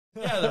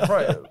Yeah, they're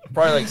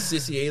probably like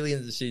sissy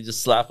aliens and shit. You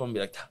just slap them and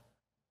be like,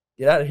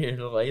 get out of here,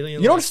 little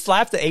alien. You don't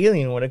slap the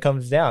alien when it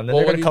comes down. Then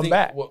they're going to come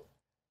back. Well,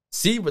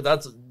 see, but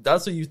that's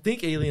what you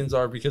think aliens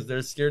are because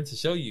they're scared to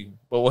show you.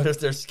 But what if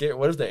they're scared?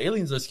 What if the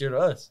aliens are scared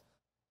of us?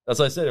 That's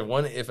what I said.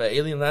 If an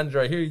alien landed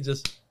right here, you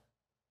just...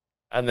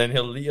 And then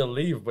he'll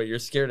leave, but you're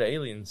scared of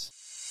aliens.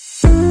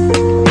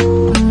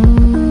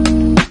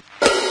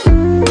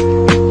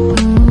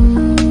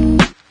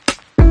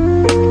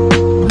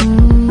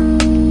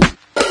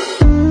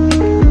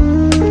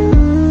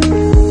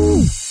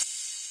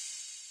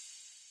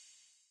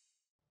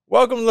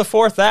 Welcome to the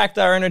Fourth Act,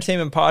 our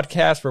entertainment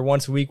podcast, where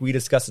once a week we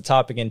discuss a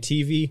topic in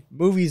TV,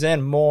 movies,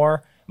 and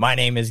more. My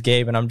name is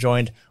Gabe, and I'm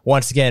joined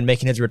once again,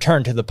 making his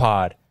return to the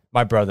pod,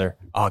 my brother,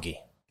 Augie.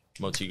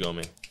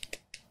 Mochigome.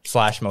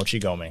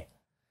 /Mochigome.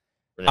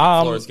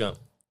 Forrest Gump.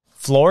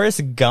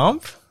 Forrest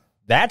Gump?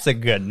 That's a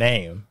good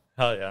name.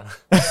 Hell yeah.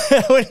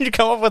 When did you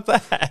come up with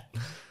that?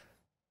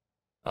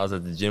 I was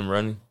at the gym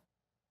running.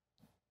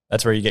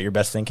 That's where you get your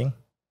best thinking?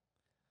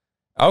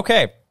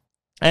 Okay.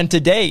 And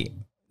today...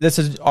 This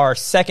is our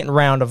second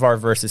round of our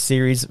Versus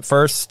series.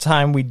 First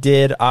time we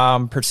did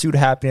Pursuit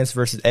of Happiness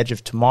versus Edge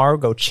of Tomorrow.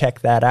 Go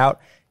check that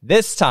out.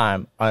 This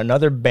time,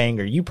 another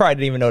banger. You probably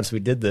didn't even notice we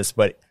did this,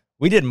 but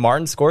we did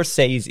Martin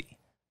Scorsese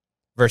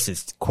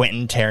versus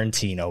Quentin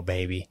Tarantino,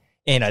 baby,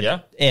 in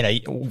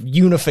a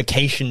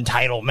unification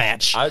title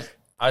match.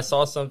 I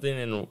saw something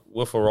in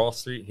Wolf of Wall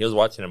Street. He was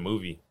watching a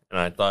movie, and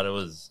I thought it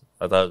was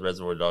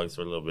Reservoir Dogs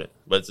for a little bit,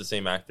 but it's the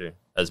same actor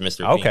as Mr.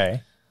 Bean.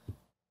 Okay.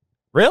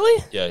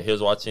 Really? Yeah, he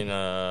was watching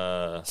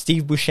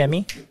Steve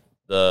Buscemi.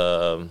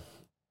 The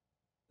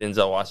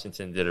Denzel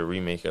Washington did a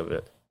remake of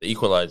it, The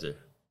Equalizer.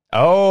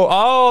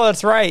 Oh,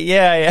 that's right.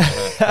 Yeah.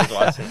 I was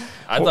watching.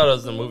 I thought it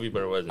was the movie,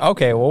 but it wasn't.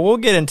 Okay, well, we'll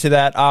get into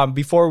that.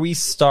 Before we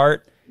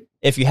start,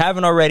 if you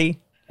haven't already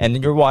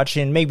and you're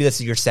watching, maybe this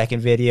is your second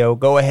video,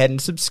 go ahead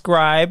and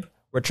subscribe.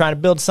 We're trying to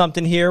build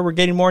something here. We're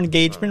getting more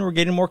engagement. We're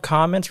getting more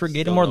comments. We're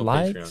getting more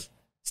likes. Patreon.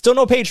 Still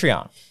no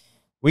Patreon.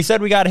 We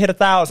said we got to hit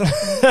 1,000.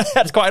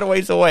 That's quite a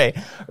ways away.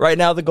 Right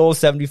now, the goal is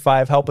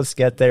 75. Help us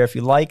get there. If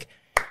you like,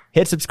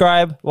 hit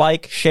subscribe,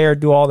 like, share,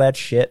 do all that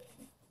shit.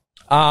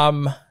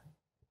 Brother,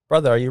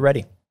 are you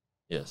ready?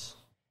 Yes.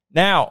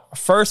 Now,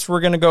 first, we're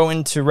going to go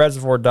into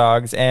Reservoir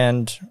Dogs.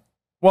 And,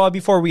 well,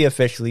 before we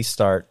officially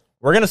start,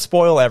 we're going to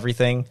spoil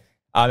everything.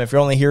 If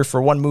you're only here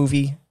for one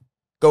movie,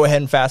 go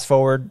ahead and fast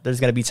forward. There's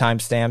going to be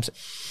timestamps.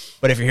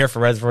 But if you're here for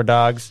Reservoir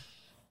Dogs,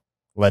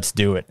 let's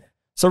do it.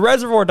 So,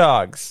 Reservoir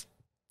Dogs.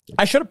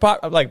 I should have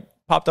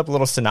popped up a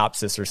little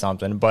synopsis or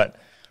something, but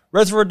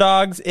Reservoir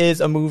Dogs is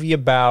a movie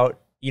about,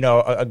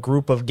 a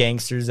group of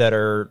gangsters that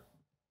are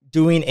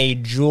doing a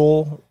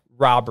jewel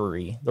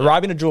robbery. They're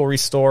robbing a jewelry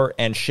store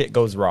and shit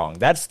goes wrong.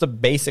 That's the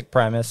basic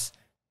premise.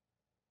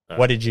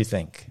 What did you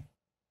think?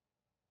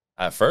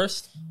 At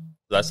first,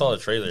 I saw the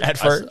trailer. At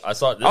first? I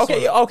saw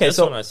this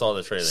one I saw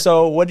the trailer.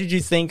 So what did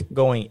you think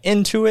going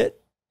into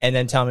it? And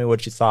then tell me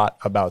what you thought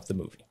about the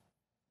movie.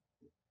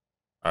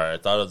 All right, I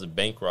thought it was a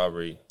bank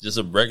robbery. Just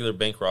a regular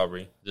bank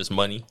robbery. Just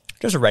money.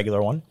 Just a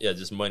regular one. Yeah,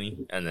 just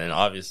money. And then,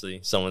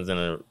 obviously, someone's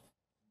going to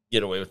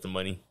get away with the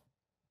money.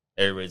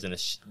 Everybody's going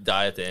to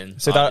die at the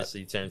end. So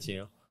obviously,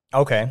 Tarantino.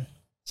 Okay.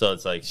 So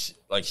it's like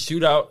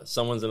shootout.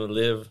 Someone's going to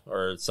live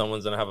or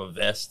someone's going to have a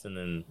vest and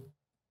then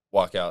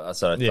walk out.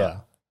 That's what I thought. Yeah.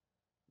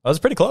 That was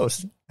pretty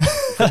close.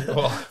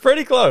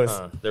 Pretty close.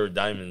 There were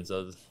diamonds.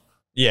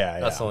 Yeah.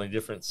 That's the only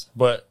difference.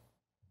 But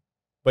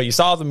you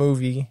saw the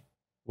movie.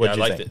 What did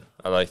you think?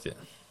 I liked it.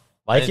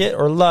 Like it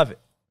or love it?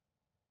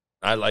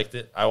 I liked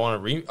it. I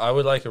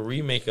would like a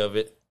remake of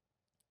it.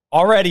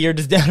 Already, you're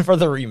just down for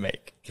the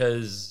remake.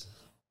 Because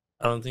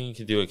I don't think you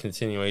could do a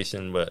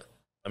continuation, but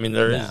I mean,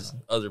 there is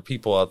other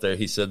people out there,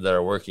 he said, that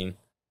are working.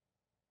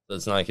 So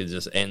it's not like it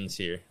just ends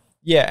here.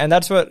 Yeah, and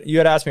that's what you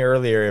had asked me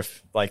earlier,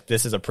 if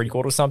this is a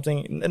prequel to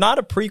something. Not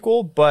a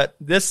prequel, but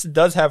this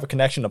does have a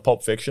connection to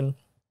Pulp Fiction,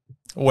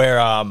 where,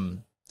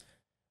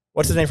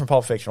 what's his name from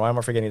Pulp Fiction? Why am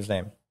I forgetting his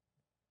name?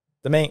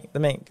 The main,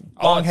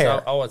 long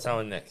hair. What's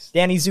on next?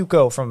 Danny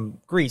Zuko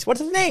from Grease. What's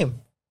his name?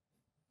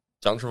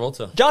 John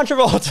Travolta.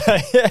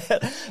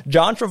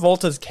 John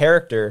Travolta's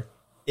character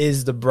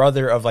is the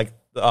brother of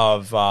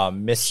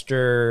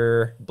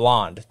Mr.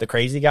 Blonde, the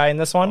crazy guy in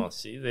this one. Oh,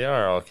 see, they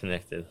are all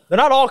connected. They're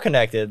not all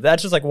connected.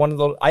 That's just one of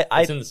the.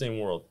 It's in the same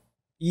world.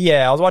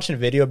 Yeah, I was watching a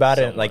video about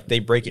it, and they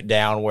break it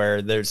down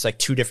where there's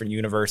two different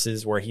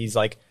universes where he's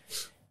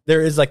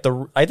there is I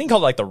think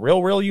called the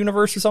real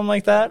universe or something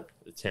like that.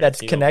 That's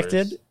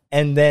connected. Verse.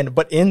 And then,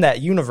 but in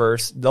that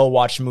universe, they'll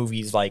watch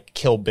movies like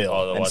Kill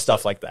Bill and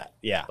stuff like that.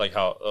 Yeah. Like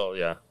how,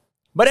 yeah.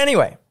 But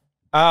anyway,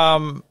 I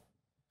want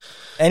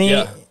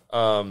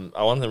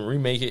them to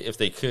remake it if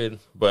they could,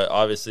 but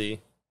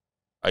obviously,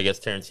 I guess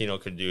Tarantino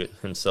could do it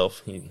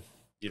himself.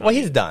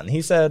 He's done.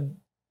 He said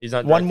he's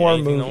not one more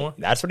movie. No more?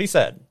 That's what he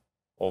said.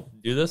 Well,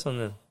 do this and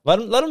then.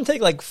 Let him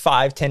take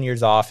 5-10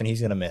 years off and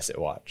he's going to miss it,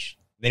 watch.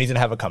 Then he's going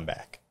to have a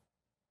comeback.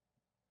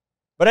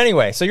 But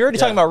anyway, so you're already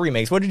talking about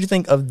remakes. What did you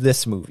think of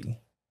this movie?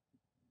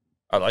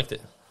 I liked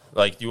it.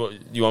 Do you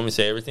want me to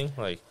say everything?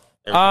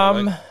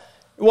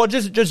 Well,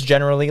 just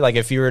generally, like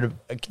if you were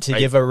to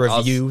give a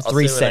review, I'll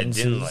three say what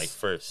sentences. I didn't like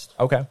first.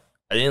 Okay.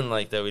 I didn't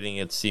like that we didn't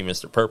get to see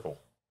Mr. Purple.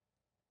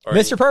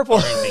 Mr. Purple.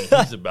 Or anything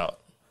he's about.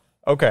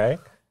 Okay.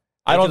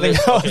 I don't think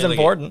that was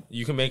important.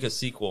 You can make a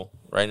sequel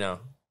right now.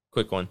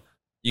 Quick one.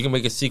 You can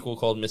make a sequel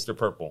called Mr.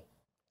 Purple.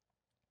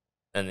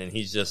 And then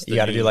he's just... You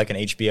got to do like an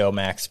HBO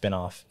Max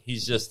spinoff.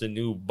 He's just the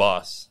new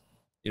boss.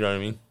 You know what I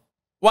mean?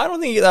 Well, I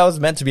don't think that was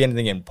meant to be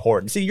anything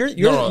important. See, you're I'm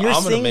seeing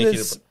gonna make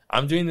this...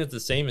 I'm doing it the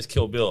same as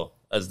Kill Bill,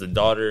 as the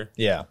daughter.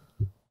 Yeah.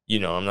 You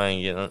know, I'm not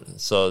going to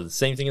get... So, the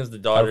same thing as the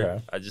daughter.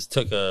 Okay. I just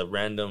took a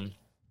random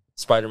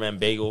Spider-Man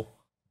bagel.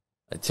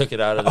 I took it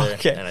out of there.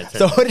 Okay. And I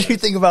So, what did you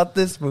think about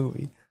this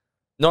movie?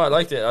 No, I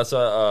liked it.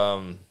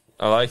 I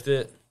liked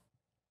it.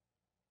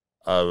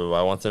 I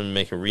want them to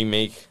make a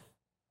remake.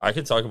 I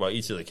could talk about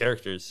each of the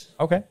characters.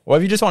 Okay. Well,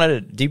 if you just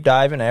wanted to deep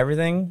dive into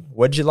everything,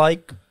 what'd you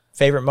like?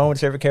 Favorite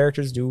moments, favorite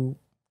characters?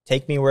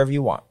 Take me wherever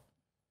you want.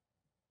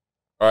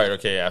 All right.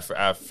 Okay.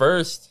 At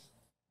first,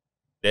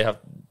 they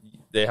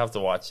have to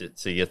watch it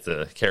to get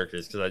the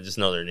characters because I just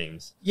know their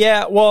names.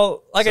 Yeah.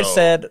 Well, like I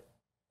said,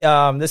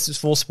 this is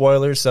full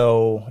spoilers.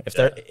 So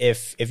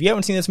if you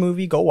haven't seen this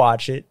movie, go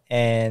watch it.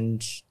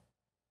 And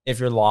if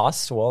you're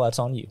lost, well, that's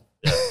on you.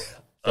 Yeah.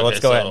 So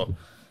let's go ahead.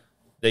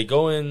 They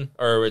go in,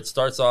 or it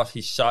starts off,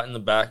 he's shot in the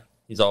back.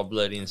 He's all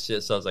bloody and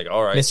shit. So I was like,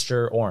 all right.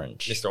 Mr.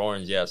 Orange. Mr.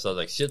 Orange, yeah. So I was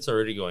like, shit's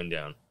already going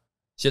down.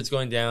 Shit's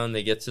going down.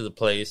 They get to the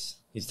place.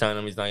 He's telling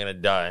them he's not going to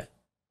die.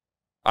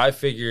 I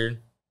figured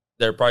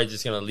they're probably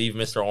just going to leave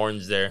Mr.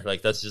 Orange there.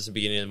 Like, that's just the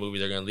beginning of the movie.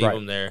 They're going to leave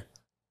him there.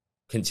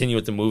 Continue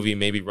with the movie.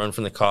 Maybe run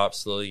from the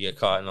cops. Slowly get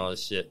caught and all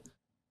this shit.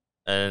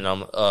 And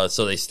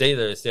so they stay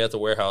there. They stay at the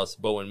warehouse.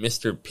 But when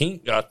Mr.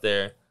 Pink got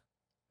there.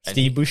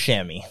 Steve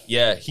Buscemi.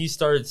 Yeah, he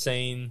started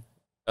saying...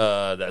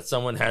 that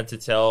someone had to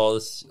tell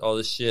all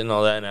this shit and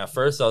all that. And at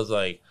first I was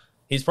like,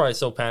 he's probably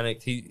so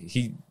panicked.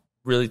 He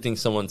really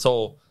thinks someone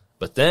told.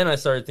 But then I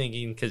started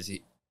thinking, because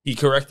he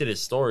corrected his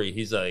story.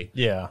 He's like,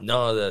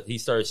 no, that he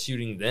started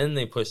shooting. Then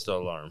they pushed the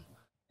alarm.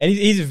 And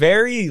he's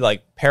very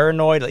like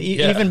paranoid. Like,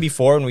 even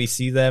before when we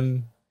see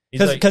them,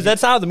 because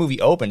that's how the movie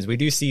opens. We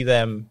do see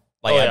them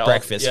like at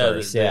breakfast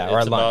first, or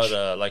at lunch.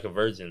 About Like a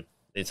Virgin.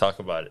 They talk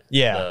about it.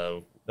 Yeah.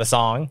 The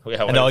song,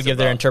 and they'll give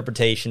their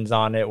interpretations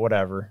on it,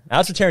 whatever.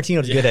 That's what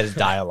Tarantino's good at, his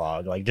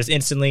dialogue. Like, just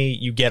instantly,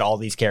 you get all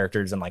these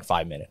characters in like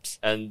 5 minutes.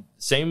 And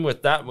same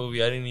with that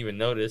movie, I didn't even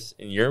notice.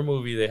 In your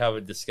movie, they have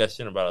a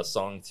discussion about a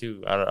song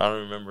too. I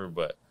don't remember,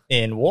 but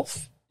in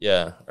Wolf,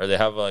 yeah, or they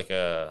have like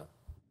a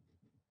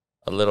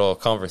little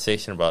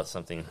conversation about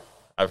something.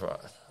 I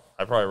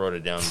probably wrote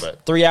it down,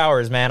 but 3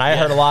 hours, man. I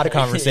heard a lot of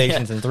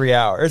conversations in 3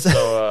 hours.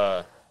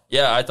 So,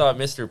 yeah, I thought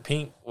Mr.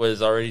 Pink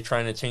was already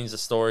trying to change the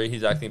story.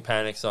 He's acting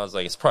panicked, so I was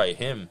like, it's probably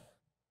him.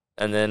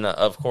 And then,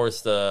 of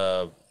course,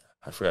 I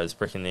forgot his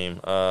freaking name.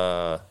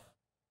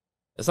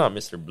 It's not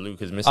Mr. Blue,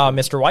 because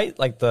Mr. White,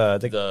 like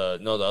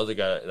the other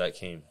guy that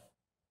came,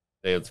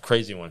 the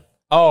crazy one.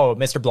 Oh,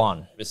 Mr.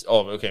 Blonde.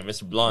 Okay,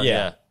 Mr. Blonde.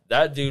 Yeah,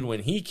 that dude,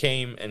 when he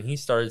came and he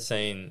started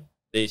saying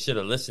they should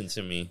have listened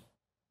to me,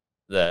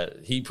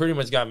 that he pretty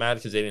much got mad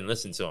because they didn't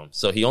listen to him.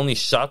 So he only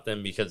shot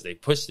them because they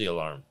pushed the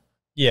alarm.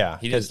 Yeah.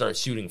 He didn't start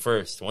shooting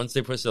first. Once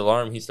they pushed the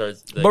alarm, he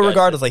starts... But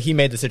regardless, like, he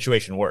made the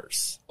situation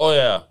worse. Oh,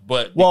 yeah.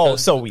 But well,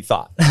 so we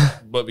thought.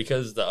 But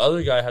because the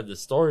other guy had the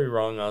story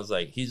wrong, I was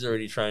like, he's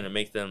already trying to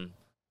make them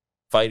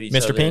fight each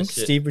other. Mr. Pink?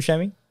 Steve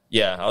Buscemi?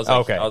 Yeah. I was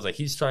like,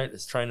 he's trying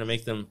to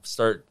make them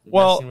start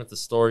messing with the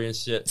story and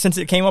shit. Since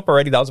it came up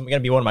already, that was going to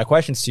be one of my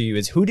questions to you,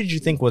 is who did you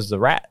think was the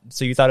rat?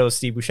 So you thought it was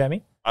Steve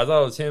Buscemi? I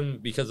thought it was him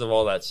because of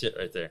all that shit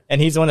right there. And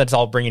he's the one that's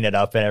all bringing it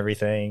up and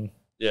everything.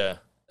 Yeah.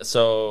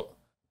 So...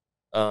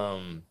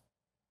 Okay,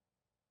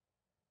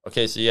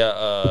 so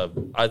yeah,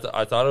 I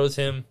thought it was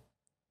him,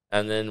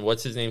 and then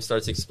what's his name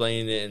starts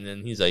explaining it, and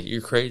then he's like,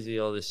 "You're crazy,"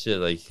 all this shit.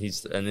 Like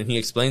and then he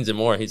explains it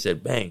more. He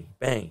said, "Bang,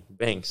 bang,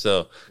 bang."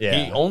 So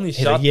he only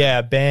shot.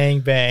 Like, bang,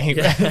 bang.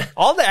 Yeah.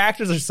 All the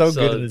actors are so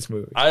good in this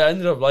movie. I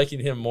ended up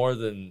liking him more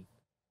than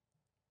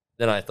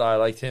I thought. I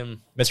liked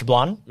him, Mr.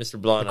 Blonde,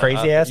 the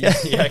crazy ass.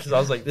 Yeah, because I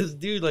was like, this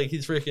dude, like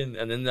he's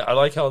freaking. And then I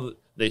like how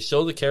they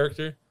show the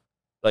character.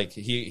 Like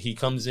he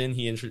comes in,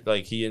 he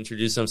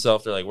introduced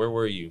himself. They're like, "Where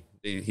were you?"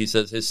 He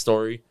says his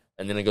story,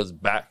 and then it goes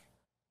back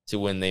to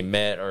when they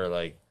met, or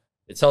like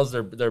it tells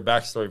their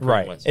backstory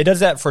pretty much. It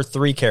does that for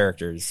 3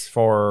 characters.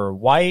 For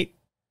White,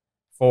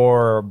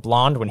 for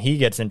Blonde when he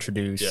gets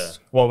introduced. Yeah.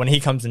 Well, when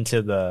he comes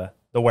into the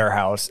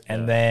warehouse,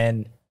 and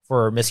then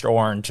for Mr.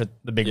 Orange,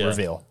 the big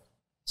reveal.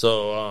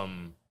 So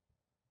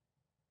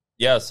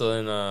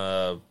so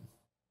then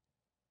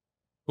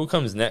who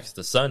comes next?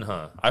 The son,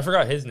 huh? I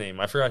forgot his name.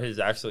 I forgot his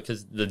actual,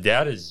 because the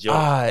dad is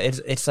Joe.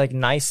 It's like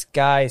nice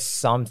guy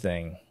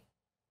something.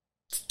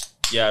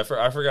 Yeah,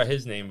 I forgot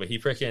his name, but he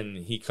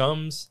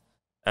comes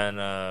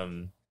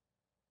and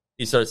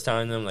he starts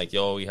telling them like,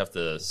 "Yo, we have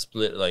to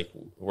split. Like,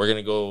 we're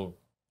gonna go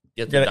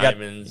get the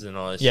diamonds and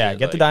all this shit. Yeah,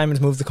 get the diamonds,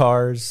 move the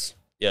cars.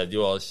 Yeah,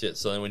 do all this shit."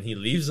 So then when he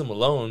leaves them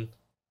alone,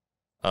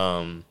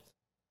 with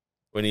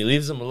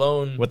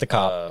the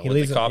cop,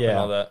 and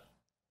all that.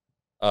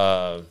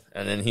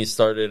 And then he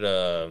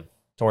started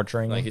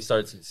torturing. Like, him. he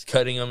starts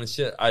cutting him and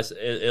shit.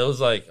 It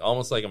was like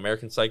almost like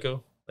American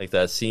Psycho, like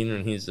that scene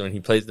when he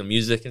plays the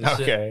music and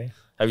shit. Okay.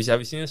 Have you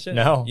seen this shit?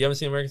 No. You haven't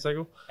seen American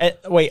Psycho?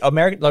 Wait,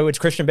 American? Like, it's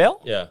Christian Bale?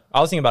 Yeah.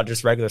 I was thinking about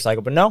just regular Psycho,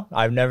 but no,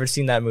 I've never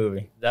seen that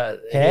movie. Look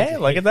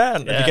at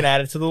that! Yeah. You can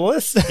add it to the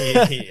list.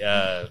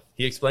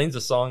 he explains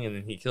the song and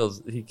then he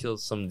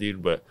kills some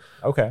dude. But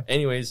okay.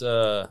 anyways,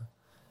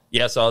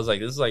 yeah. So I was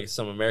like, this is like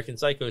some American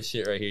Psycho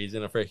shit right here. He's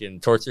gonna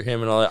freaking torture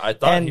him and all that. I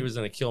thought he was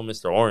gonna kill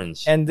Mr.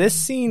 Orange. And this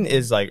scene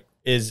is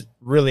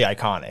really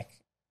iconic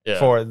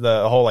for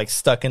the whole like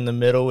stuck in the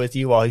middle with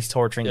you while he's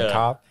torturing the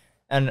cop.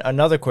 And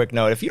another quick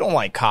note: if you don't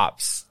like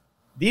cops,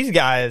 these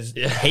guys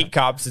hate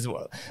cops as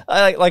well.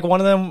 Like one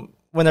of them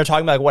when they're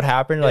talking about like what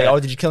happened, like, oh,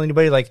 did you kill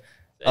anybody? Like,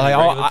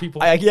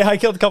 people? I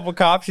killed a couple of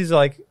cops. He's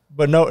like,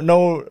 but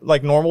no,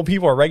 like normal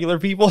people or regular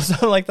people,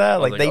 something like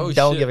that. Like they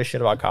don't give a shit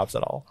about cops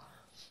at all.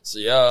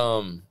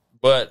 So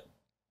but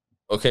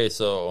okay,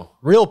 so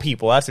real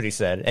people. That's what he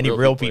said. Any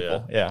real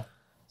people. Yeah.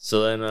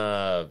 So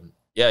then,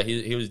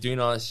 he was doing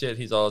all that shit.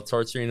 He's all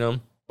torturing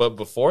them. But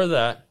before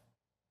that,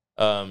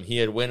 he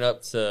had went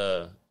up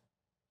to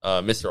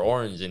Mr.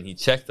 Orange and he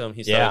checked him.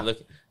 He started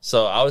looking.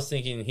 So I was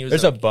thinking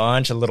there's a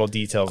bunch of little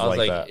details I was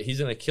like that. He's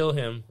gonna kill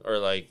him or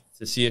like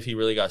to see if he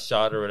really got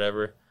shot or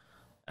whatever.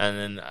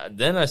 And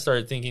then I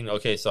started thinking,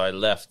 okay, so I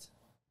left.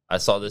 I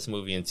saw this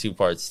movie in 2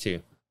 parts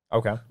too.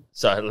 Okay.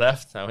 So I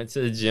left. I went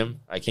to the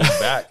gym. I came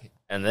back.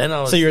 And then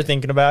I was... So you were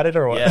thinking about it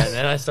or what? Yeah, and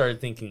then I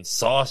started thinking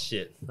Saw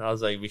shit. I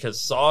was like,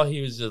 because Saw,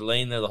 he was just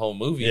laying there the whole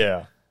movie.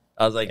 Yeah.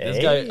 I was like, this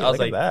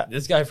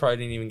guy probably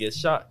didn't even get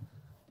shot.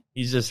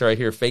 He's just right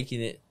here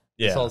faking it.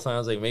 This whole time I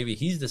was like, maybe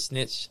he's the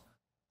snitch.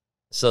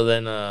 So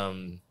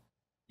then,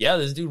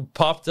 this dude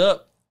popped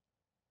up.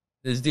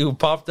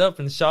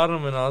 And shot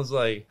him, and I was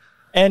like...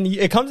 And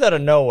it comes out of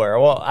nowhere.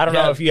 Well, I don't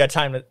know if you had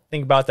time to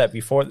think about that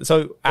before.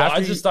 So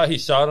I just thought he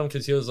shot him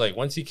because he was like,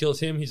 once he kills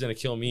him, he's going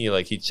to kill me.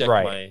 Like, he checked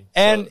my...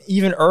 And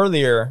even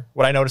earlier,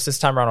 what I noticed this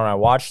time around when I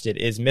watched it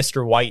is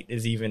Mr. White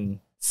is even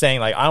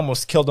saying, like, I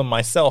almost killed him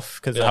myself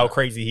because of how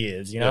crazy he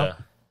is, you know?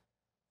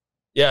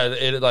 Yeah,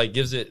 it like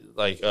gives it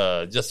like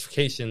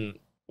justification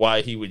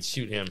why he would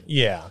shoot him.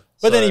 Yeah.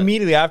 But then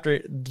immediately after,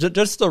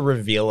 just the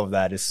reveal of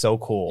that is so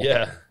cool.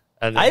 Yeah.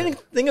 And I didn't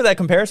think of that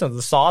comparison with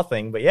the Saw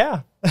thing, but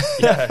yeah.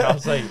 I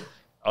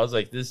was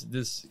like, this,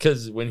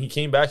 because when he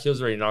came back, he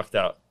was already knocked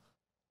out.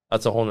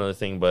 That's a whole nother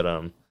thing.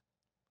 But,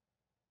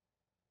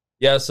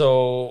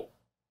 so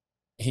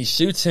he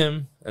shoots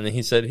him, and then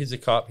he said he's a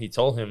cop. He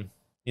told him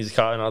he's a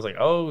cop, and I was like,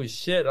 oh,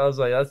 shit. I was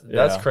like,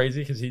 that's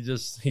crazy,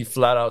 because he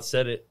flat out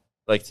said it.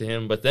 Like to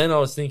him, but then I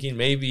was thinking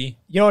maybe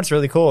you know what's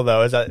really cool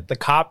though is that the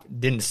cop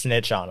didn't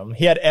snitch on him.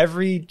 He had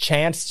every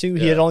chance to.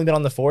 He had only been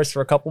on the force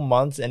for a couple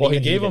months, and he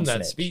gave him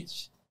that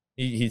speech.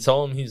 He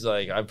told him he's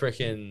like I'm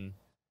freaking.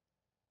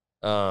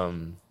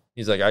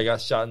 He's like I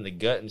got shot in the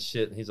gut and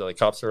shit. He's like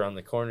cops are around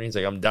the corner. He's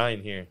like I'm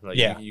dying here. Like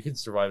you can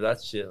survive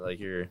that shit. Like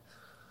you're.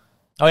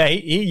 Oh yeah,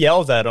 he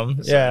yells at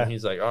him. So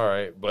he's like all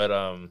right, but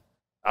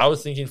I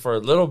was thinking for a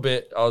little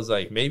bit. I was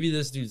like maybe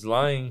this dude's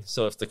lying.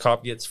 So if the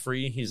cop gets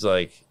free, he's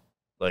like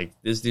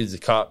this dude's a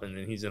cop, and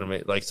then he's gonna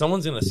make like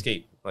someone's gonna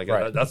escape. Like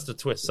that's the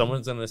twist.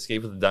 Someone's gonna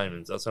escape with the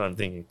diamonds. That's what I'm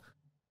thinking.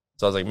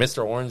 So I was like,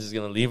 Mr. Orange is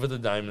gonna leave with the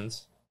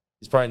diamonds.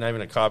 He's probably not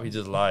even a cop. He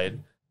just lied.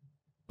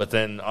 But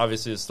then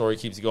obviously the story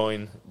keeps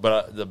going.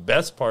 But the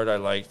best part I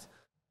liked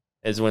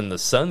is when the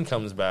son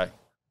comes back.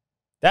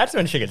 That's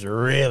when shit gets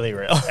really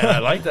real. And I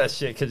like that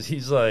shit because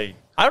he's like,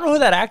 I don't know who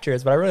that actor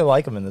is, but I really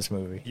like him in this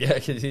movie. Yeah,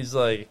 because he's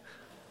like,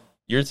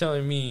 you're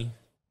telling me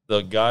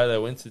the guy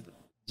that went to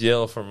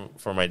jail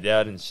for my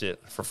dad and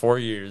shit for 4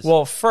 years.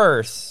 Well,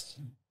 first,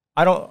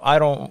 I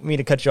don't mean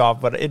to cut you off,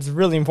 but it's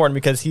really important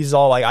because he's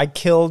all like, I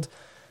killed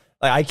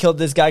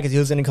this guy because he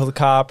was gonna kill the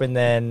cop, and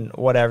then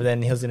whatever,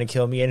 then he was gonna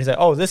kill me, and he's like,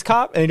 oh, this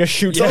cop, and he just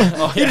shoots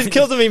him. He just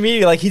kills him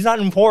immediately, like he's not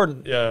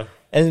important. Yeah.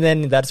 And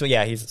then that's what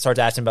he starts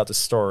asking about the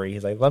story.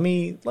 He's like, let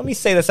me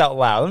say this out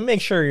loud. Let me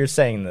make sure you're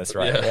saying this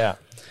right. Yeah.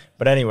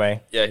 But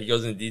anyway. Yeah, he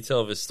goes in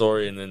detail of his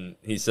story, and then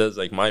he says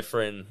like my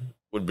friend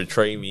would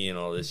betray me and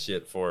all this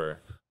shit for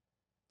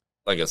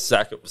like a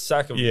sack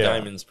of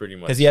diamonds, pretty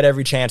much. Because he had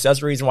every chance.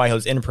 That's the reason why he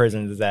was in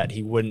prison, is that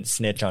he wouldn't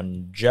snitch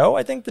on Joe,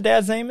 I think the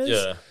dad's name is.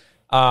 Yeah.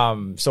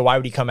 So why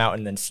would he come out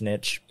and then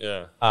snitch?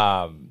 Yeah.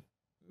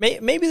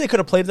 Maybe they could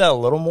have played that a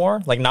little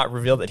more, like not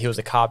revealed that he was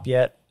a cop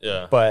yet.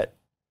 Yeah. But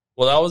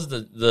well,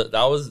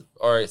 that was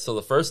all right. So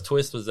the first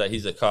twist was that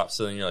he's a cop.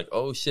 So then you're like,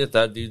 oh shit,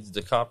 that dude's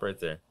the cop right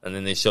there. And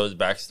then they show his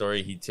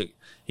backstory.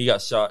 He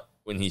got shot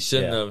when he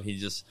shouldn't have.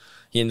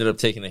 He ended up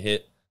taking a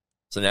hit.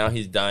 So now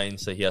he's dying,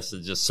 so he has to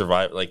just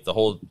survive. Like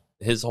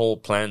his whole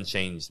plan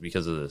changed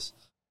because of this.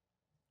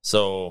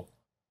 So,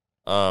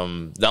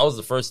 that was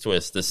the first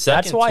twist. The second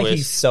that's why twist,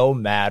 he's so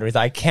mad. With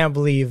I can't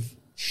believe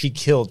she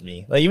killed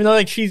me. Like even though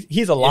like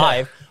he's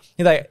alive,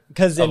 he's like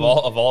because of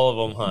all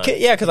of them, huh?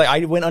 Yeah, because like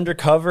I went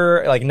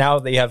undercover. Like now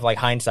they have like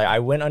hindsight. I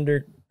went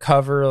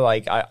undercover.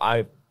 Like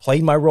I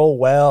played my role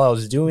well. I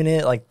was doing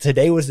it. Like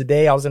today was the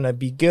day I was gonna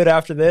be good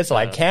after this. So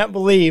I can't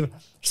believe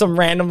some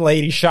random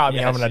lady shot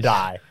me. I'm gonna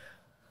die.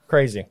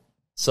 Crazy.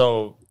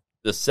 So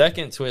The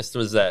second twist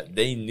was that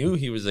they knew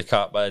he was a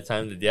cop by the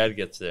time the dad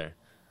gets there.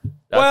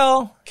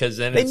 Because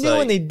then they knew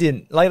and they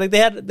didn't. Like they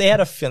had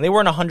a feeling. They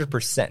weren't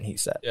 100%. He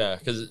said, yeah,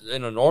 because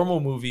in a normal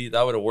movie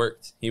that would have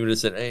worked. He would have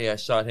said, "Hey, I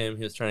shot him.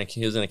 He was going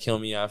to kill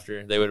me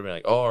after." They would have been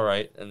like, "Oh, all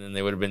right," and then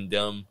they would have been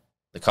dumb.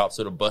 The cops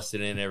would have busted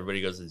in.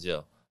 Everybody goes to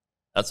jail.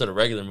 That's what a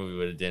regular movie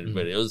would have done. Mm-hmm.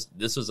 But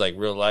this was like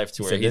real life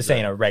to where this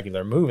ain't a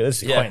regular movie.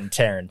 This is Quentin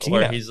Tarantino.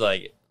 Where he's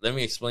like, "Let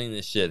me explain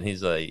this shit." And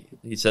he's like,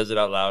 he says it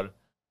out loud.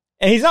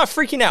 And he's not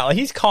freaking out. Like,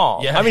 he's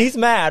calm. Yeah. I mean, he's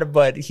mad,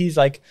 but he's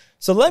like,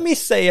 so let me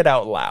say it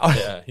out loud.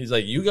 Yeah. He's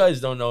like, you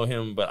guys don't know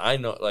him, but I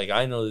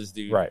know this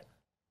dude. Right.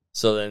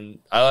 So then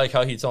I like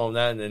how he told him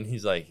that, and then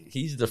he's like,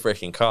 he's the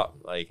freaking cop.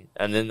 Like,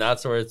 and then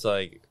that's where it's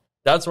like,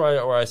 that's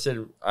where I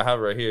said, I have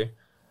it right here.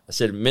 I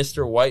said,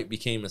 Mr. White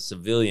became a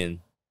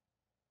civilian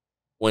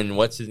when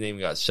what's his name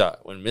got shot.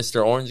 When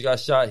Mr. Orange got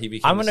shot, he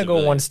became I'm going to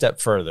go one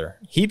step further.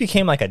 He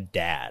became like a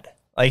dad.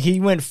 Like, he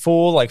went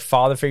full, like,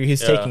 father figure.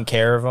 He's taking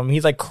care of him.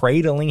 He's, like,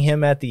 cradling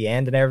him at the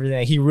end and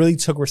everything. He really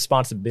took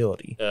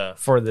responsibility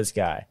for this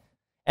guy.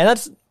 And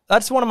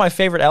that's one of my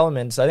favorite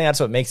elements. I think that's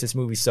what makes this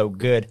movie so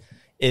good,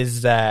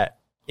 is that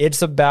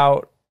it's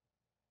about,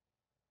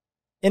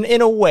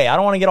 in a way, I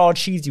don't want to get all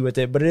cheesy with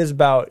it, but it is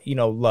about,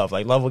 love.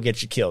 Like, love will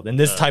get you killed. In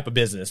this type of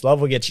business, love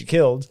will get you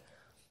killed.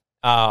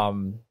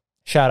 Shout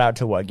out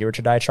to what? Get Rich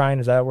or Die Trying?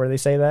 Is that where they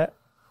say that?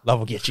 Love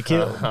will get you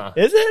killed.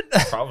 Is it?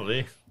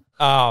 Probably.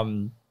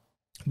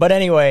 But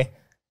anyway,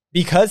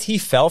 because he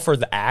fell for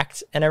the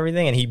act and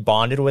everything, and he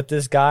bonded with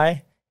this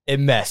guy, it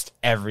messed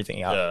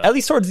everything up. Yeah. At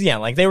least towards the end.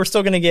 Like, they were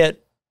still going to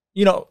get,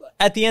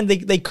 at the end,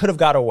 they could have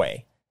got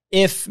away.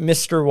 If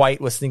Mr.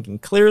 White was thinking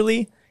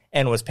clearly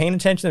and was paying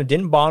attention and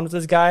didn't bond with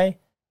this guy,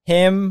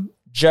 him,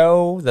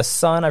 Joe, the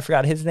son, I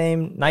forgot his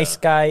name, nice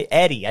guy,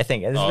 Eddie, I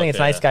think. It's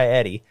nice guy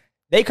Eddie.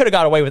 They could have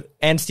got away with,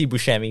 and Steve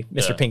Buscemi,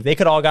 Mr. Pink, they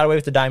could all got away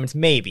with the diamonds,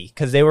 maybe,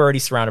 because they were already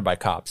surrounded by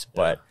cops.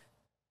 But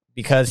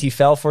because he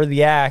fell for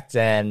the act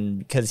and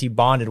because he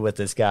bonded with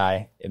this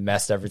guy, it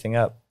messed everything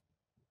up.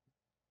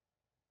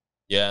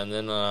 Yeah, and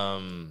then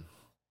I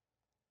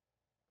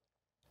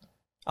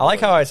like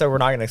how I said we're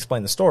not going to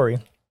explain the story.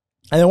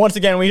 And then once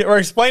again, we're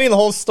explaining the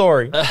whole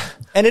story.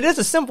 And it is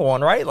a simple one,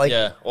 right? Like,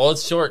 yeah, well,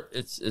 it's short.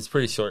 It's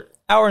pretty short.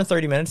 Hour and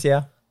 30 minutes,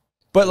 yeah.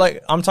 But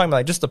like, I'm talking about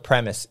like just the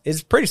premise.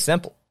 It's pretty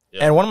simple.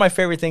 Yeah. And one of my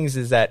favorite things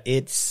is that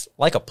it's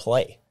like a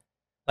play.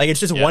 Like,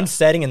 it's just one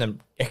setting, and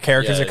then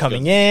characters are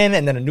coming in,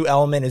 and then a new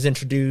element is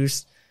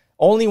introduced.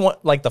 Only one,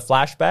 like, the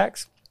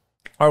flashbacks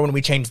are when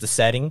we change the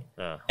setting,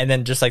 and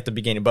then just, like, the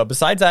beginning. But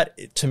besides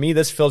that, to me,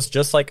 this feels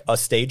just like a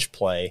stage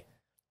play,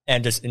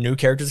 and just new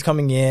characters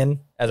coming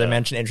in, as I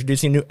mentioned,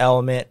 introducing a new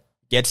element,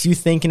 gets you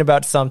thinking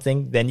about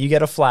something, then you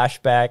get a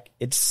flashback.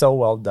 It's so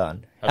well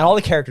done. And all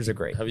the characters are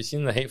great. Have you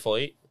seen The Hateful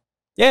Eight?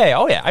 Yeah,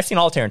 oh yeah. I've seen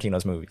all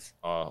Tarantino's movies.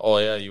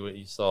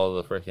 You saw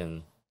the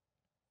freaking...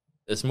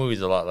 This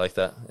movie's a lot like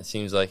that. It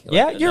seems like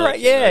you're right.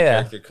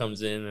 Yeah, character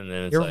comes in and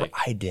then it's like,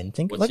 I didn't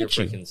think. What's your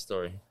freaking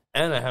story?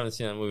 And I haven't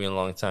seen that movie in a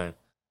long time.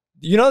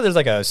 There's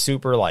like a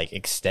super like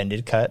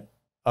extended cut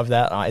of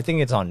that. I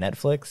think it's on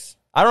Netflix.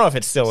 I don't know if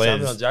it still is.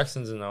 Samuel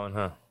Jackson's in that one,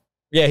 huh?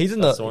 Yeah, he's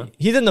in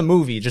the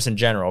movie just in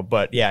general,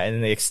 but yeah,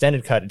 in the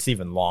extended cut, it's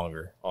even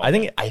longer. Oh, I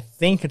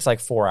think it's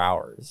like 4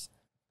 hours.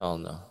 Oh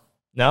no,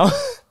 no,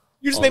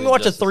 you just made me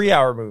watch a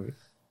 3-hour movie.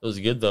 It was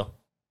good though.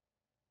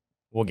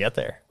 We'll get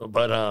there,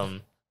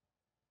 but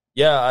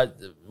yeah,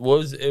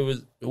 was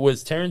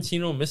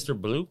Tarantino Mr.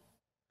 Blue?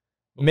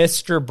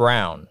 Mr.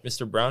 Brown.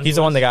 Mr. Brown? He's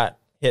the one that got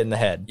hit in the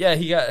head. Yeah,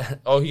 he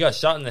got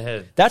shot in the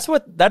head. That's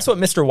what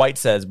Mr. White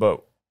says,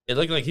 but it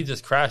looked like he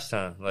just crashed,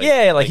 huh?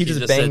 Like he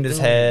just banged his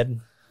head.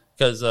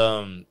 Because,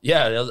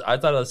 I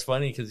thought it was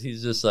funny because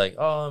he's just like,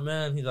 oh,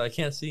 man. He's like, I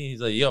can't see.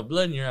 He's like, you got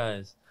blood in your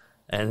eyes.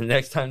 And the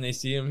next time they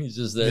see him, he's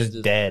just there.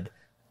 Just dead.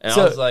 And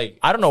I was like...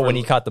 I don't know when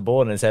he caught the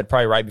bullet in his head.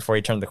 Probably right before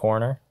he turned the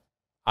corner.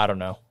 I don't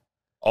know.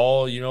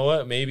 Oh, you know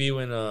what? Maybe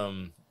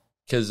when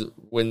because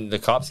when the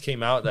cops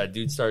came out, that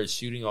dude started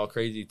shooting all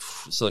crazy.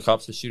 So the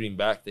cops were shooting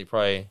back. They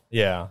probably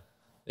hit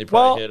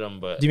him.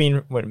 But do you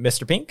mean when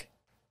Mr. Pink,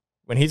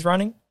 when he's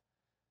running?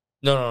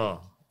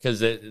 No. Because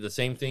the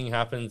same thing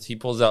happens. He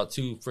pulls out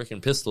 2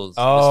 freaking pistols.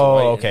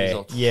 Oh,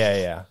 okay.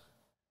 Yeah.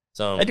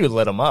 So that dude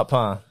lit him up,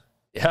 huh?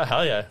 Yeah,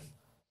 hell yeah.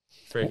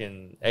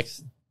 Freaking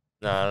X.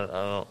 Nah, I don't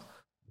know.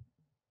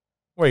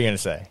 What are you gonna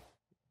say?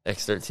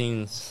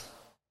 X-13s.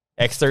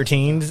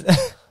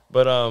 X-13s.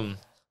 But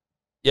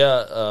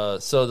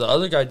so the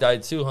other guy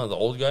died too, huh? The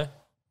old guy,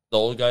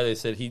 they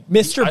said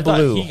Mr.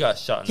 Blue, he got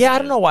shot in the head. I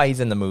don't know why he's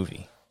in the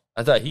movie.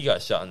 I thought he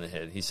got shot in the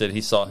head. He said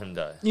he saw him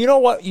die. You know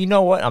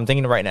what I'm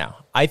thinking right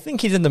now? I think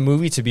he's in the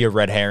movie to be a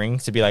red herring,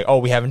 to be like, oh,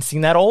 we haven't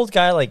seen that old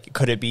guy, like,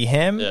 could it be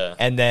him? Yeah.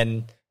 And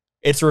then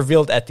it's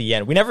revealed at the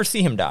end. We never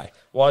see him die.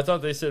 Well, I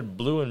thought they said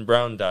Blue and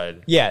Brown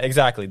died. Yeah,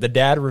 exactly. The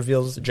dad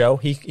reveals Joe.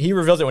 He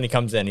reveals it when he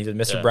comes in. He said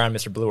Mr. Brown,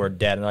 Mr. Blue are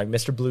dead. And like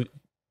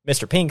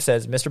Mr. Pink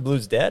says Mr.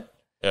 Blue's dead.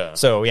 Yeah.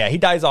 So yeah, he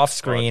dies off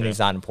screen. Okay. He's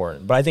not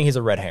important, but I think he's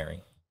a red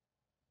herring.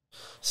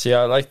 See,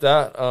 I like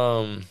that.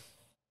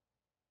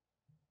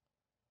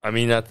 I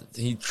mean, that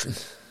he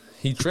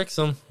tricks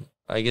him.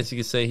 I guess you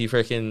could say he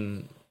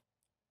freaking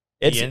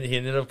It's he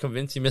ended up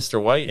convincing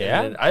Mr. White.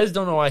 Yeah. And I just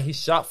don't know why he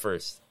shot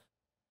first.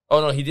 Oh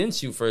no, he didn't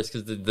shoot first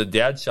because the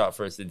dad shot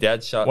first. The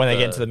dad shot when they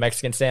get into the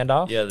Mexican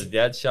standoff. Yeah, the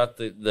dad shot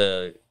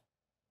the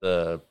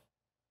So,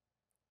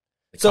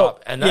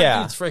 cop. And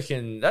that dude's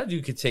freaking. That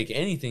dude could take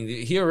anything.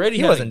 He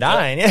wasn't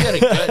dying. He had a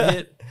gut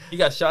hit. He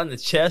got shot in the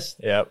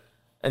chest. Yep.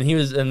 And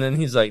then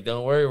he's like,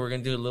 "Don't worry, we're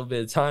gonna do a little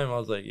bit of time." I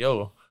was like,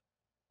 "Yo,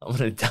 I'm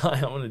gonna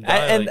die. I'm gonna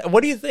die." And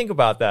what do you think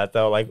about that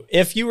though? Like,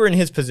 if you were in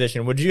his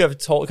position, would you have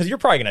told? Because you're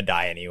probably gonna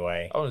die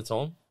anyway. I would have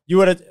told him. You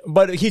would have,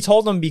 but he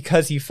told him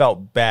because he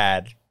felt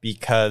bad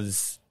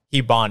because he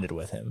bonded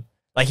with him.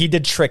 Like he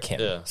did trick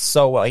him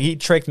so well. He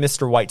tricked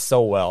Mr. White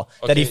so well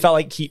that he felt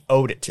like he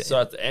owed it to him. So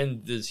at the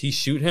end, does he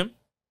shoot him?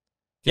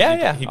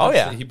 Yeah.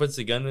 He puts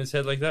the gun in his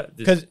head like that.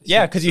 Because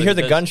you hear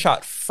the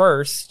gunshot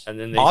first, and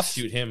then they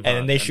shoot him, and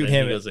then they shoot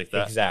him. He goes like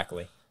that.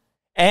 Exactly.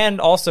 And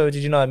also,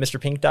 did you know that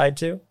Mr. Pink died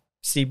too?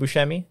 Steve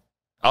Buscemi.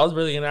 I was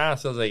really gonna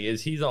ask. I was like,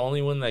 is he the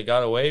only one that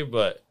got away?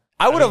 But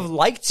I would have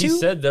liked to. He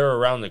said they're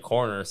around the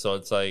corner, so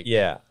it's like,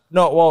 yeah.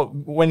 No, well,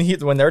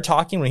 when they're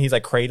talking, when he's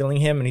like cradling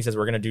him and he says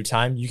we're gonna do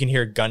time, you can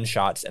hear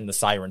gunshots and the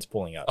sirens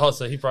pulling up. Oh,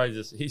 so he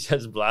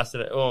just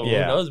blasted it. Oh, who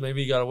knows?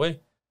 Maybe he got away.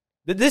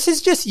 This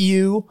is just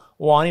you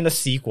wanting a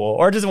sequel,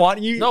 or just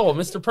want you. No, well,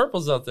 Mr.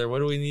 Purple's out there. What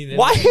do we need?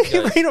 Why are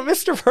you bringing up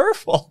Mr.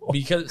 Purple?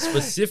 Because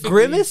specifically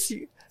Grimace.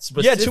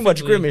 Yeah, too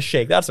much Grimace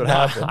shake. That's what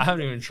happened. I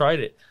haven't even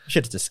tried it.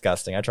 Shit's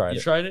disgusting. I tried it.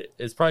 You tried it?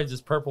 It's probably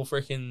just purple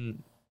freaking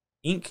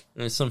ink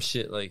or some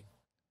shit like.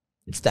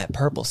 It's that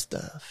purple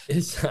stuff.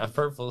 It's that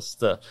purple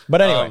stuff.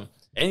 But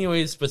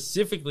anyway,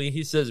 specifically,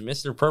 he says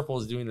Mr.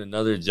 Purple is doing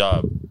another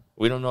job.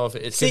 We don't know if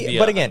it's.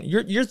 But again,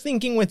 you're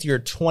thinking with your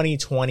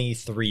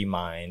 2023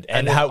 mind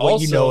and what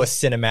you know a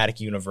cinematic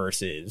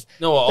universe is.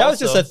 No, that was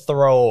just a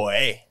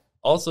throwaway.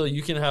 Also,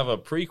 you can have a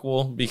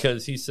prequel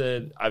because he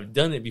said I've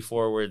done it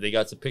before where they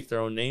got to pick their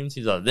own names.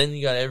 He's like, then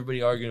you got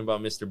everybody arguing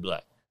about Mr.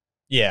 Black.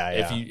 Yeah.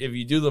 If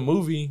you do the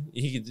movie,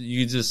 you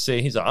could just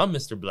say he's like, I'm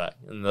Mr. Black,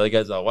 and the other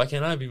guy's like, why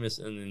can't I be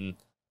Mr. And then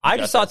I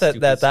just thought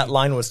that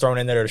line was thrown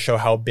in there to show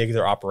how big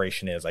their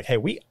operation is. Like, hey,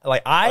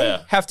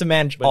 I have to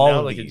manage but all now,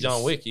 of like these.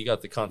 John Wick, you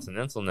got the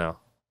Continental now,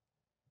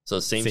 so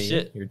same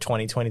shit. Your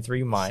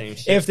 2023 mind. Same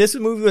shit. If this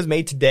movie was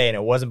made today and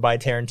it wasn't by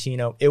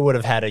Tarantino, it would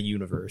have had a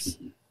universe.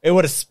 It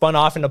would have spun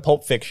off into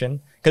Pulp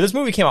Fiction because this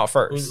movie came out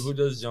first. Who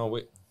does John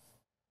Wick?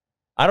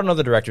 I don't know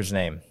the director's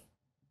name,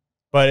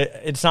 but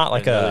it's not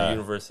like a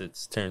universe.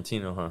 It's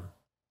Tarantino, huh?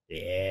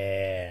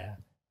 Yeah.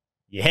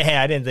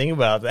 I didn't think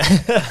about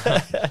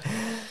that.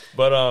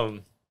 But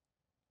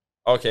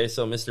okay,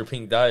 so Mr.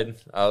 Pink died.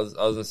 I was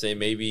gonna say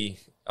maybe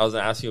I was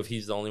gonna ask you if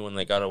he's the only one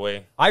that got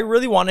away. I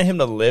really wanted him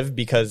to live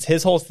because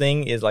his whole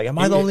thing is like, am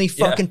I the only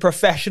fucking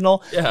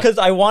professional? Because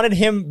I wanted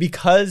him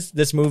because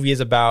this movie is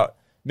about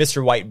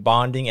Mr. White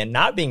bonding and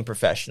not being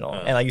professional,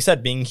 and like you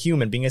said, being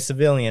human, being a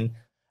civilian.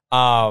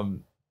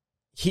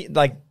 He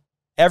like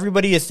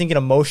everybody is thinking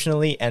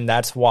emotionally, and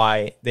that's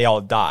why they all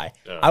die.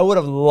 Yeah. I would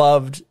have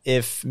loved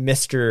if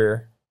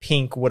Mr.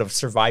 Pink would have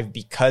survived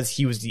because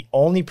he was the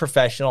only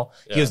professional.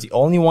 Yeah. He was the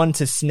only one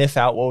to sniff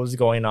out what was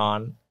going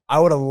on. I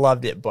would have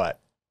loved it,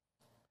 but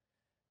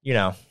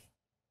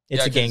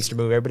it's a gangster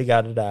movie. Everybody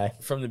got to die.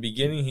 From the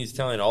beginning, he's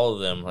telling all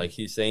of them, like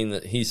he's saying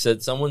that he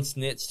said someone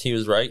snitched. He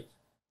was right.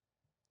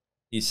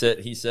 He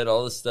said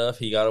all this stuff.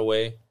 He got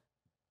away.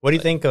 What do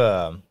you think?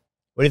 What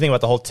do you think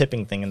about the whole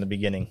tipping thing in the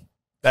beginning?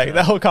 That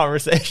whole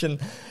conversation,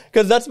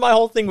 because that's my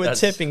whole thing with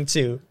tipping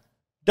too.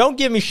 Don't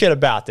give me shit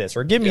about this,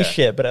 or give me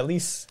shit, but at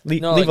least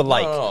leave a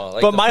like. No.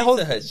 Like but my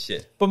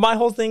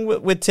whole thing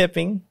with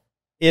tipping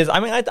is,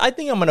 I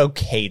think I'm an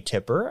okay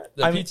tipper.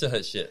 Pizza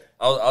Hut shit.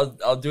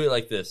 I'll do it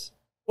like this.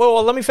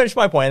 Well, let me finish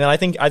my point,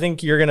 and then I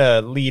think you're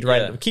gonna lead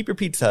right. Yeah. Keep your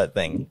Pizza Hut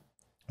thing,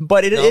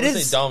 but it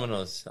is say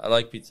Domino's. I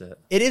like Pizza Hut.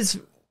 It is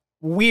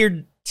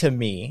weird to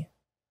me,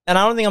 and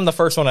I don't think I'm the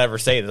first one to ever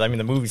say this. I mean,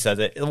 the movie says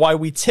it. Why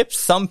we tip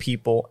some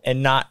people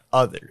and not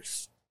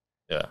others?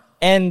 Yeah,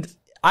 and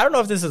I don't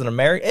know if this is an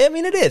American. I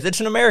mean, it is. It's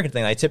an American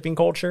thing, like tipping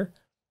culture.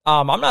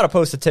 I'm not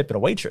opposed to tipping a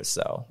waitress,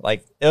 though.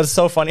 Like, it was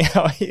so funny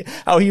how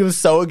he was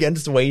so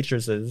against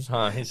waitresses.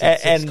 He said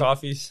six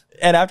coffees.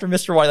 And after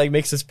Mr. White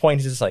makes this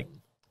point, he's just like,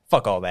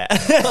 "Fuck all that."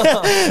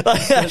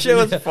 That shit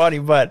was funny,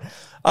 but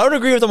I don't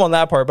agree with him on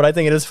that part. But I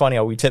think it is funny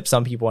how we tip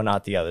some people and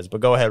not the others. But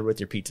go ahead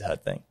with your Pizza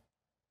Hut thing.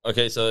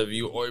 Okay, so if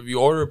you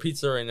order a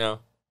pizza right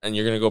now and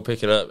you're gonna go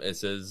pick it up, it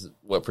says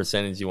what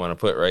percentage you want to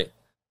put, right?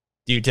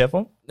 Do you tip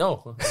them?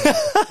 No.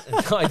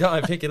 No, I don't.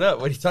 I pick it up.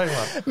 What are you talking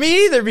about?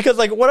 Me either, because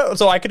what?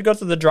 So I could go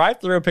to the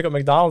drive-thru and pick up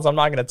McDonald's. I'm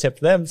not going to tip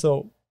them.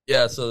 So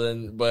yeah. So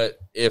then, but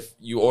if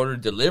you order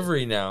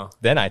delivery now,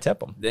 then I tip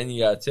them. Then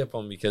you got to tip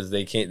them because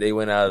they can't. They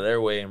went out of their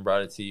way and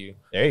brought it to you.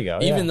 There you go.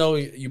 Even though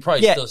you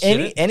probably still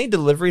shouldn't. Any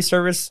delivery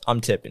service,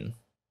 I'm tipping.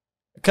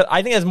 Because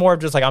I think it's more of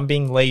just like I'm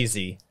being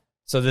lazy.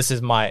 So this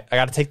is I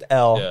got to take the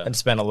L and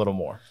spend a little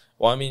more.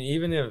 Well, I mean,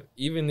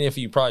 even if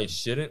you probably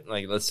shouldn't,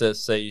 like, let's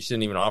just say you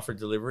shouldn't even offer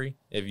delivery.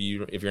 If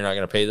you're not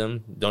going to pay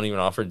them, don't even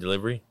offer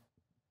delivery.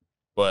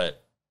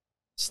 But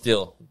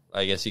still,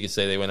 I guess you could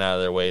say they went out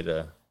of their way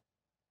to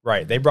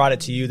Right. They brought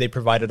it to you. They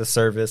provided a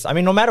service. I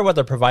mean, no matter what,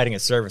 they're providing a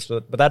service,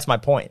 but that's my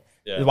point.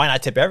 Yeah. Why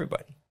not tip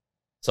everybody?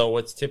 So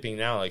what's tipping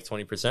now? Like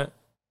 20%?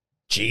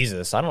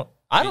 Jesus, I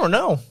don't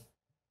know.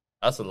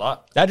 That's a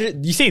lot.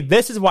 You see,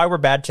 this is why we're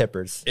bad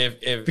tippers.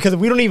 Because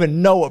we don't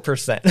even know what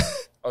percent.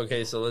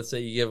 Okay, so let's say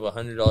you give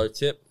 $100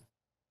 tip.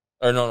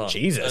 Or no.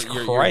 Jesus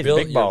Christ, your bill,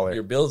 big baller.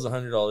 Your bill's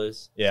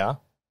 $100. Yeah.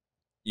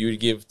 You would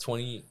give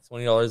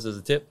 $20 as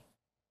a tip?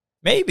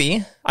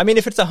 Maybe. I mean,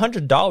 if it's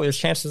 $100,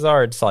 chances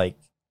are it's like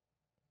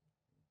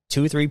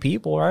 2-3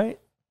 people, right?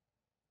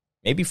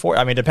 Maybe 4.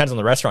 I mean, it depends on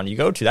the restaurant you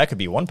go to. That could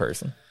be one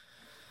person.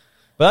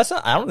 But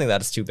I don't think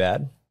that's too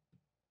bad.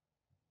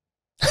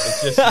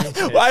 It's just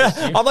you.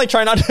 I'm like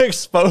trying not to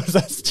expose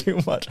us too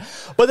much.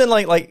 But then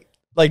like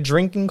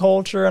drinking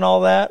culture and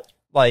all that,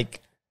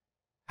 like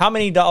how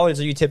many dollars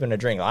are you tipping a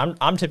drink?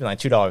 I'm tipping like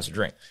 $2 a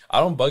drink. I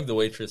don't bug the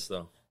waitress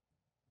though.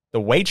 The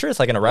waitress,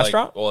 like in a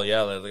restaurant? Well,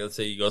 yeah. Like, let's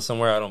say you go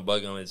somewhere, I don't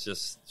bug them. It's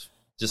just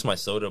my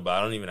soda, but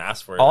I don't even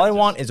ask for it. All I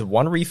want is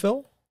one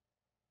refill.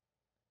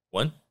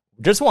 One?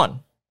 Just one.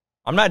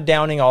 I'm not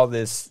downing all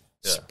this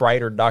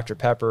Sprite or Dr.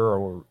 Pepper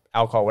or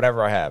alcohol,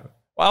 whatever I have.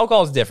 Well,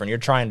 alcohol is different. You're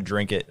trying to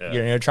drink it. Yeah.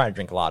 You're trying to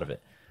drink a lot of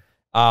it.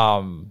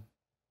 But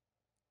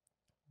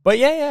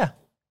yeah.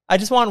 I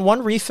just want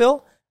one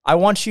refill. I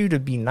want you to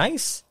be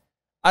nice.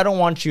 I don't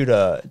want you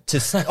to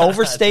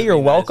overstay your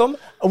welcome.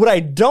 Nice. What I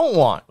don't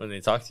want, when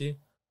they talk to you,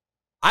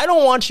 I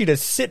don't want you to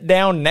sit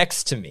down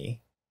next to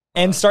me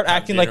and start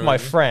acting like my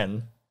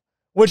friend,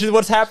 which is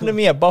what's happened to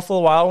me at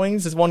Buffalo Wild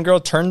Wings. This one girl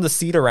turned the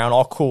seat around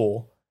all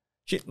cool.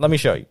 Let me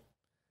show you.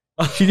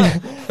 She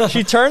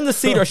turned the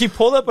seat, or she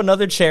pulled up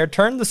another chair,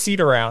 turned the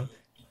seat around,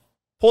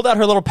 pulled out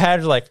her little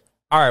pad, like,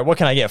 all right, what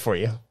can I get for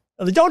you?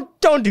 I was like,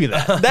 don't do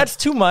that. That's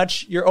too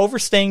much. You're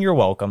overstaying your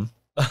welcome.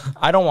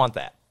 I don't want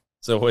that.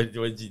 So what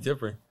did you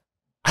tip her?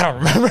 I don't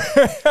remember.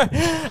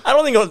 I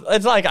don't think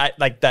it's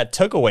like that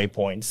took away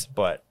points,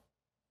 but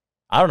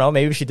I don't know.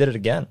 Maybe she did it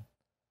again.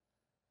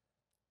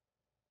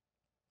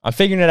 I'm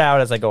figuring it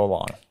out as I go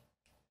along.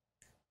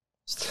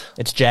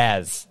 It's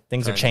jazz.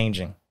 Things are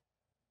changing.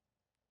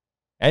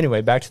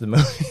 Anyway, back to the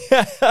movie.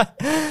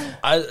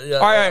 All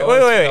right,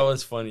 wait. That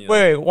was funny.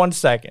 Wait, 1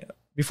 second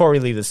before we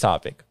leave this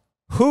topic.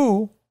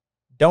 Who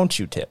don't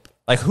you tip?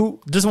 Like who?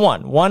 Just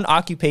one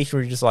occupation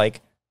where you're just like,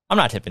 I'm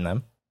not tipping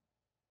them.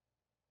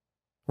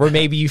 Where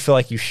maybe you feel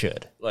like you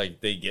should.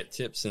 Like they get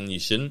tips and you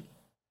shouldn't?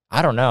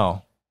 I don't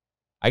know.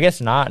 I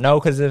guess not. No,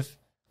 because if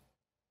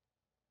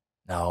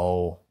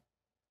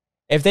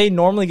they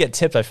normally get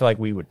tipped, I feel like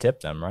we would tip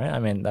them, right? I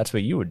mean, that's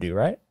what you would do,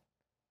 right?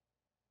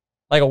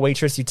 Like a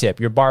waitress, you tip.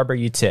 Your barber,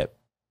 you tip.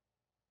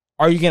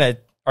 Are you gonna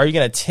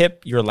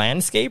tip your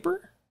landscaper?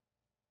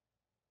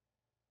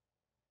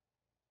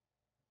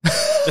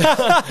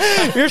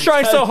 You're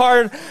trying so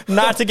hard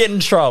not to get in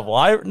trouble.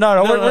 We're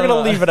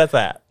gonna leave it at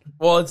that.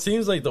 Well, it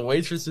seems like the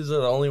waitresses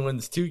are the only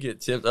ones to get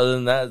tipped. Other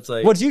than that, it's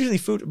like, well, it's usually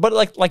food. But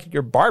like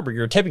your barber,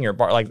 you're tipping your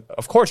bar. Like,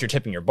 of course, you're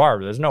tipping your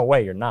barber. There's no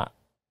way you're not.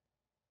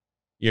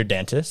 Your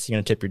dentist, you're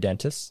gonna tip your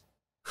dentist.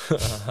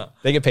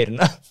 They get paid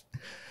enough.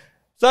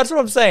 So that's what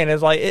I'm saying.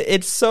 Is like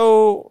it's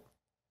so.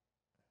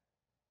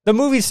 The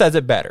movie says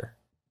it better,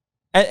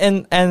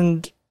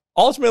 and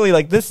ultimately,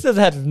 like this does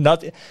have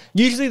nothing.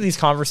 Usually, these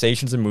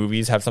conversations in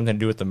movies have something to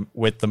do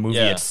with the movie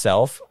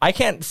itself. I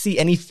can't see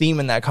any theme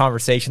in that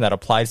conversation that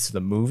applies to the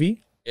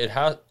movie. It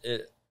has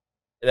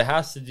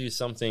to do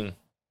something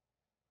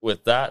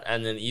with that,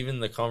 and then even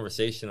the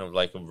conversation of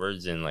like a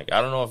virgin. Like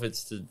I don't know if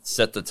it's to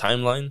set the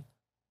timeline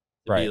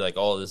to be like,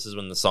 oh, this is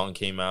when the song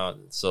came out,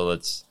 so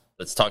let's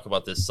talk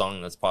about this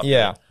song that's popular.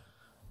 Yeah,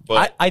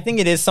 but I think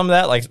it is some of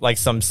that, like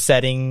some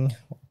setting,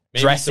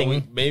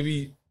 dressing,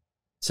 maybe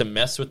to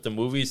mess with the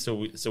movie, so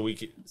we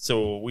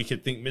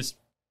could think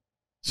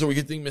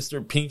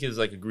Mr. Pink is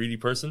like a greedy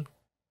person.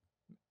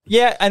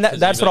 Yeah, and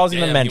that's what I was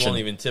going to mention. He won't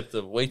even tip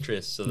the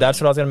waitress. So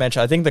that's what I was going to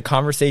mention. I think the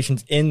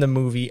conversations in the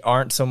movie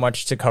aren't so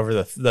much to cover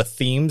the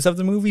themes of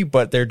the movie,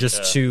 but they're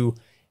just to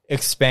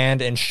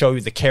expand and show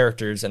you the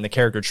characters and the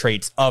character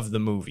traits of the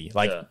movie.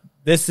 Like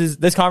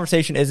this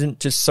conversation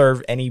isn't to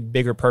serve any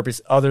bigger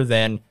purpose other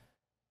than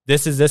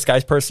this is this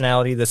guy's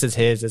personality. This is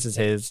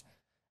his.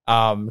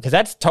 Because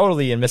that's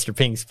totally in Mr.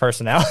 Pink's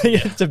personality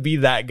to be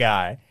that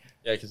guy.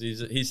 Yeah, because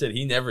he said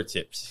he never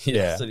tips. He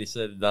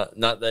said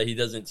not that he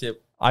doesn't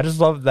tip. I just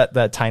love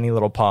that tiny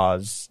little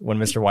pause when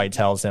Mr. White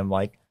tells him,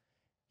 like,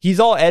 he's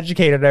all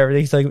educated and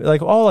everything. He's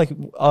like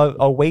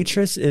a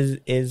waitress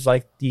is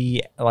like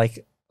the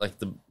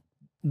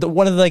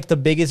one of the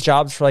biggest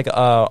jobs for like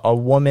a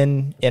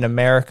woman in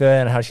America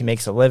and how she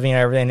makes a living and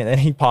everything. And then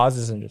he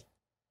pauses and just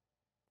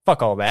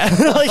fuck all that.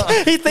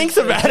 Like he thinks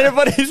about it,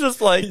 but he's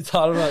just like he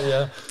thought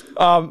about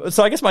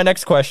So I guess my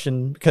next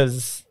question,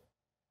 because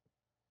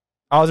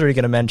I was already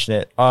going to mention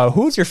it.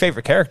 Who's your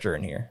favorite character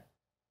in here?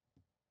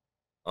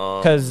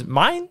 Because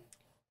mine,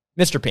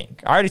 Mr.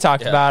 Pink. I already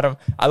talked about him.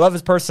 I love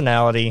his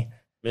personality.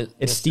 It's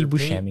Mr. Steve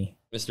Buscemi.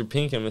 Mr.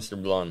 Pink and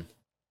Mr. Blonde.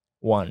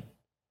 One.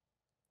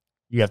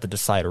 You have to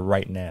decide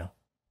right now.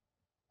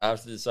 I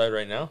have to decide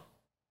right now?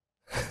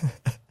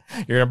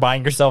 You're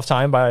buying yourself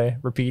time by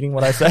repeating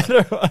what I said?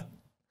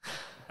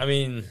 I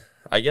mean,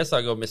 I guess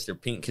I'll go Mr.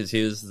 Pink because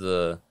he was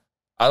the.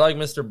 I like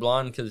Mr.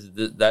 Blonde because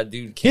that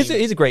dude came.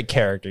 He's a great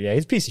character. Yeah,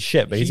 he's a piece of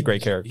shit, but he's a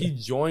great character. He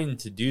joined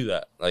to do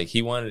that. Like,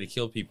 he wanted to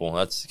kill people.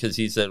 That's because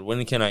he said,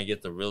 when can I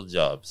get the real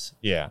jobs?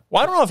 Yeah.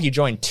 Well, I don't know if he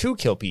joined to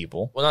kill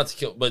people. Well, not to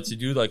kill, but to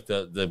do, like,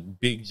 the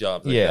big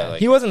jobs. Like yeah. that. Like,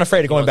 he wasn't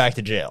afraid of going back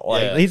to jail.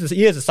 Like, yeah.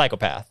 he is a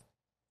psychopath.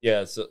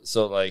 Yeah,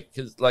 so like,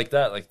 cause like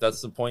that, like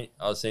that's the point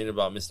I was saying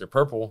about Mr.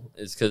 Purple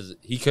is because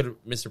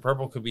Mr.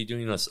 Purple could be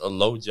doing a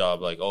low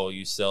job, like, oh,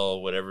 you sell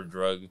whatever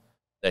drug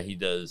that he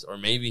does, or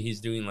maybe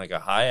he's doing like a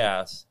high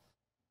ass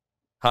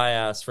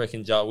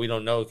freaking job. We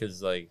don't know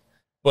because like,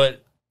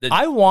 but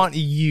I want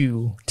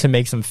you to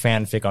make some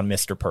fanfic on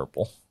Mr.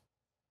 Purple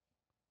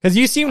because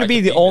you seem to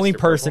be the only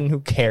person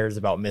who cares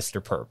about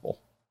Mr. Purple.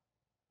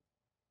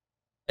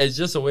 It's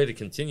just a way to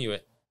continue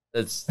it.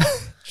 It's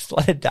just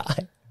let it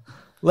die.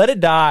 Let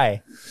it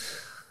die.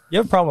 You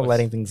have a problem with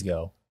letting things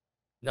go?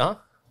 No.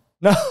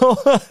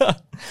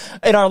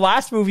 In our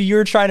last movie, you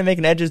were trying to make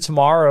an Edge of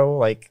Tomorrow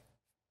like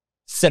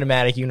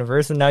cinematic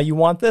universe, and now you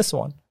want this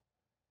one.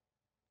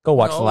 Go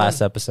watch the last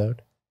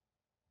episode.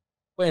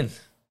 When?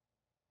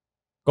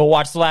 Go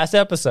watch the last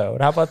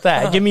episode. How about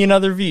that? Give me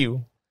another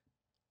view.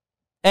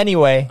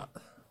 Anyway,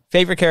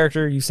 favorite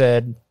character, you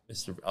said?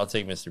 I'll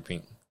take Mr.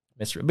 Pink.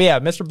 But yeah,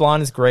 Mr.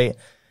 Blonde is great.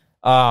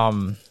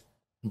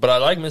 But I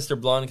like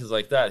Mr. Blonde because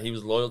like that, he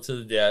was loyal to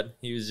the dad.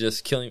 He was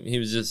just killing. He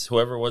was just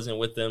whoever wasn't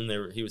with them.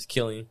 He was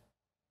killing.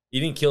 He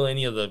didn't kill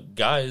any of the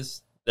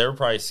guys. They were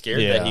probably scared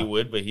that he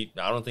would, but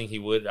I don't think he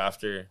would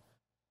after.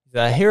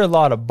 I hear a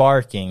lot of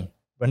barking,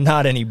 but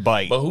not any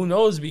bite. But who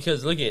knows?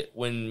 Because look at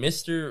when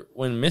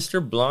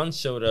Mr. Blonde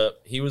showed up,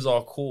 he was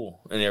all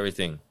cool and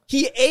everything.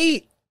 He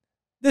ate.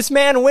 This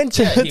man went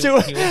to. He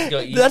went to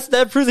go eat.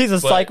 That proves he's a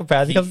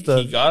psychopath. He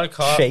got a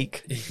cop.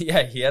 Shake.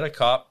 Yeah, he had a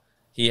cop.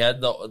 He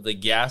had the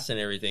gas and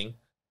everything,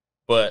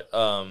 but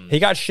he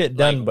got shit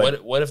done. Like,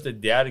 but what if the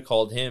dad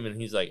called him and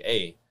he's like,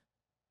 "Hey,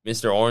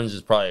 Mr. Orange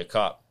is probably a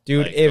cop,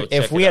 dude." Like,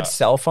 if we had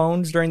cell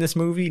phones during this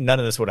movie, none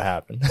of this would have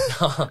happened.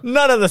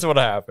 None of this would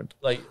have happened.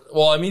 Like,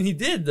 well, I mean, he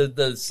did.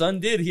 The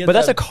son did. He had but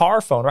that's a car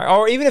phone, right?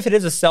 Or even if it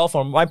is a cell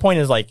phone, my point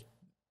is like,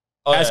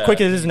 as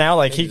quick as it is now,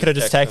 like he could have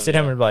just texted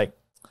him and be like,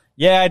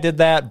 "Yeah, I did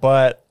that,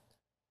 but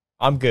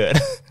I'm good."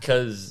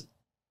 Because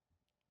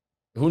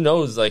who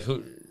knows? Like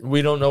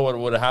we don't know what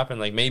would have happened.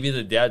 Like maybe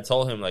the dad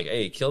told him like,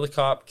 "Hey, kill the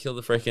cop, kill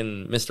the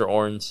freaking Mr.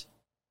 Orange,"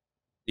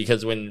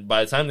 because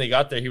by the time they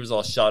got there, he was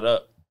all shot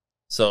up.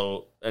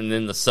 So, and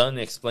then the son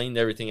explained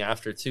everything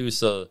after too.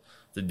 So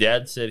the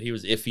dad said he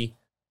was iffy.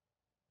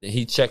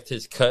 He checked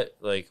his cut.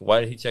 Like, why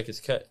did he check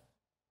his cut?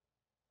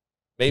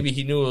 Maybe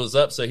he knew it was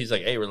up, so he's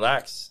like, "Hey,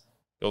 relax,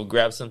 go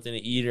grab something to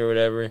eat or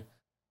whatever."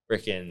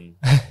 Freaking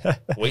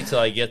wait till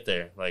I get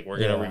there. Like, we're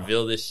gonna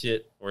reveal this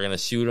shit. We're gonna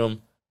shoot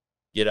him.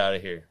 Get out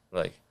of here.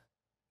 Like.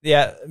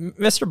 Yeah,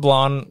 Mr.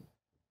 Blonde,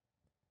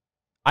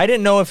 I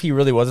didn't know if he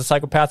really was a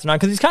psychopath or not,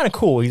 because he's kind of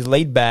cool. He's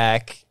laid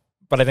back,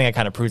 but I think it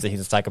kind of proves that he's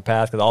a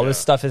psychopath, because all this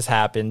stuff has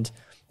happened,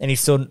 and he's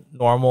still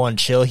normal and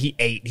chill. He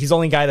ate. He's the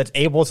only guy that's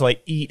able to,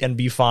 like, eat and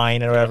be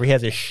fine and whatever. He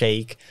has a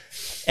shake.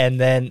 And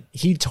then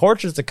he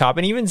tortures the cop,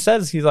 and even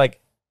says, he's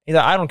like,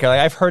 I don't care. Like,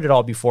 I've heard it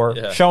all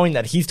before, showing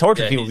that he's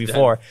tortured people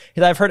before.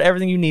 He's like, I've heard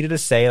everything you needed to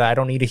say. I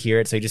don't need to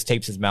hear it, so he just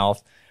tapes his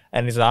mouth.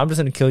 And he's like, I'm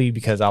just going to kill you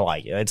because I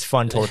like it. It's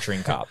fun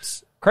torturing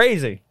cops.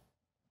 Crazy.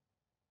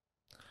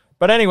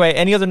 But anyway,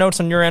 any other notes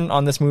on your end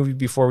on this movie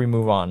before we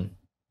move on?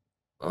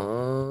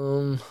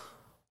 No,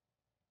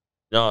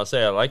 I'll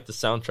say I like the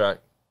soundtrack.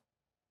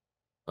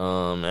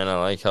 And I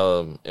like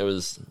how it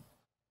was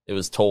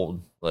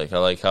told. Like, I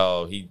like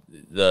how he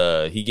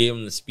gave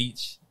him the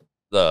speech,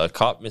 the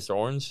cop, Mr.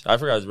 Orange. I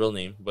forgot his real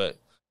name, but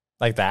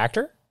like the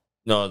actor?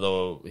 No,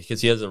 though, because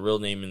he has a real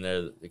name in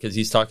there. Because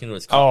he's talking to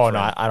his cop friend.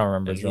 No, I don't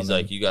remember. He's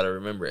like, you got to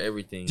remember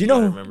everything. Do you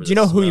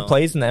know who he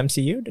plays in the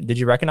MCU? Did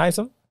you recognize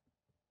him?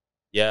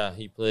 Yeah,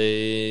 he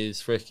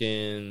plays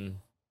freaking.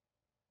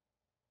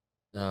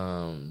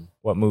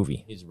 What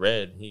movie? He's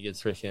red. He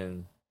gets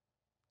freaking.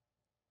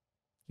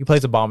 He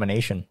plays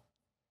Abomination.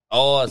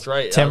 Oh, that's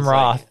right. Tim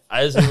Roth. Like,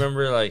 I just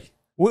remember like.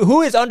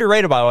 Who is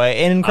underrated, by the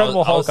way? In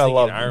Incredible Hulk, I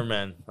love Iron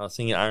Man. I was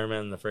thinking Iron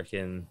Man, the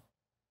freaking.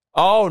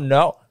 Oh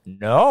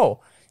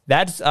no.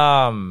 That's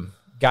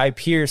Guy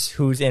Pearce,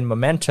 who's in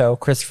Memento,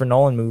 Christopher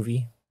Nolan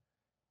movie.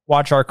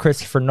 Watch our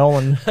Christopher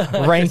Nolan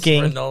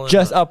ranking. Nolan.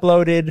 Just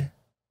uploaded.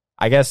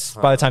 I guess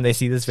by the time they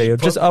see this video,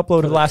 just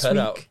uploaded last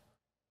week.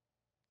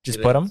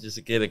 Just put them.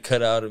 Just get a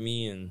cutout of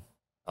me, and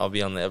I'll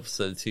be on the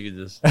episode too.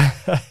 Just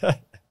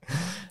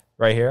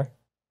right here,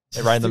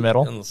 right in the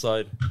middle, on the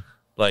side,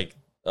 like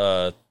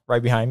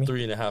right behind me.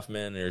 3.5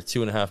 Men or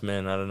 2.5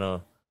 Men. I don't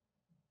know.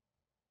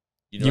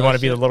 Do you want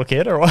to be the little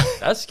kid or what?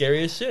 That's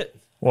scary as shit.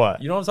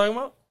 What? You know what I'm talking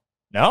about?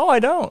 No, I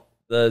don't.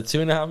 The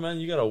 2.5 Men.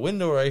 You got a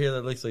window right here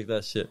that looks like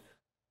that shit.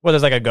 What?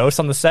 There's like a ghost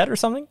on the set or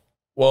something?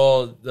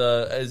 Well,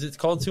 is it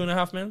called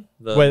 2.5 Men?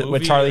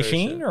 With Charlie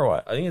Sheen or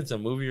what? I think it's a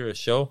movie or a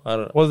show. I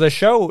don't know. Well, the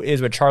show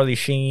is with Charlie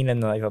Sheen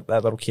and like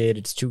that little kid.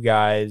 It's two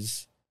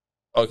guys.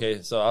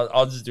 Okay, so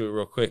I'll just do it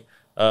real quick.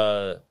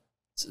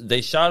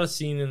 They shot a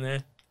scene in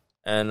there,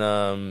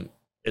 and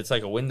it's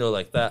like a window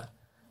like that,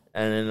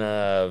 and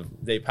then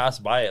they pass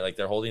by it like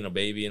they're holding a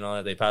baby and all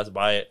that. They pass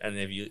by it, and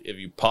if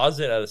you pause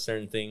it at a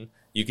certain thing,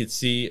 you could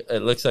see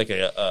it looks like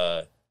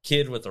a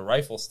kid with a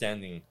rifle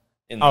standing.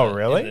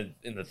 Really?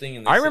 In the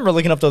thing. I remember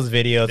looking up those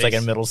videos like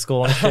in middle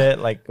school and shit,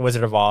 like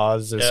Wizard of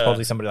Oz. There's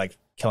supposedly somebody like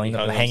killing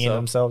them, hanging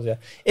themselves. Yeah,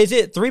 is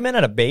it 3 Men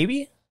and a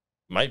Baby?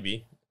 Might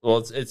be. Well,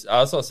 it's. I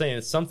was saying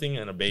it's something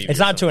and a baby. It's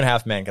not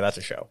 2.5 Men because that's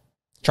a show.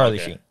 Charlie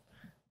Sheen.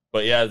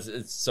 But yeah,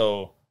 it's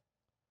so.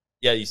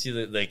 Yeah, you see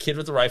the kid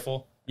with the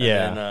rifle.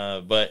 Yeah.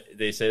 Then, but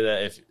they say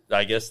that if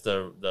I guess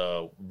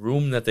the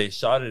room that they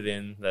shot it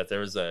in, that there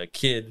was a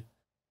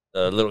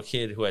little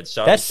kid who had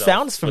shot. That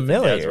sounds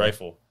familiar. With the dad's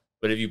rifle.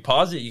 But if you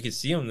pause it, you can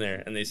see him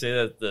there, and they say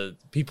that the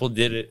people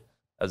did it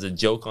as a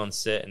joke on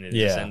set, and it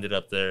just ended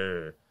up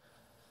there.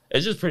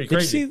 It's just pretty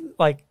crazy. Did you see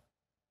like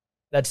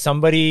that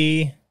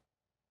somebody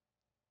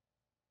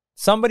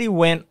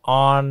went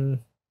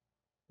on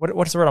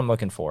what's the word I'm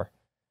looking for?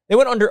 They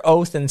went under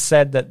oath and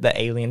said that the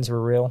aliens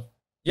were real.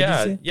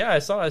 Yeah, I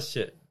saw that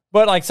shit.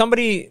 But like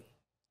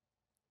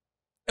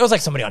it was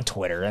like somebody on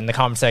Twitter in the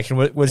comment section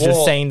was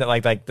just saying that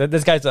like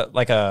this guy's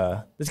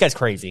this guy's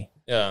crazy.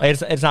 Yeah,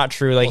 like, it's not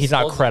true. Like he's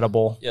not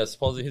credible. Yeah,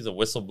 supposedly he's a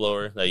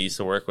whistleblower that used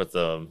to work with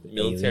the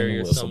military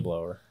or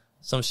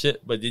some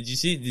shit. But did you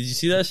see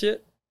that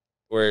shit?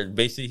 Where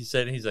basically he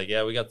said he's like,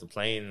 yeah, we got the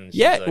plane. And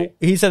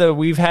he said that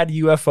we've had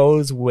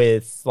UFOs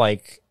with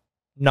like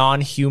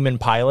non-human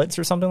pilots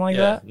or something like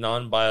that.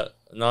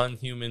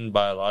 Non-human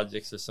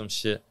biologics or some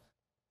shit.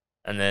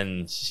 And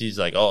then she's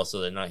like, oh,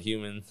 so they're not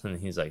human, and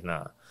he's like,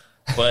 nah.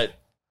 But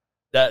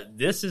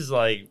this is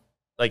like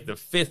the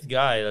fifth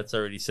guy that's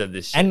already said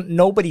this shit. And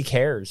nobody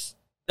cares.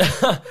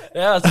 Yeah,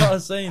 that's what I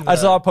was saying. I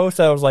saw a post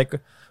that was like,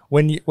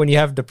 when you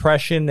have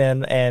depression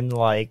and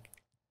like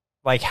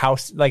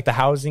the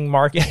housing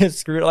market is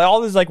screwed, like all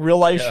this like real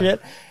life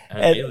shit.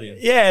 And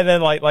aliens. Yeah, and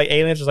then like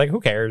aliens just like,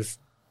 who cares?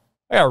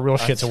 I got real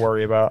shit to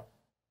worry about.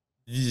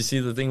 Did you see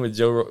the thing with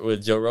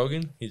Joe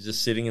Rogan? He's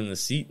just sitting in the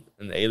seat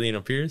and the alien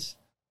appears.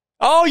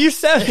 Oh, you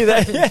sent me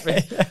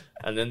that.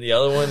 And then the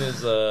other one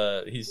is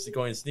he's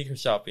going sneaker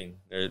shopping.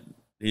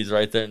 He's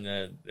right there,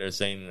 and they're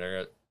saying,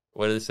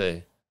 what do they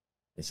say?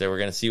 They say, we're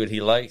going to see what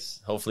he likes.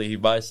 Hopefully he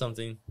buys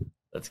something.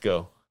 Let's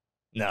go.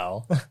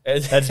 No.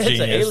 That's genius. It's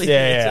alien.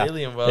 Yeah. It's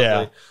alien.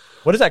 Yeah.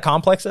 What is that,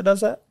 Complex that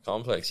does that?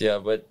 Complex, yeah.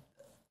 But,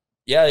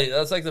 yeah,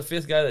 that's like the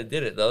fifth guy that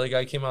did it. The other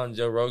guy came out and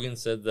Joe Rogan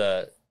said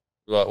that,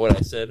 what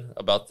I said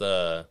about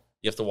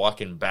you have to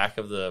walk in back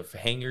of the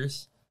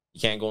hangars. You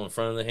can't go in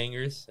front of the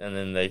hangars. And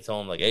then they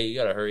told him, like, hey, you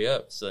got to hurry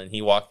up. So then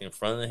he walked in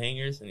front of the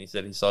hangars, and he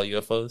said he saw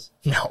UFOs.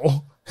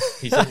 No.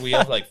 He said we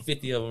have, like,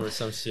 50 of them or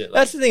some shit.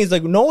 That's the thing. Is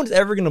like, no one's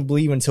ever going to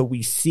believe until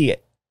we see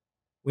it.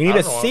 We need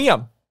to see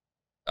them.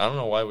 I don't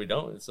know why we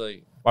don't. It's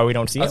like... Why we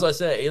don't see them? That's what I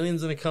said.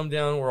 Aliens going to come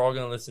down. We're all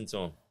going to listen to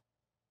them.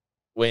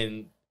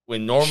 When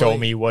normally... Show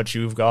me what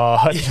you've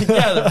got.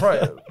 Yeah, they're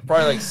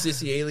probably like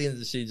sissy aliens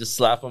and shit. You just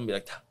slap them and be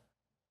like,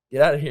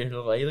 get out of here,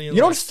 little alien.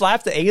 You don't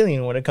slap the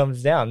alien when it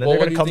comes down. Then they're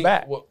going to come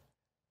back.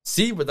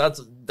 See, but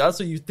that's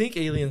what you think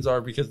aliens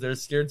are because they're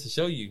scared to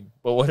show you.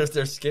 But what if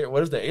they're scared?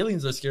 What if the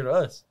aliens are scared of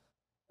us?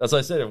 That's what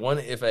I said.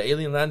 If an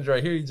alien landed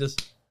right here,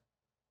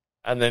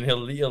 and then he'll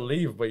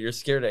leave. But you're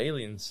scared of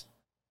aliens.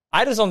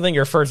 I just don't think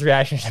your first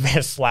reaction should be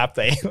to slap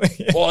the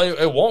alien. Well,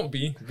 it won't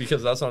be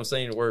because that's what I'm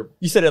saying.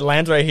 You said it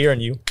lands right here,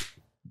 and you.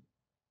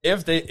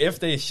 If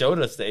they showed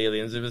us the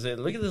aliens, it would say,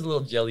 look at this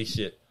little jelly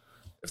shit.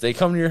 If they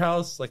come to your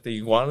house like the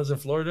iguanas in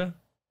Florida.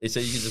 They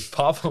say you can just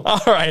pop them.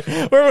 All right,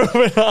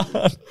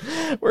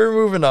 we're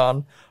moving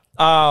on.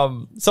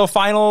 So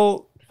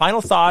final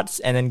thoughts,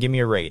 and then give me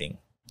a rating.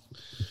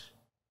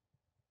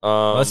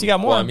 Unless you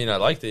got more. Well, I mean, I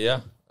liked it. Yeah.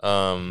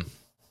 What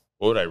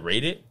would I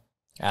rate it?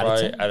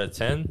 Out of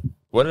 10.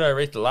 What did I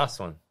rate the last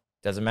one?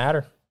 Doesn't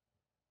matter.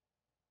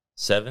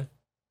 7.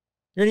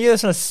 You're gonna give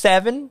this one a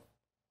 7?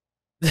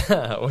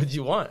 What'd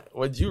you want?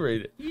 What'd you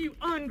rate it? You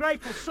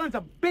ungrateful sons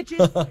of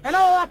bitches, and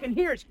all I can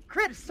hear is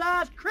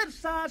criticize.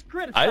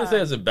 I didn't say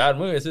it's a bad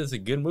movie. I said it's a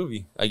good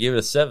movie. I gave it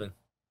a 7.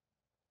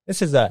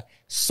 This is a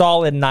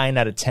solid 9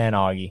 out of 10,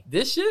 Augie.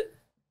 This shit?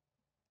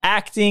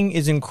 Acting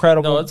is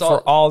incredible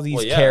for all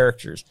these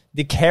characters.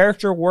 The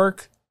character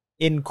work,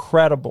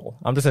 incredible.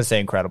 I'm just gonna say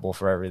incredible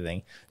for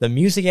everything. The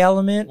music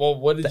element. Well,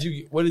 what did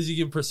you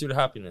give Pursuit of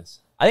Happiness?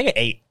 I think an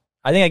 8.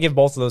 I think I give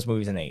both of those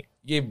movies an 8.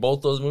 You gave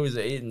both those movies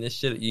an 8, and this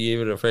shit, you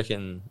gave it a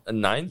freaking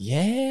 9?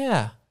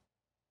 Yeah.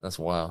 That's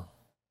wild.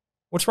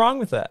 What's wrong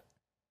with that?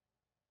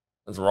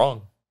 That's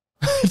wrong.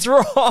 It's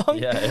wrong?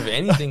 Yeah, if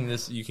anything,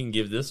 you can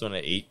give this one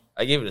an 8.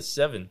 I gave it a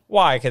 7.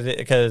 Why?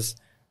 Because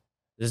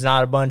there's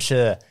not a bunch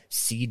of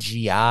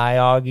CGI,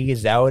 Augie?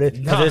 Is that what it is?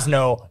 Because there's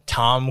no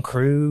Tom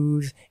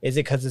Cruise? Is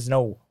it because there's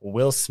no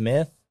Will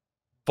Smith?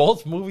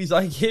 Both movies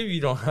I gave you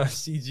don't have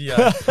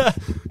CGI.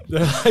 They're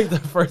like the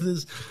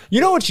furthest.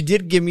 You know what you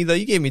did give me, though?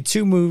 You gave me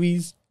 2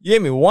 movies. You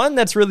gave me one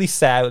that's really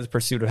sad with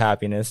Pursuit of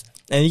Happiness,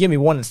 and you gave me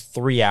one that's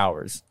 3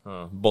 hours.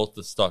 Both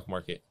the stock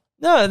market.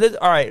 No,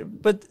 all right.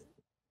 But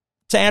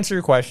to answer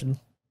your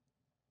question,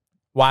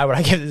 why would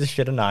I give this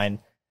shit a 9?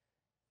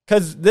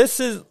 Because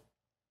this is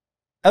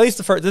at least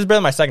the first. This is better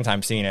than my second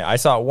time seeing it. I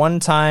saw it one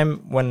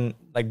time when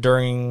I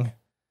did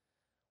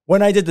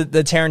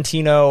the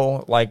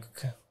Tarantino, like,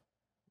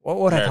 what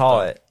would I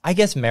call it? I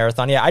guess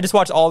marathon. Yeah, I just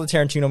watched all the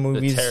Tarantino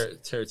movies.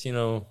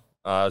 Tarantino.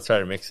 I'll try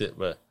to mix it,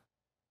 but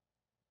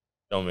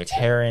don't mix it.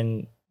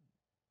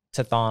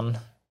 Tarantino-ton.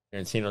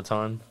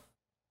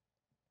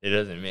 It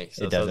doesn't mix.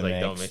 So it doesn't like,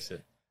 mix. Don't mix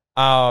it.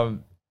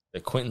 The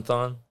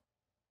Quentin-thon.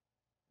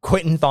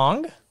 Quentin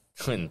Thong?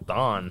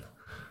 Quentin-thon.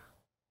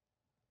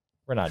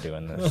 We're not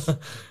doing this.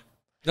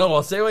 No,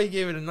 I'll say why you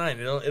gave it a 9.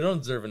 It don't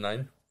deserve a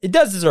 9. It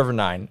does deserve a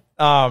 9.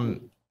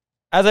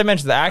 As I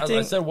mentioned, the acting.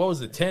 I said, what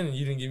was a 10? And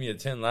you didn't give me a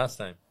 10 last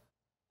time.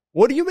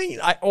 What do you mean?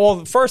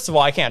 Well, first of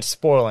all, I can't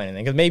spoil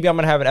anything because maybe I'm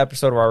going to have an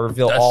episode where I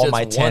reveal all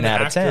my 10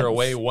 out of 10.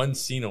 Away, one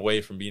scene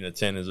away from being a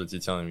 10 is what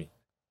you're telling me.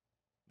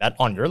 That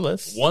on your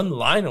list. One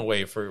line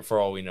away for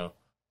all we know.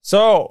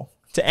 So,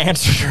 to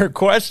answer your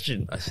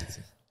question,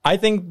 I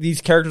think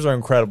these characters are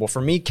incredible.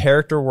 For me,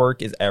 character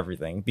work is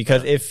everything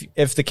because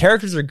if the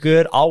characters are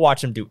good, I'll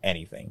watch them do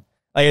anything.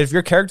 Like if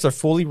your characters are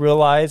fully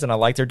realized and I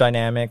like their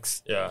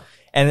dynamics. Yeah.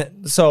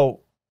 And so,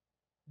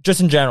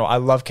 just in general, I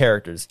love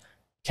characters.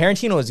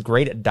 Tarantino is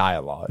great at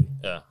dialogue.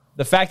 Yeah.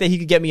 The fact that he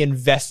could get me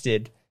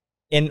invested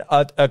in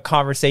a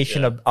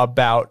conversation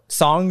about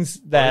songs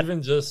that... Or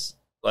even just,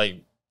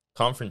 like,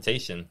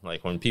 confrontation.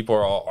 Like, when people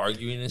are all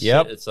arguing and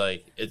shit, it's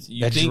like...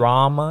 You think,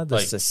 drama, the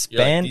like,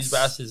 suspense. Like, these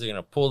bastards are going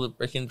to pull the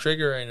freaking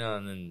trigger right now,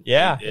 and then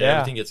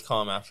everything gets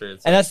calm after.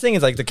 It's and that's the thing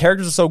is, like, the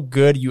characters are so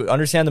good, you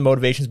understand the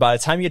motivations. By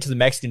the time you get to the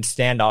Mexican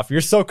standoff, you're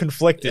so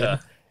conflicted. Yeah.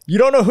 You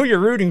don't know who you're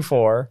rooting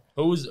for.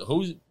 Who's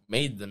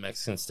made the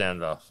Mexican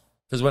standoff?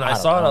 Because when I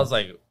saw it, I was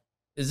like,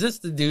 is this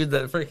the dude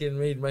that freaking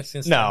made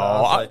Mexican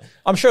standoff? No,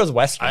 I'm sure it was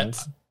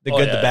Westerns. The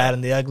good, the bad,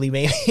 and the ugly,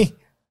 maybe.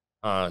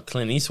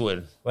 Clint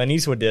Eastwood. Clint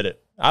Eastwood did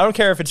it. I don't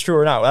care if it's true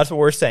or not. That's what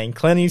we're saying.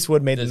 Clint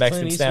Eastwood made the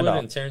Mexican standoff.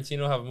 Clint Eastwood and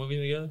Tarantino have a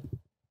movie together?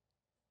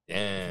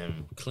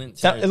 Damn.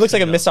 It looks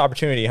like a missed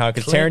opportunity, huh?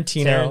 Because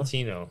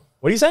Tarantino.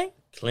 What are you saying?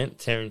 Clint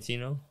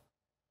Tarantino.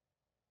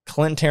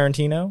 Clint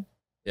Tarantino?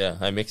 Yeah,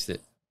 I mixed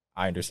it.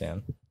 I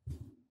understand.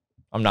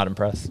 I'm not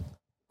impressed.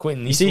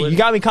 Quentin Eastwood. You see, you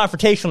got me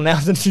confrontational now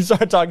since you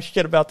started talking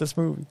shit about this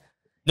movie.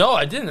 No,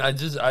 I didn't. I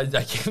gave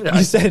it.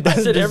 You said it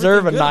doesn't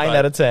deserve a 9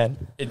 out of 10.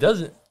 It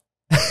doesn't.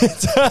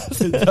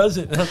 It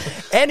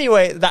doesn't.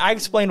 Anyway, I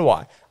explained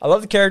why. I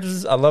love the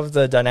characters. I love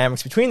the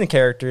dynamics between the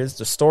characters.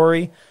 The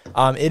story.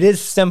 It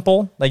is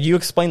simple. Like you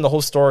explained the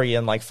whole story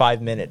in like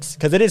 5 minutes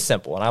because it is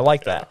simple, and I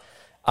like that.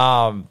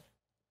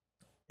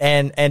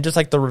 And just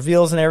like the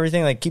reveals and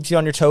everything, like keeps you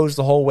on your toes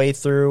the whole way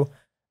through.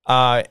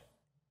 I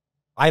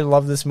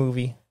love this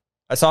movie.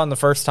 I saw it the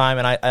first time,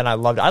 and I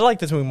loved it. I like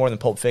this movie more than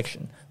Pulp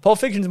Fiction. Pulp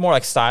Fiction is more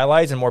like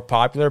stylized and more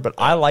popular, but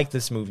I like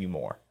this movie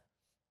more.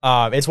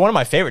 It's one of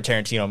my favorite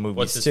Tarantino movies.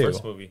 What's his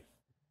first movie?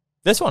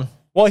 This one.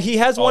 Well, he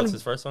has one. What's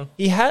his first one?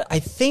 I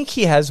think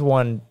he has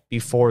one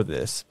before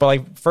this, but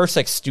like first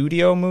like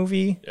studio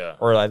movie,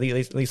 or at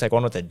least like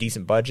one with a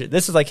decent budget.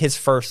 This is like his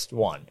first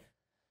one.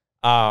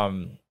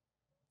 I'm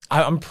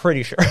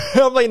pretty sure.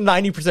 I'm like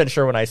 90%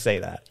 sure when I say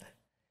that,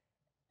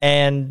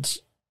 and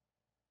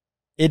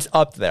it's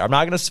up there. I'm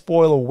not going to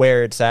spoil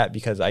where it's at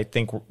because I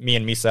think me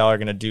and Misael are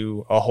going to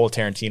do a whole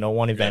Tarantino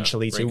one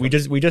eventually. So we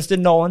just did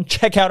Nolan.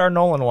 Check out our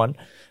Nolan one.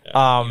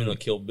 Yeah, even though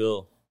Kill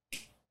Bill.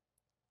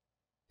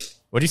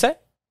 What'd you say?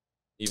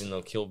 Even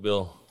though Kill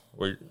Bill,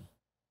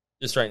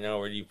 just right now,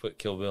 where do you put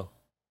Kill Bill?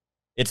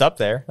 It's up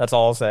there. That's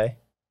all I'll say.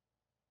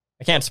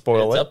 I can't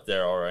spoil it. It's up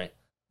there, all right.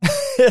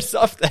 It's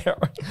up there.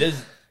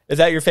 Is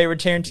that your favorite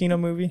Tarantino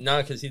movie?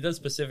 No, because he does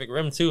Pacific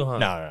Rim too, huh?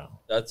 No.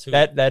 That's who?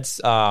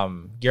 That's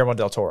Guillermo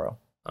del Toro.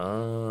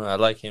 I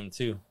like him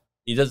too.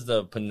 He does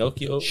the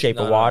Pinocchio. Shape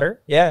of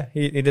Water. Yeah,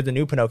 he did the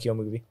new Pinocchio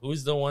movie.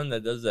 Who's the one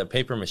that does that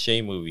paper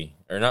mache movie?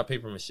 Or not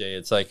paper mache,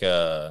 it's like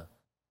a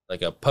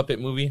puppet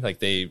movie. Like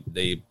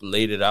they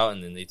laid it out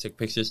and then they took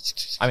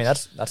pictures. I mean,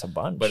 that's a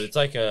bunch. But it's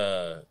like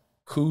a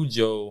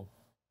Cujo.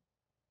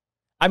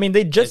 I mean,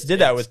 they just did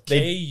that with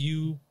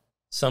KU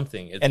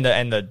something. And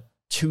the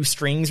 2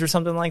 strings or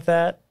something like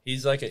that.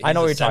 He's like I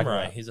know what you're samurai.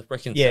 talking about. He's a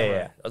freaking samurai.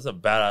 Yeah. That's a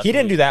badass He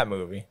didn't movie. do that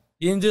movie.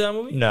 He didn't do that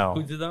movie? No.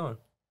 Who did that one?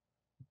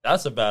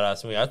 That's a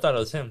badass movie. I thought it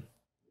was him.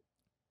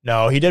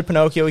 No, he did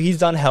Pinocchio. He's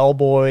done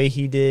Hellboy.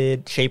 He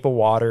did Shape of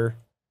Water,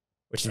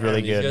 which is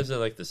really good. These guys are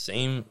like the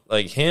same.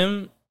 Like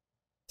him,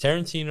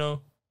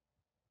 Tarantino.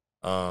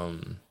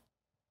 Who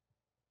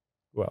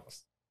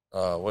else?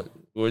 What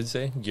did you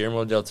say?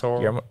 Guillermo del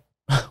Toro.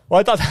 Well,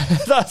 I thought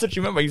that's what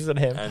you meant by you said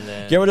him. And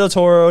then Guillermo del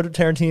Toro,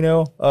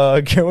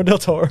 Tarantino, Guillermo del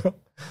Toro.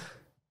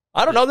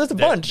 I don't know. There's a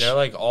bunch. They're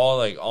like all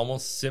like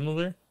almost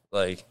similar.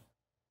 Like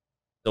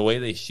the way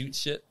they shoot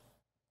shit.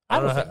 I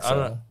don't think so. I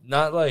don't know.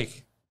 Not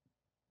like.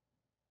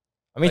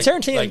 I mean,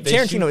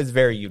 Tarantino is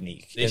very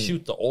unique. They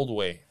shoot the old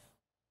way,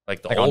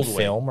 like old on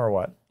way. Film or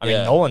what? I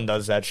mean, Nolan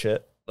does that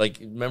shit. Like,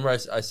 remember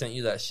I sent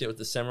you that shit with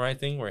the samurai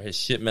thing where his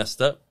shit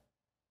messed up.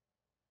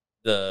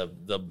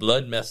 The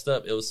blood messed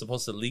up. It was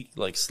supposed to leak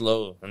like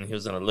slow, and he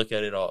was gonna look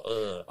at it all.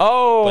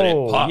 Oh, but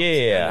it popped,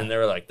 yeah. And they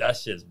were like, "That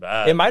shit's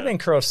bad." It might have been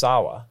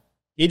Kurosawa.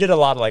 He did a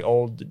lot of like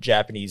old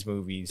Japanese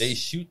movies. They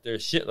shoot their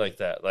shit like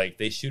that. Like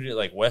they shoot it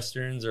like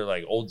westerns or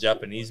like old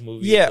Japanese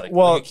movies. Yeah, like,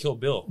 well, look at Kill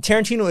Bill.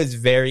 Tarantino is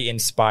very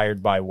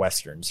inspired by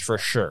westerns for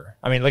sure.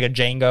 I mean, like a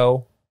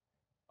Django,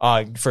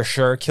 for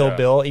sure. Kill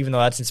Bill, even though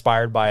that's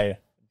inspired by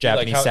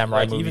Japanese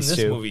samurai movies even this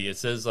too. movie, it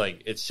says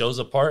like it shows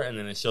a part and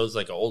then it shows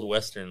like an old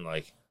western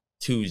like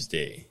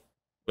Tuesday,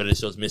 but it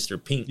shows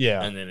Mr. Pink.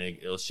 Yeah, and then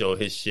it'll show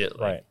his shit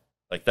right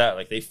like that.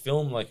 Like they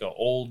film like an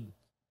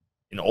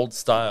old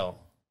style.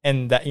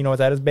 And that, you know what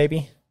that is,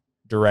 baby?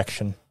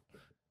 Direction.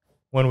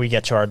 When we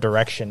get to our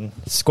direction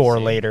score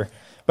later.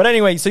 But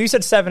anyway, so you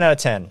said 7 out of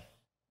 10.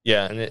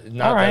 Yeah, and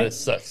not that it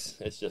sucks.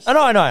 It's just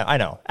I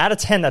know. Out of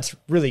 10, that's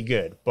really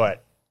good.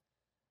 But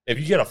if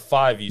you get a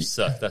 5, you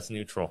suck. That's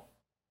neutral.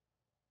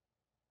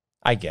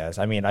 I guess.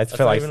 I mean, I That's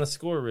feel not like even a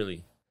score,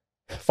 really.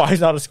 5's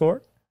not a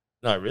score.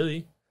 Not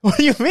really. What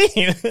do you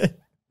mean?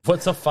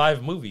 What's a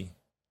 5 movie?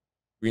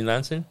 Green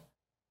Lantern?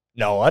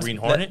 No, that's Green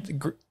Hornet.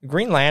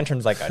 Green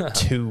Lantern's like a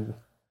 2.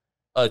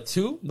 A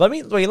 2? Let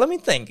me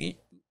think.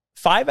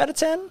 5 out of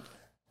 10.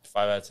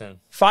 5 out of 10.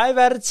 5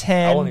 out of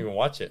 10. I won't even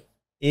watch it.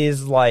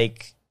 Is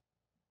like,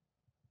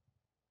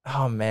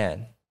 oh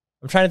man,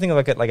 I'm trying to think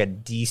of like a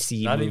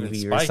DC Not movie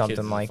even or Spy something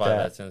Kids is like 5 that.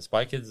 out of 10.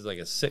 Spy Kids is like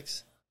a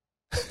 6.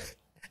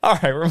 All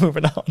right, we're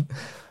moving on.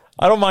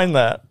 I don't mind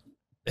that.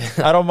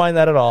 I don't mind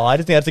that at all. I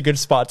just think that's a good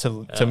spot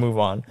to move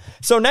on.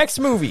 So next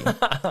movie.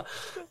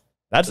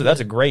 That's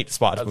a great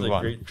spot to move on. That's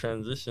a great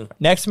transition.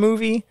 Next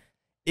movie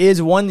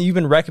is one that you've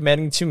been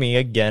recommending to me.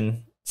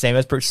 Again, same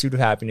as Pursuit of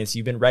Happiness.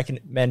 You've been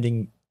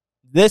recommending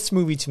this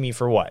movie to me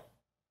for what?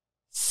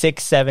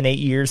 6, 7, 8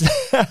 years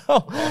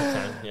now.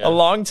 A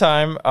long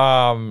time.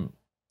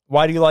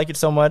 Why do you like it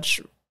so much?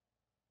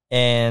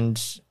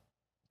 And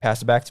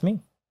pass it back to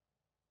me.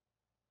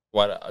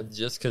 What?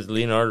 Just because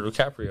Leonardo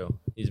DiCaprio,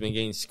 he's been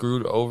getting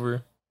screwed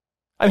over.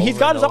 I mean, he's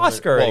got his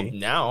Oscar already. Well,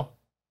 now,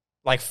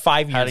 like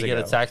 5 years ago. had to get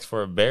attacked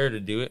for a bear to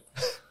do it,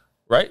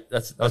 right?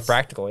 That's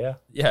practical, yeah.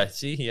 Yeah,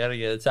 see, he had to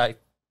get attacked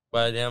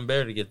by a damn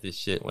bear to get this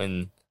shit.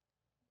 When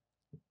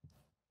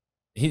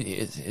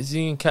is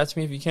he in Catch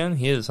Me If You Can?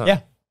 He is, huh?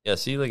 Yeah. Yeah.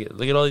 See, look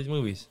at all these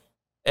movies.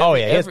 He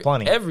has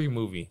plenty. Every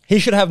movie. He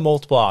should have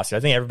multiple Oscars. I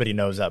think everybody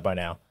knows that by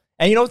now.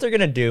 And you know what they're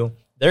gonna do?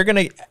 They're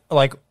gonna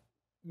like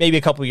maybe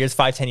a couple of years,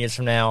 5, 10 years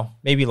from now,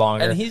 maybe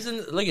longer. And he's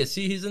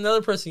he's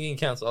another person getting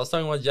canceled. I was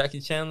talking about Jackie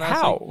Chan last week.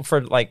 How?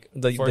 For like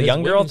the For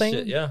young girl thing?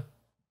 Shit, yeah.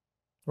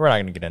 We're not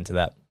gonna get into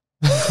that.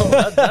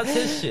 That's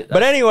his shit.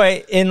 But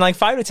anyway, in like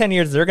 5 to 10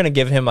 years, they're gonna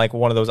give him like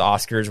one of those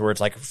Oscars where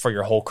it's like for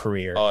your whole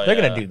career. They're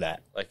gonna do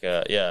that. Like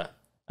yeah.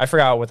 I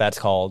forgot what that's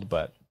called,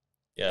 but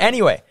yeah.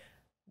 Anyway,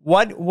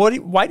 why do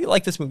you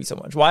like this movie so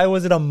much? Why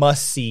was it a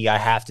must see? I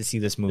have to see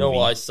this movie. No,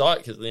 well, I saw it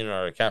because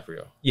Leonardo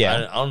DiCaprio.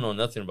 Yeah, I don't know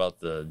nothing about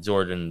the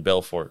Jordan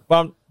Belfort.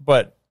 Well,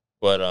 but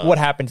what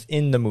happens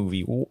in the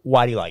movie?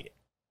 Why do you like it?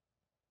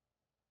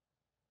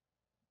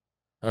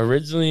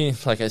 Originally,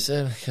 like I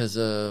said, because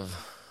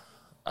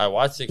I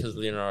watched it because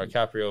Leonardo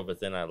DiCaprio, but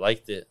then I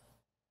liked it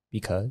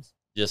because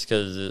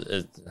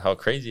how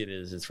crazy it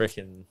is. It's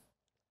freaking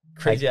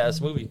crazy ass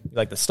movie. You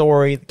like the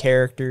story, the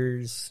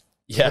characters.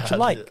 Yeah, what you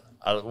like.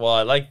 I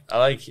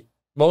like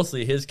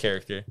mostly his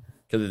character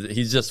because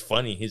he's just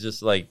funny. He's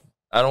just like,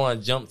 I don't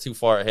want to jump too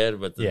far ahead,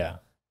 but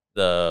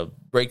the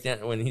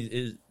breakdown when he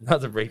is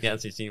not the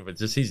breakdancing scene, but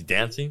just he's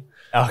dancing.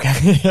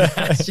 Okay,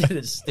 that shit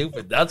is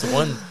stupid. That's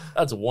one.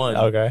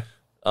 Okay.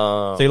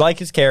 So you like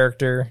his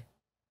character?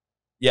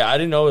 Yeah, I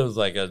didn't know it was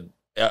like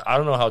I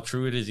don't know how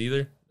true it is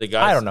either. The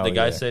guy, I don't know. The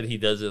guy said he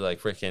does it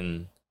like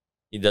freaking.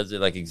 He does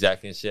it like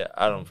exactly and shit.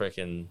 I don't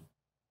freaking.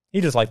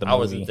 He just liked the movie. I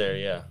wasn't there,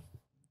 yeah.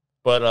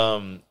 But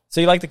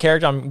So you like the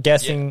character? I'm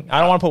guessing. Yeah, I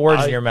don't want to put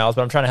words in your mouth,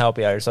 but I'm trying to help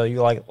you out. So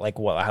you like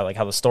what?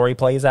 How the story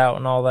plays out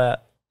and all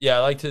that? Yeah,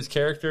 I liked his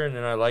character, and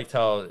then I liked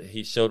how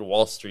he showed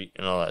Wall Street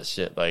and all that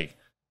shit. Like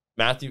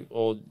Matthew,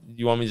 well,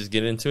 you want me to just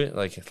get into it,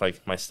 like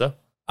my stuff?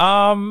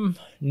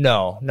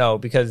 No,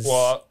 because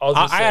I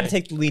got to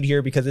take the lead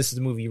here because this is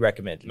the movie you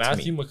recommended.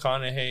 Matthew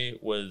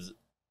McConaughey was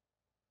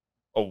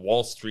a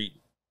Wall Street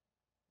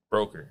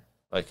broker,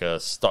 like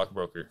a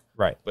stockbroker,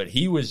 right? But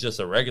he was just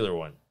a regular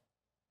one.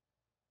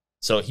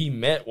 So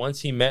once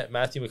he met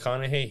Matthew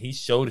McConaughey, he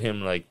showed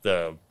him like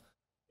the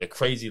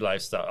crazy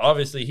lifestyle.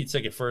 Obviously, he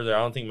took it further. I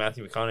don't think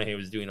Matthew McConaughey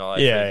was doing all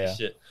that crazy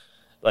shit,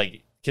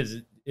 like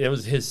because it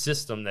was his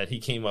system that he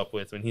came up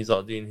with when he's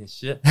all doing his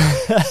shit.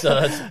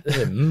 So that's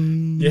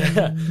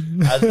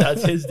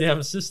his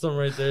damn system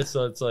right there.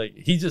 So it's like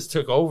he just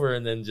took over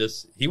and then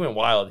he went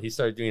wild. He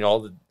started doing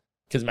all the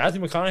because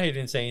Matthew McConaughey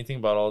didn't say anything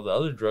about all the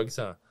other drugs,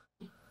 huh?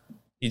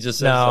 He just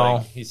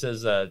says he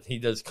says that he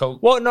does coke.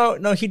 Well,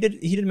 no, he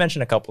did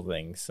mention a couple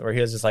things where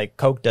he was just like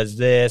coke does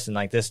this and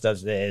like this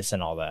does this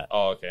and all that.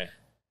 Oh, okay.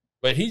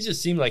 But he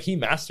just seemed like he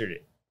mastered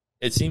it.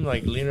 It seemed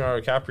like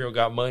Leonardo DiCaprio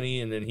got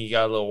money and then he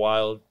got a little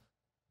wild.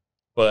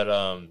 But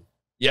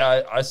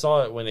I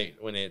saw it when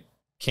it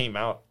came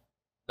out,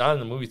 not in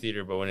the movie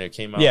theater, but when it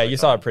came out. Yeah, you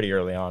saw it pretty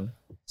early on.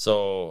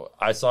 So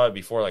I saw it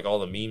before like all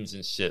the memes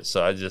and shit.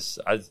 So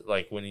I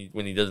like when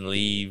he doesn't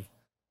leave.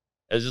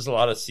 There's just a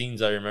lot of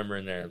scenes I remember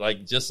in there,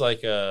 like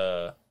Pursuit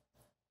of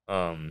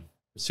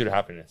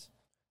Happiness.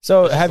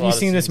 So, There's just have a you lot of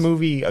seen this scenes.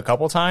 movie a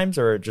couple times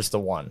or just the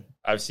one?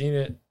 I've seen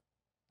it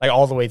Like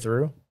all the way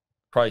through?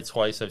 probably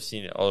twice. I've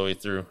seen it all the way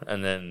through,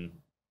 and then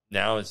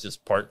now it's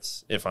just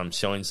parts if I'm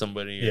showing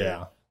somebody.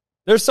 Or,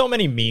 There's so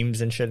many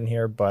memes and shit in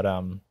here, but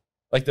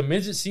like the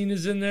midget scene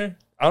is in there.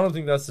 I don't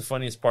think that's the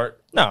funniest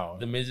part. no.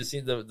 The midget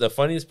scene. The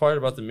funniest part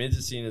about the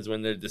midget scene is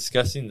when they're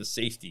discussing the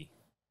safety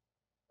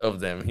of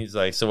them. He's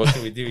like, "So what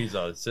can we do?" He's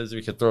all, it says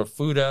we can throw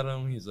food at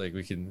them. He's like,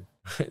 "We can,"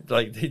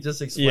 like they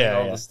just explain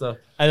all the stuff.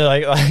 And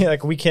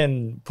like we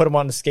can put him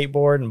on the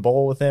skateboard and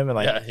bowl with him and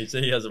like Yeah, he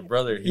said he has a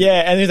brother.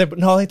 and he's like,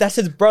 no, like that's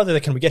his brother.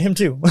 Like, can we get him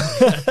too?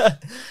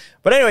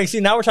 But anyway, see,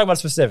 now we're talking about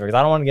specifics.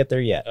 I don't want to get there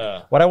yet.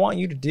 What I want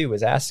you to do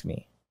is ask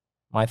me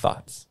my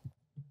thoughts.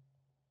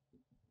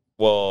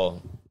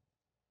 Well,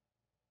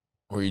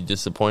 were you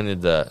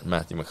disappointed that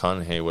Matthew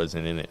McConaughey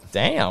wasn't in it?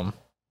 Damn.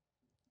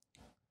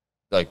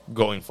 Like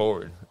going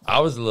forward,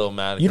 I was a little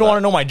mad. You don't want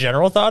to know my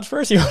general thoughts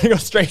first? You want to go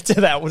straight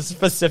to that with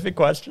specific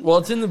question? Well,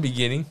 it's in the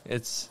beginning.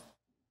 It's.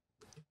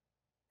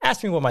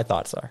 Ask me what my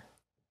thoughts are.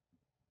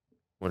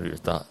 What are your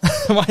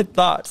thoughts? My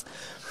thoughts.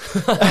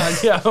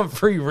 Yeah, I'm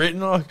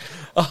pre-written all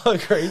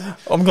crazy.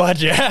 I'm glad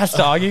you asked,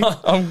 Doggy.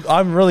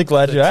 I'm really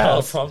glad you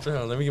asked.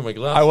 Teleprompter. Let me get my I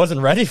glasses.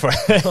 wasn't ready for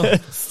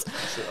this.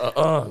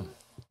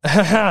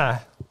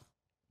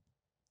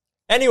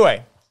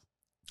 Anyway,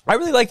 I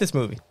really like this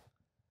movie.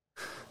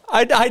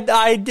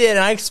 I did, and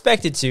I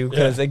expected to,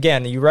 because,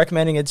 again, you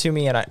recommending it to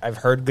me, and I've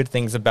heard good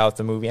things about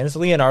the movie, and it's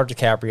Leonardo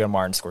DiCaprio and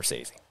Martin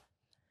Scorsese.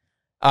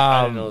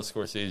 I didn't know it was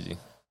Scorsese.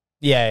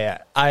 Yeah.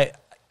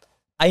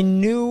 I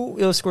knew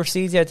it was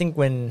Scorsese, I think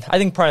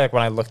probably like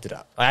when I looked it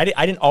up. I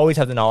didn't always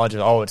have the knowledge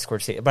of, it's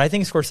Scorsese, but I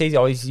think Scorsese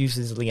always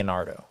uses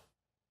Leonardo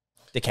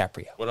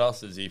DiCaprio. What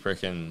else is he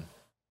freaking...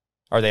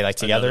 Are they like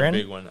together in?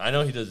 Big one. I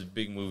know he does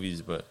big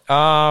movies, but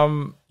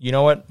you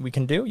know what we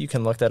can do? You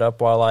can look that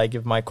up while I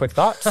give my quick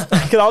thoughts.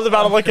 Because I was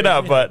about to look it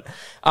up, but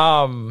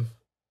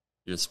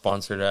your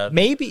sponsored ad.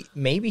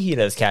 Maybe he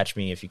does Catch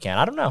Me If You Can.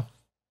 I don't know.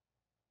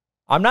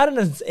 I'm not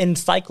an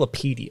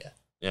encyclopedia.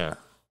 Yeah.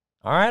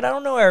 All right, I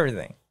don't know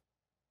everything.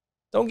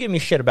 Don't give me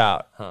shit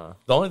about. The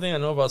only thing I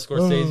know about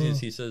Scorsese is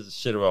he says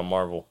shit about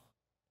Marvel.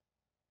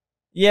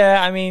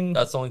 Yeah, I mean,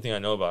 that's the only thing I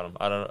know about him.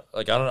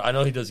 I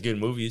know he does good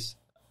movies.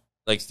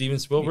 Like Steven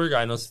Spielberg,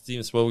 I know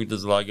Steven Spielberg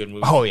does a lot of good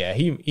movies. Oh yeah,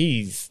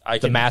 he's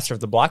the master of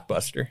the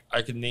blockbuster.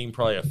 I could name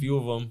probably a few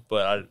of them,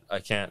 but I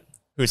can't.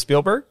 Who's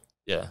Spielberg?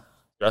 Yeah,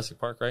 Jurassic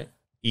Park, right?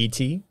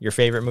 E.T., your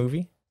favorite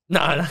movie?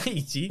 Nah, not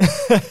E.T.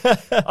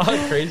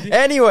 I'm crazy.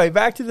 Anyway,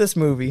 back to this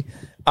movie.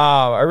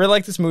 I really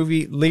like this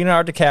movie.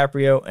 Leonardo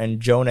DiCaprio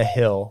and Jonah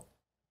Hill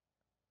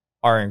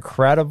are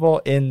incredible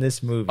in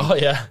this movie. Oh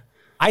yeah,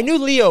 I knew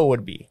Leo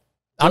would be.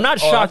 I'm not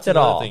shocked at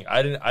all. Thing.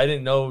 I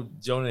didn't know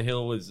Jonah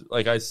Hill was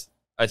like I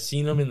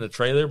seen him in the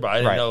trailer, but I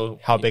didn't know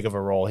how big of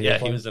a role he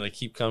was. He was gonna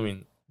keep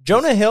coming.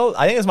 Jonah Hill,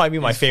 I think this might be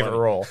my favorite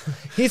role.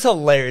 He's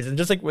hilarious, and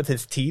just like with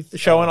his teeth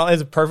showing, all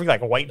his perfect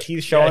like white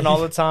teeth showing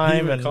all the time. He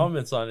even and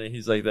comments on it.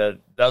 He's like that.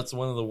 That's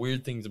one of the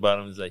weird things about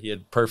him is that he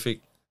had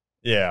perfect,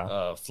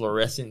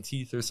 fluorescent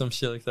teeth or some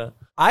shit like that.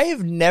 I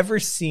have never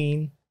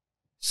seen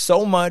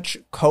so much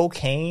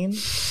cocaine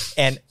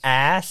and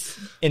ass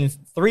in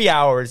 3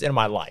 hours in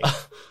my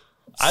life.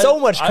 So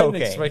much cocaine. I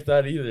didn't expect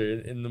that either.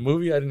 In the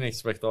movie, I didn't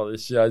expect all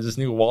this shit. I just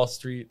knew Wall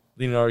Street,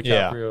 Leonardo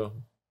DiCaprio.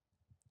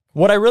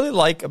 What I really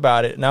like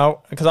about it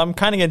now, because I'm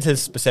kind of getting to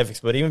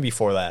specifics, but even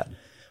before that,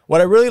 what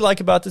I really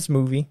like about this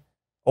movie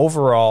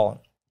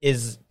overall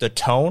is the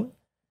tone,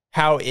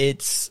 how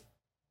it's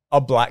a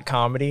black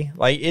comedy.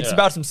 Like, it's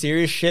about some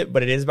serious shit,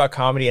 but it is about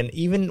comedy. And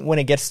even when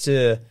it gets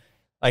to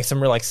like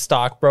some real like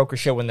stockbroker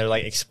shit, when they're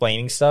like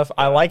explaining stuff,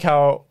 I like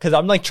how, because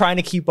I'm like trying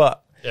to keep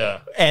up.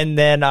 Yeah. And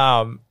then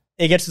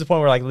it gets to the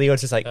point where like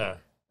Leo's just like,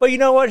 but you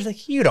know what? He's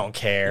like, you don't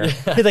care.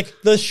 Yeah. He's like,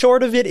 the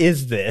short of it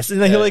is this,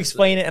 and then he'll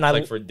explain it. And I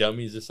like for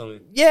dummies or something.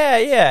 Yeah,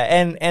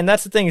 and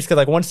that's the thing is because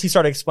like once he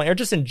started explaining, or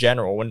just in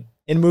general, when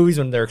in movies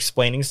when they're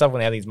explaining stuff, when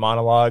they have these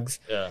monologues,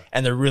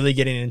 and they're really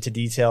getting into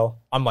detail,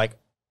 I'm like,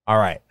 all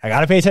right, I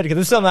gotta pay attention because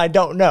this is something I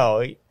don't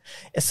know.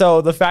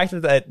 So the fact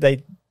that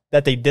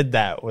they did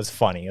that was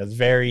funny. It was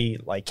very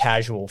like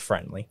casual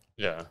friendly.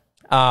 Yeah.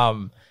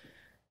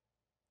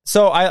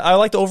 So I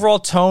like the overall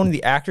tone.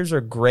 The actors are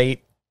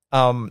great.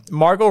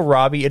 Margot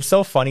Robbie, it's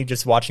so funny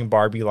just watching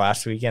Barbie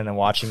last weekend and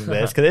watching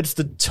this because it's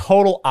the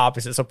total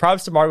opposite. So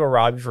props to Margot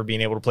Robbie for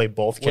being able to play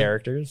both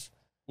characters.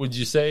 Would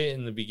you say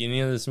in the beginning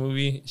of this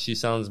movie she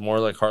sounds more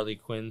like Harley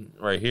Quinn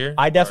right here?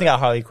 I definitely got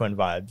Harley Quinn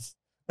vibes.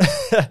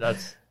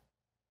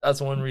 That's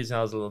one reason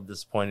I was a little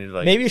disappointed.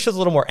 Like maybe she was a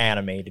little more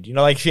animated. You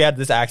know, like she had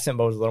this accent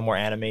but was a little more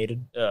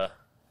animated. Yeah.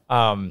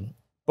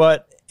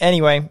 But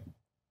anyway,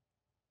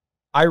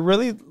 I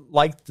really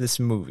liked this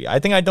movie. I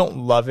think I don't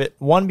love it.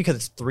 One, because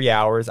it's 3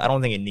 hours. I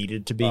don't think it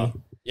needed to be.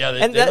 Yeah,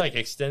 they like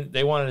extend.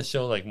 They wanted to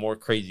show like more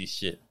crazy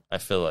shit. I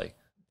feel like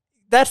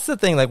that's the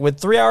thing. Like with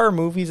 3 hour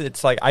movies,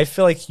 it's like I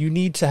feel like you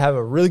need to have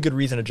a really good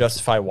reason to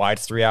justify why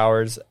it's 3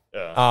 hours.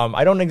 Yeah.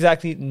 I don't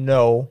exactly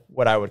know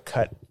what I would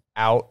cut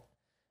out.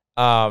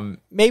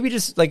 Maybe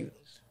just like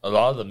a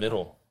lot of the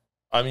middle.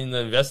 I mean, the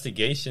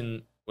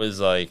investigation was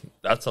like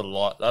that's a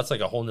lot. That's like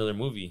a whole nother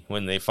movie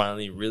when they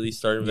finally really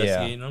start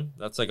investigating them.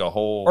 That's like a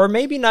whole, or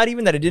maybe not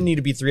even that it didn't need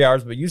to be 3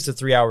 hours, but use the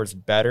 3 hours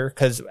better.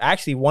 Because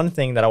actually, one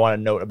thing that I want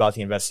to note about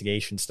the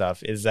investigation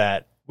stuff is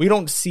that we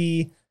don't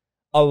see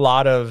a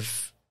lot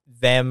of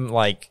them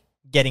like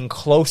getting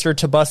closer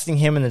to busting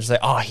him, and they're just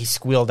like, oh, he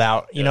squealed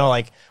out. You know,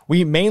 like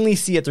we mainly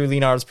see it through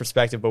Leonardo's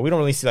perspective, but we don't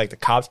really see like the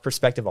cop's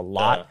perspective a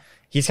lot. Yeah.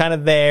 He's kind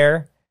of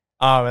there,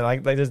 and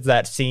like there's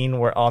that scene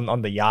where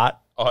on the yacht.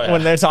 Oh, yeah.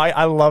 When there's,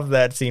 I love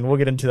that scene. We'll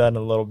get into that in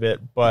a little bit,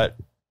 but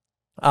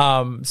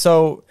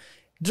so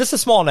just a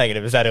small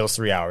negative is that it was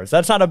 3 hours.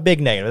 That's not a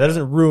big negative. That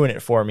doesn't ruin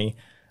it for me.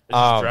 It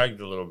just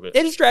dragged a little bit.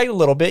 It just dragged a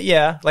little bit,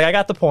 yeah. Like I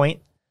got the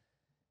point.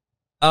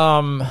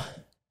 One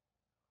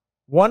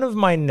of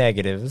my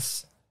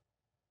negatives.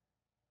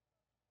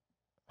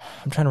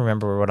 I'm trying to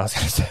remember what I was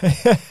going to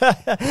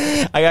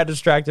say. I got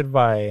distracted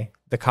by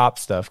the cop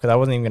stuff because I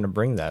wasn't even going to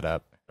bring that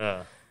up.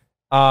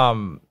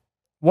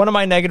 One of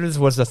my negatives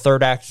was the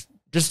third act.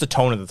 Just the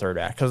tone of the third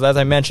act. Because as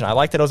I mentioned, I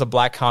liked that it was a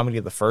black comedy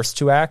of the first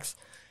two acts.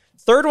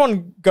 Third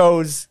one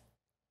goes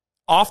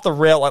off the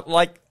rail.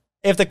 Like,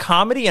 if the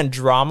comedy and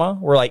drama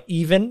were, like,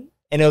 even,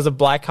 and it was a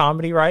black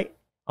comedy, right?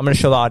 I'm going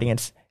to show the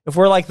audience. If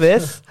we're like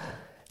this,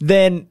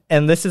 then,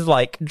 and this is,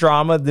 like,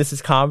 drama, this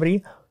is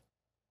comedy,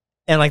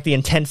 and, like, the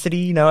intensity,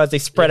 you know, as they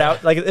spread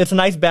out, like, it's a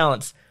nice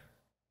balance.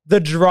 The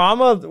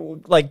drama,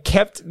 like,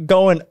 kept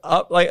going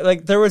up.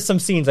 Like there was some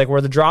scenes, like,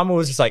 where the drama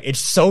was just, like, it's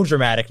so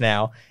dramatic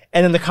now.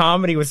 And then the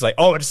comedy was like,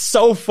 oh, it's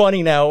so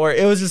funny now. Where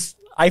it was just,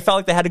 I felt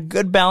like they had a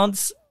good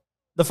balance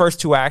the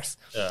first two acts.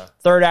 Yeah.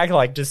 Third act,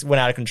 like, just went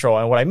out of control.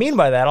 And what I mean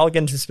by that, I'll get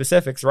into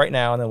specifics right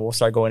now, and then we'll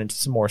start going into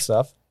some more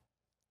stuff.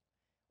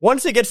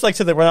 Once it gets, like,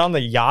 to the we're on the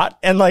yacht,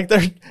 and, like,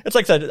 it's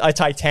like a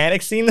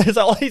Titanic scene. There's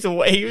all these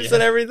waves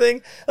and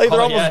everything. Like,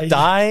 they're almost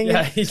dying.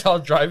 Yeah, he's all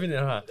driving it,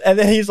 huh? And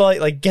then he's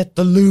like, get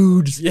the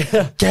lewds.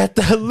 Yeah. Get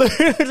the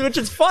lewds, which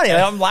is funny.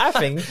 Like, I'm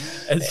laughing.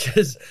 It's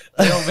because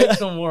they don't make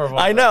some more of them.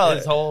 I know.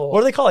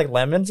 What do they call, like,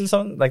 lemons or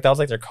something? Like, that was,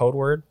 like, their code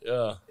word.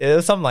 Yeah. It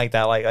was something like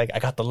that. Like I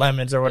got the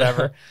lemons or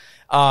whatever.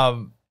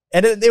 And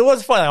it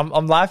was funny.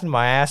 I'm laughing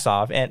my ass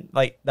off. And,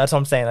 like, that's what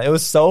I'm saying. Like, it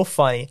was so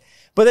funny.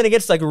 But then it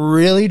gets, like,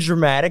 really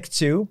dramatic,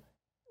 too,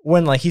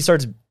 when, like, he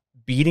starts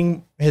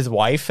beating his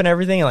wife and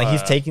everything, and, like,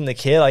 he's taking the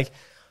kid. Like,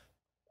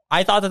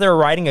 I thought that they were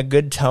writing a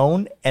good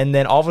tone, and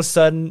then all of a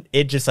sudden,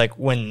 it just, like,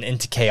 went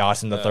into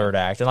chaos in the third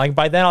act. And, like,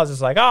 by then, I was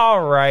just like,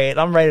 all right,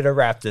 I'm ready to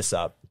wrap this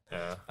up.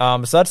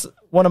 Yeah. So that's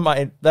one of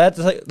my,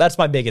 that's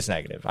my biggest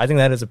negative. I think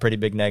that is a pretty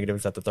big negative,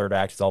 is that the third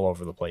act is all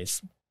over the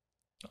place.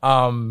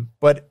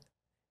 But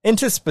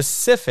into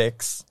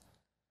specifics,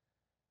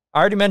 I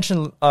already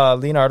mentioned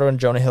Leonardo and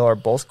Jonah Hill are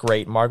both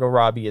great. Margot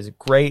Robbie is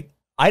great.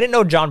 I didn't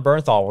know John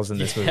Bernthal was in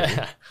this movie.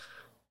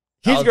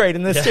 He's great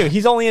in this too.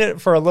 He's only in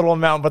it for a little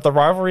amount, but the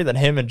rivalry that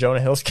him and Jonah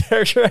Hill's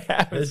character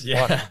have is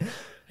funny.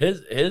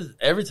 His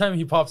every time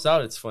he pops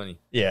out, it's funny.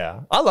 Yeah,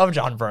 I love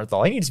John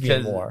Bernthal. He needs to be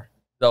in more.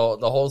 The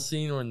whole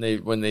scene when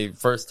they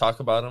first talk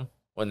about him,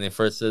 when they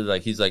first said,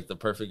 like, he's like the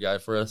perfect guy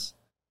for us.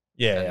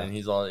 Yeah, and then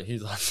he's all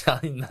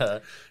telling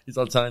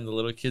the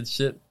little kids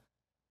shit.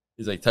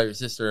 He's like, tell your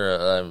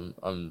sister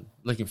I'm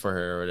looking for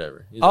her or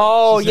whatever. He's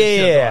like,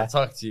 yeah.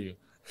 Talk to you.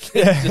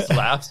 He just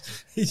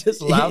laughs. He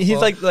just laughs. He's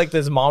like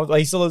this mom. Like,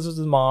 he still lives with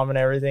his mom and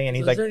everything. And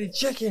he's like, dirty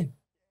chicken.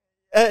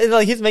 And,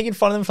 like, he's making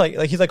fun of them for,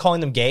 like he's like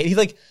calling them gay. He's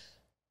like,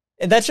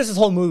 and that's just his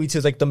whole movie too.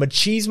 It's like the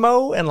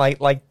machismo and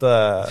like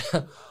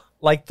the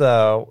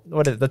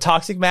what is it, the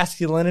toxic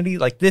masculinity.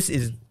 Like, this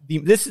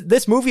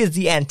movie is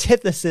the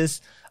antithesis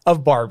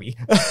of Barbie,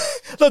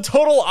 the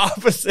total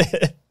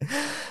opposite.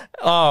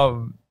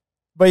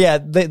 But yeah,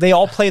 they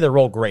all play their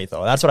role great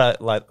though. That's what I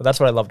like. That's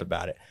what I loved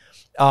about it.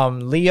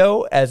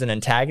 Leo as an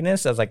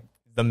antagonist, as like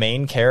the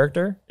main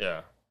character,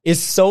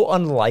 is so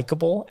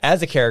unlikable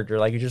as a character.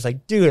 Like, you're just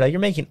like, dude, like, you're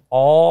making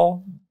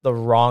all the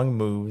wrong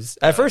moves.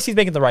 At first, he's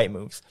making the right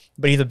moves,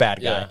 but he's a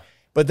bad guy.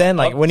 But then,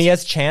 like, when he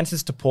has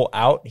chances to pull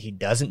out, he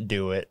doesn't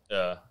do it.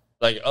 Yeah,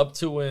 like up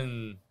to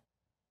when.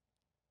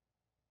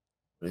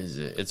 What is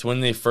it? It's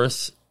when he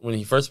first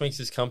makes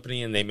his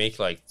company and they make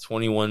like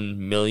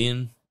 21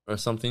 million or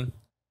something.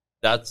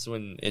 That's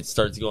when it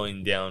starts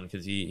going down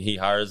because he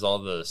hires all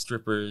the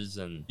strippers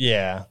and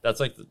that's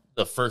like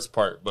the first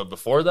part. But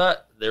before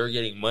that, they were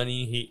getting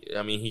money.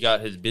 He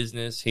got his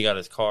business, he got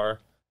his car.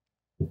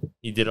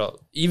 He did all,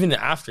 even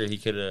after he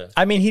could have.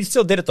 I mean, he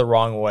still did it the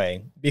wrong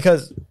way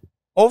because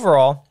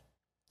overall,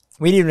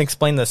 we didn't even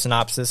explain the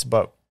synopsis,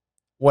 but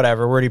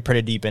whatever. We're already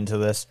pretty deep into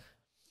this.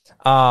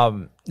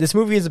 This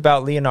movie is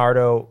about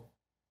Leonardo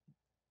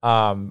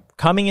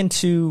coming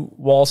into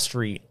Wall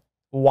Street.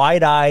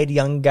 Wide-eyed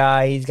young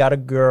guy. He's got a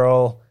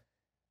girl.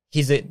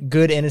 He's a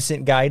good,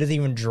 innocent guy. He doesn't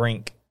even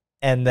drink.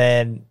 And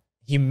then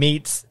he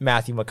meets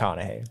Matthew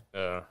McConaughey.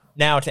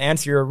 Now, to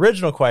answer your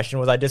original question,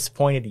 was I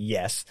disappointed?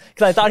 Yes.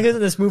 Because I thought he was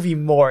in this movie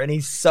more, and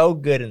he's so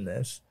good in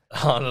this.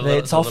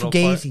 It's all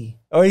fugazi.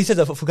 Or he says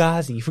a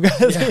fugazi.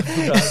 Fugazi. Yeah,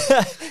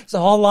 fugazi. It's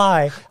all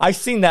lie. I've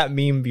seen that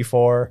meme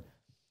before.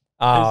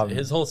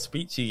 His whole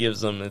speech he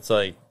gives them, it's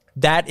like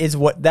that is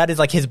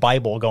like his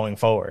Bible going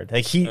forward.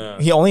 Like he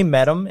only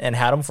met him and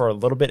had him for a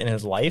little bit in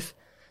his life,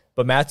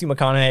 but Matthew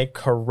McConaughey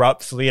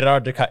corrupts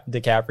Leonardo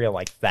DiCaprio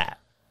like that.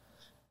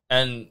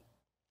 And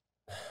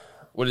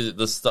what is it?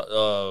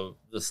 The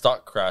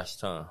stock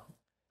crashed, huh?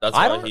 That's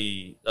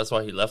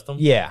why he left them.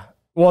 Yeah.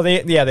 Well,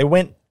 they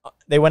went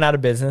out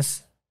of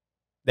business.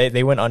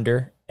 They went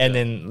under, and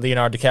then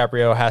Leonardo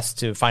DiCaprio has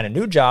to find a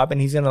new job, and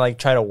he's gonna like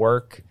try to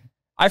work.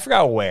 I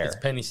forgot where. It's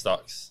penny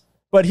stocks.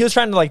 But he was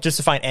trying to like just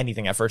to find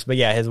anything at first. But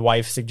yeah, his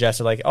wife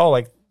suggested like, oh,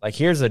 like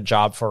here's a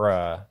job for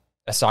a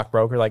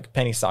stockbroker, like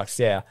penny stocks.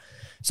 Yeah.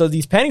 So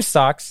these penny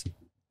stocks,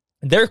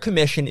 their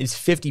commission is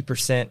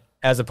 50%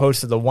 as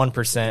opposed to the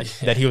 1%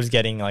 that he was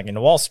getting like in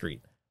Wall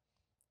Street.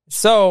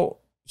 So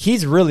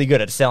he's really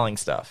good at selling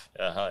stuff.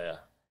 Yeah, hell yeah.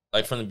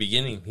 Like from the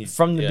beginning.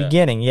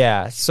 Beginning,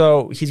 yeah.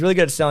 So he's really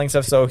good at selling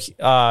stuff. So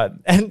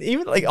and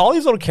even like all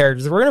these little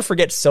characters, we're gonna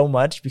forget so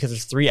much because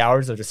there's 3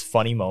 hours of just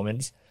funny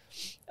moments.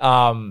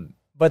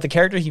 But the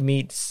character he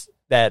meets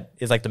that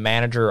is like the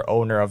manager or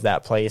owner of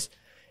that place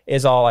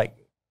is all like,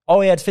 oh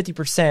yeah, it's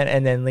 50%.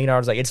 And then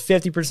Leonardo's like, it's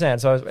 50%.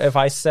 So if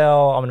I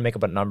sell, I'm going to make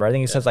up a number. I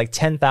think he says like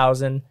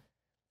 10,000.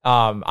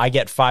 I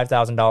get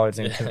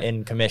 $5,000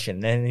 in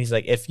commission. And he's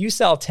like, if you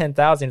sell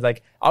 10,000, he's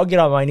like, I'll get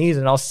on my knees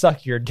and I'll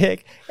suck your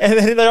dick. And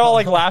then they're all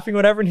like laughing,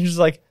 whatever. And he's just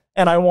like,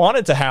 and I want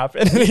it to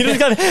happen. And he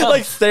just kind of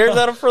like stares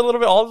at him for a little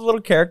bit. All the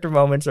little character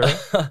moments are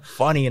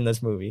funny in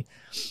this movie.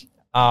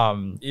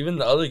 Even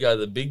the other guy,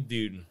 the big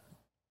dude,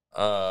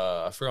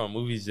 I forgot what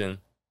movie he's in.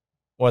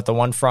 What, the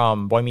one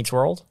from Boy Meets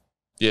World?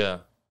 Yeah.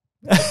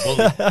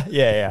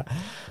 yeah.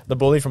 The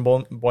bully from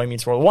Boy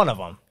Meets World. One of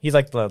them. He's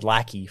like the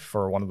lackey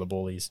for one of the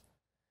bullies.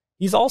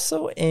 He's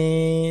also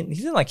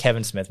he's in like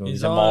Kevin Smith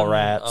movies and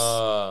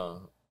Mallrats.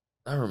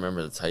 I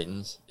Remember the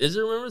Titans. Is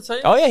it Remember the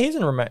Titans? Oh yeah, he's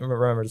in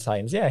Remember the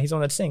Titans. Yeah, he's the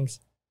one that sings.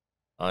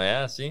 Oh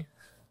yeah, see?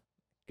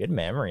 Good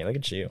memory. Look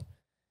at you.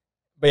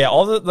 But yeah,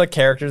 all the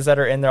characters that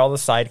are in there, all the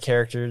side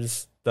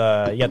characters, you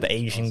got the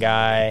Asian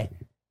guy.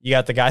 You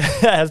got the guy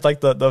that has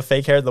like the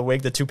fake hair, the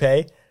wig, the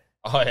toupee.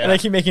 Oh yeah. And they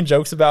keep making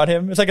jokes about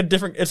him. It's like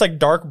it's like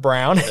dark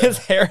brown. Yeah. His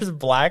hair is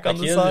black on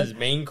the side. He has his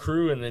main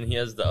crew and then he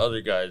has the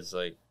other guys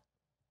like.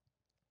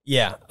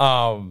 Yeah.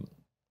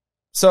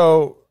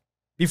 So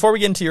before we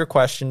get into your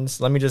questions,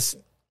 let me just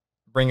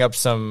bring up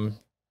some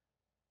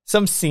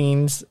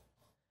scenes.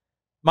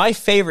 My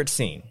favorite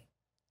scene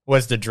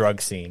was the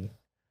drug scene.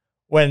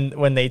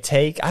 When they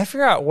take, I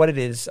forgot what it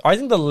is. I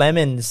think the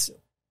lemons,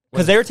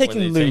 because they were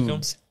taking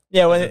lubes.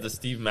 Yeah, the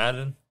Steve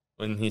Madden,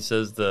 when he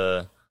says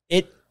they're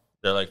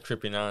like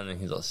tripping out, and then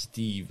he's like,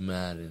 Steve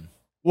Madden.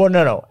 Well,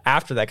 no.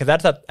 After that, because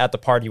that's at the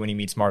party when he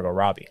meets Margot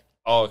Robbie.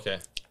 Oh, okay.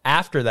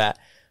 After that,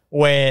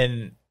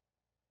 when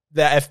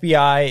the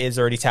FBI is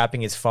already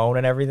tapping his phone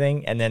and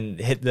everything, and then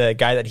hit the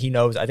guy that he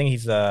knows, I think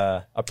he's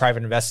a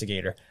private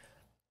investigator.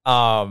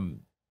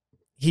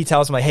 He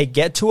tells him like, hey,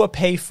 get to a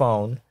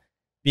payphone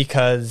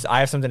because I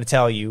have something to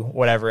tell you,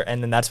 whatever.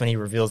 And then that's when he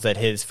reveals that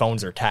his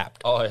phones are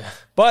tapped. Oh, yeah.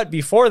 But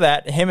before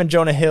that, him and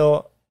Jonah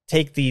Hill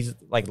take these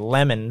like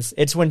lemons.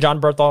 It's when John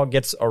Berthal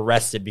gets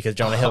arrested because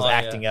Jonah Hill's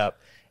acting up.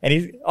 And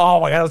he's,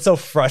 oh my God, it's so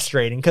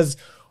frustrating. Because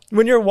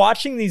when you're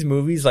watching these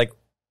movies, like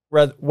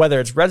whether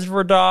it's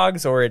Reservoir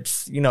Dogs or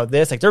it's,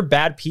 this, like they're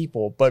bad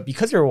people. But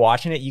because you're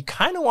watching it, you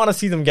kind of want to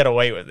see them get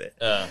away with it.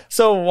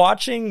 So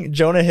watching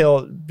Jonah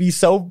Hill be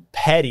so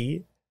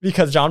petty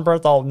because John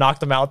Berthal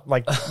knocked him out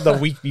like the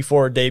week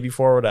before, day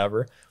before,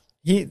 whatever.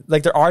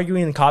 They're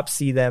arguing and cops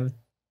see them.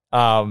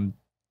 Then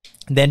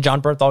John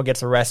Berthal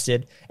gets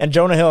arrested, and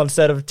Jonah Hill,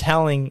 instead of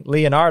telling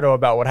Leonardo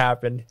about what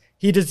happened,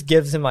 he just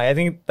gives him like, I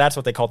think that's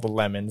what they call the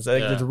lemons.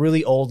 Like there's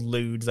really old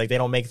ludes, like they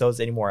don't make those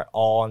anymore at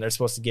all, and they're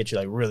supposed to get you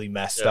like really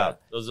messed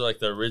up. Those are like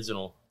the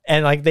original.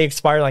 And like they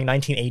expire like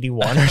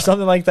 1981 or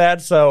something like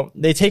that. So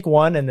they take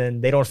one and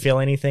then they don't feel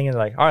anything, and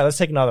they're like, all right, let's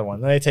take another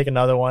one. Then they take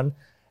another one.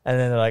 And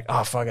then they're like,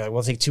 oh, fuck it,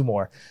 we'll take 2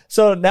 more.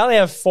 So now they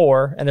have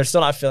 4, and they're still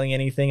not feeling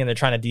anything, and they're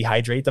trying to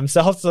dehydrate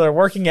themselves, so they're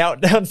working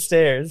out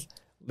downstairs.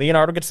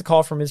 Leonardo gets a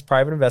call from his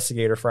private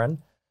investigator friend,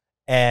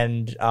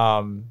 and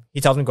he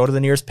tells him to go to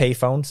the nearest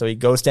payphone. So he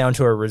goes down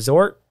to a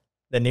resort.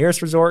 The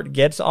nearest resort,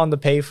 gets on the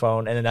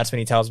payphone, and then that's when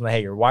he tells him,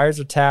 hey, your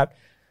wires are tapped.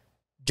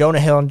 Jonah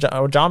Hill and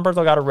John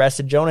Berthal got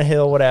arrested. Jonah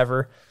Hill,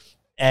 whatever.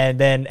 And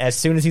then as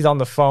soon as he's on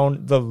the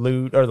phone, the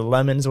loot or the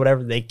lemons,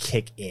 whatever, they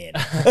kick in.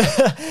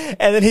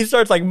 And then he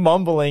starts like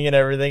mumbling and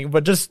everything.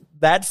 But just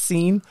that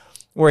scene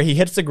where he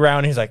hits the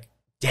ground, he's like,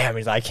 damn,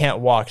 I can't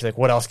walk. He's like,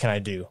 what else can I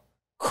do?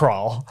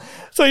 Crawl.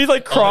 So he's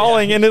like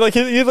crawling and like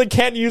he like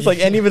can't use like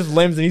any of his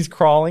limbs, and he's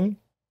crawling.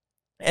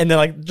 And then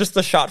like just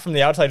the shot from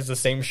the outside is the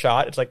same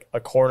shot. It's like a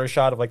corner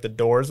shot of like the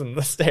doors and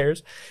the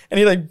stairs. And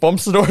he like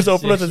bumps the doors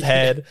open with his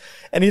head.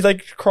 And he's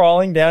like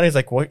crawling down. He's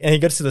like, what? And he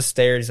gets to the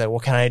stairs. He's like,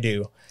 what can I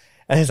do?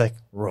 And he's like,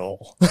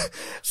 roll.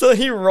 So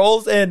he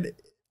rolls, and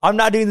I'm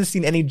not doing this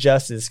scene any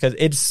justice because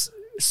it's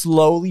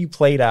slowly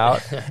played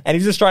out. And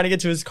he's just trying to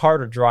get to his car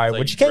to drive,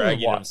 which he can't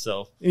even watch.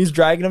 He's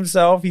dragging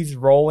himself. He's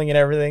rolling and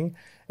everything.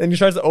 Then he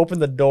tries to open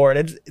the door,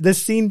 and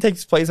this scene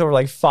takes place over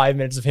like 5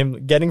 minutes of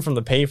him getting from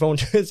the payphone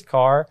to his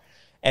car,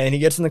 and then he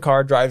gets in the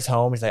car, drives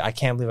home. He's like, I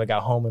can't believe I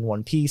got home in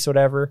one piece,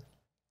 whatever.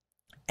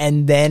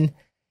 And then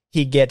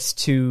he gets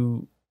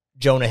to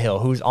Jonah Hill,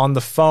 who's on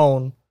the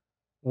phone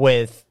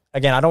with,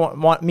 again, I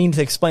don't want mean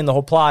to explain the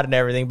whole plot and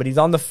everything, but he's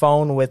on the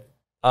phone with,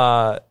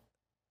 I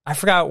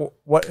forgot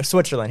what,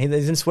 Switzerland.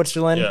 He's in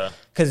Switzerland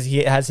because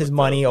he has his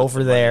money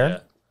over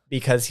there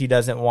because he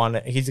doesn't want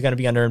to, he's going to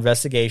be under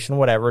investigation,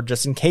 whatever,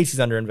 just in case he's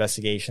under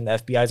investigation. The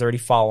FBI is already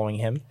following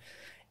him.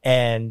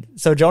 And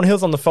so Jonah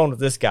Hill's on the phone with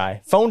this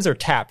guy. Phones are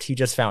tapped, he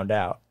just found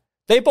out.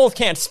 They both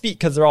can't speak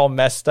because they're all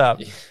messed up.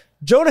 Yeah.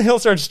 Jonah Hill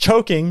starts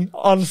choking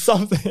on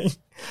something.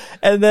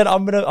 And then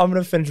I'm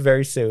gonna finish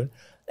very soon.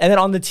 And then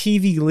on the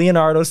TV,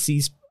 Leonardo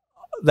sees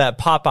that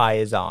Popeye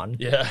is on.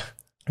 Yeah.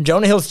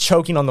 Jonah Hill's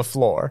choking on the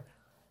floor.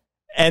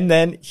 And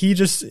then he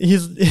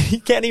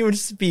can't even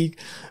speak,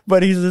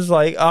 but he's just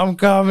like, I'm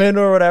coming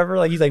or whatever.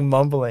 Like he's like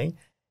mumbling.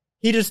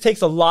 He just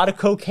takes a lot of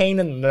cocaine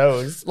in the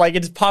nose, like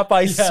it's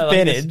Popeye's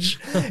spinach,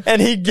 and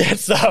he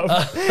gets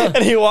up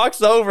and he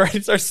walks over and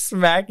he starts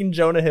smacking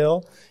Jonah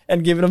Hill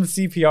and giving him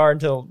CPR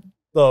until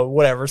the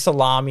whatever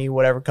salami,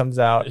 whatever comes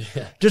out.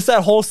 Yeah. Just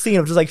that whole scene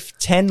of just like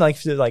 10,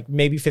 like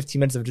maybe 15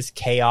 minutes of just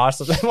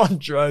chaos of them on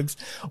drugs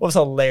was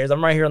hilarious.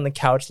 I'm right here on the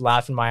couch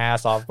laughing my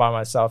ass off by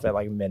myself at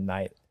like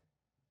midnight.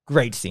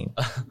 Great scene.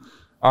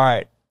 All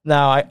right,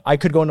 now I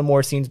could go into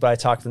more scenes, but I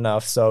talked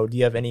enough. So, do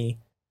you have any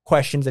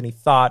questions, any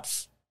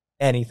thoughts?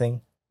 Anything?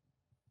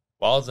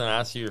 Well, I was gonna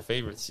ask you your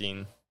favorite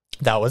scene.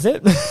 That was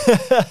it.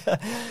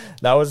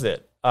 That was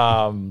it.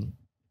 And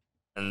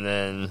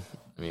then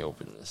let me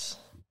open this.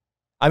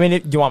 I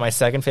mean, do you want my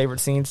second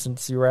favorite scene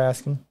since you were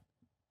asking?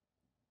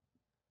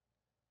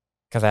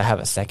 Because I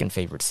have a second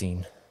favorite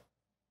scene.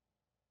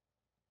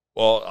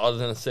 Well, I was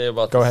gonna say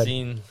about the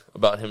scene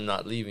about him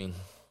not leaving.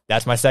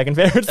 That's my second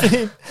favorite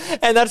scene.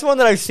 And that's one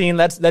that I've seen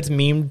that's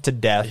memed to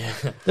death.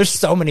 Yeah. There's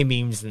so many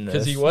memes in this.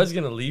 Because he was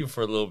going to leave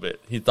for a little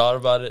bit. He thought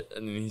about it,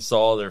 and then he saw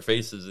all their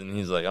faces, and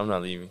he's like, I'm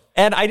not leaving.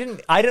 And I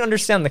didn't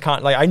understand like,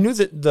 I knew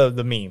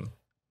the meme.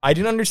 I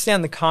didn't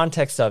understand the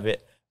context of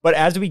it. But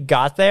as we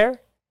got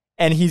there,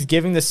 and he's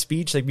giving the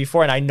speech, like,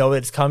 before, and I know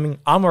it's coming,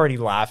 I'm already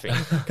laughing.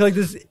 Like,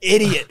 this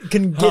idiot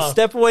can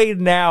step away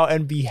now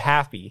and be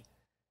happy.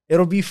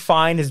 It'll be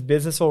fine. His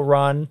business will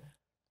run.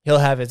 He'll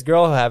have his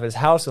girl, he'll have his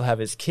house, he'll have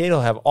his kid,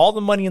 he'll have all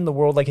the money in the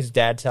world, like his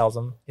dad tells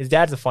him. His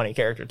dad's a funny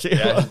character, too.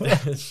 Yeah.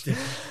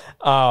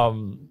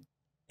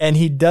 And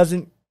he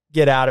doesn't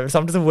get out of it. So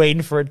I'm just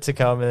waiting for it to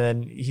come. And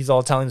then he's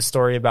all telling the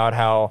story about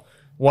how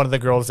one of the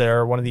girls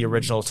there, one of the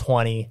original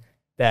 20,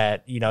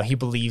 that, you know, he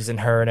believes in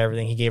her and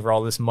everything. He gave her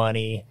all this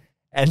money.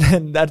 And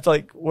then that's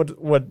like what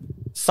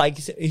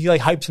psychs, he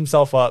like hypes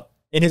himself up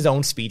in his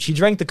own speech. He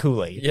drank the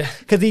Kool-Aid. Yeah.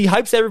 Because he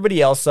hypes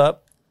everybody else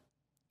up.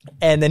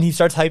 And then he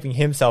starts hyping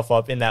himself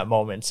up in that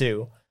moment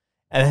too.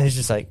 And then he's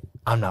just like,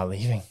 I'm not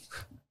leaving.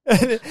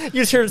 You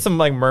just hear some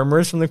like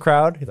murmurs from the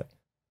crowd. He's like,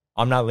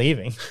 I'm not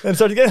leaving. And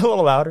starts getting a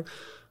little louder.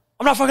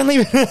 I'm not fucking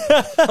leaving.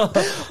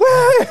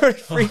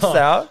 Freaks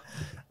out.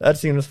 That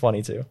scene was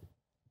funny too.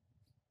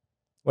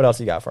 What else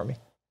you got for me?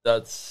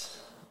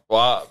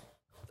 Well,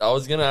 I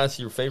was going to ask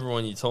you your favorite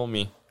one you told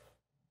me.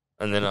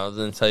 And then I was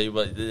going to tell you,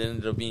 but it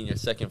ended up being your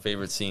second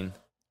favorite scene.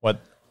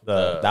 What?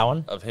 That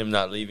one? Of him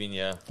not leaving,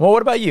 yeah. Well,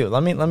 what about you?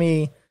 Let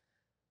me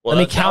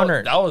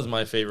counter. That was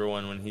my favorite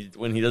one when he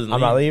doesn't leave.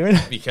 I'm not leaving?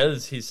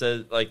 Because he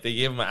said, like, they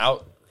gave him an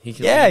out. He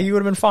could leave. You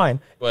would have been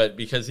fine. But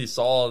because he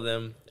saw all of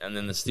them, and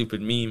then the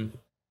stupid meme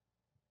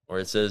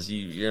where it says,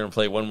 you're going to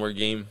play one more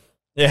game.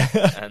 Yeah.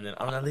 And then,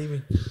 I'm not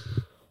leaving.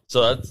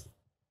 So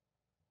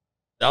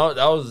that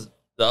was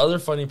the other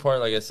funny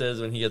part, like I said,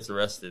 is when he gets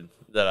arrested,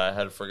 that I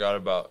had forgot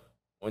about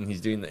when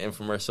he's doing the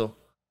infomercial.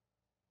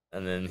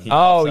 And then he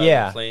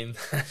the plane.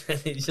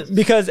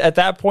 Because at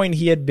that point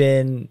he had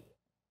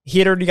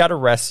already got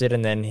arrested,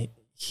 and then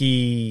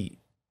he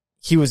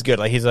was good.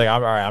 Like, he's like,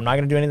 all right, I'm not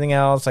gonna do anything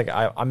else. Like,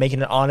 I'm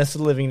making an honest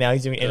living now.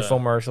 He's doing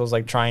infomercials,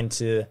 like trying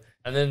to.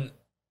 And then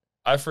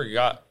I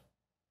forgot.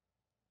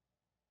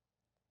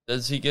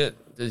 Does he get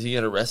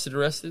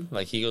arrested?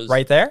 Like, he goes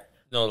right there?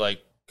 No,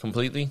 like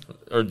completely,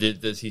 or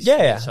does he?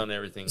 On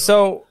everything.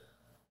 So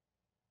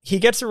he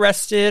gets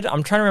arrested.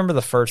 I'm trying to remember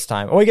the first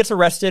time. Oh, he gets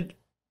arrested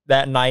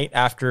that night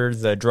after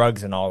the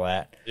drugs and all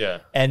that. Yeah.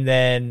 And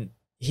then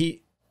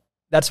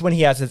that's when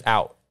he has his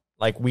out.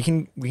 Like, we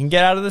can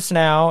get out of this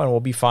now and we'll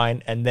be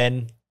fine. And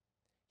then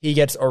he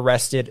gets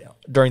arrested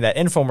during that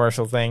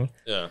infomercial thing.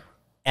 Yeah.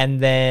 And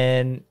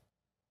then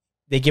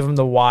they give him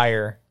the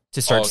wire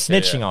to start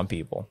snitching on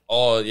people.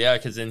 Oh, yeah,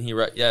 because then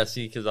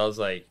because I was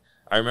like,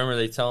 I remember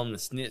they tell him to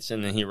snitch,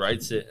 and then he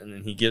writes it, and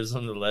then he gives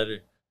them the letter.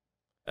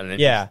 And then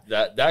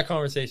that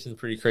conversation is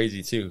pretty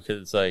crazy too,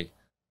 because it's like,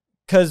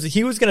 because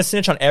he was going to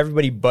snitch on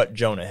everybody but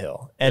Jonah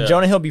Hill. And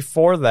Jonah Hill,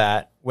 before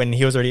that, when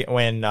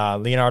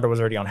Leonardo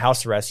was already on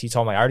house arrest, he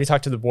told him, like, I already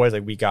talked to the boys,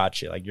 like, we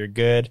got you. Like, you're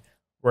good.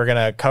 We're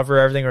going to cover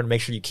everything. We're going to make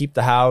sure you keep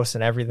the house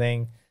and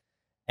everything.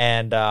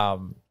 And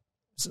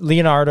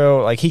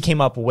Leonardo, like, he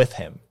came up with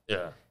him.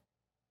 Yeah.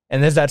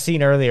 And there's that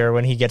scene earlier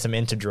when he gets him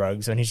into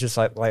drugs, and he's just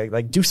like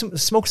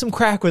smoke some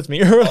crack with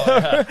me, or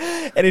whatever.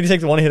 And he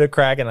takes one hit of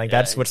crack, and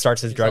that's what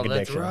starts his drug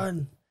addiction. Let's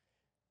run.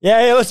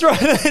 Yeah, let's run.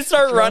 They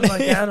start running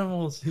like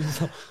animals.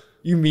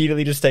 He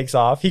immediately just takes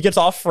off. He gets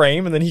off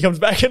frame, and then he comes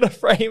back into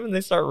frame, and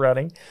they start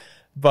running.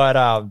 But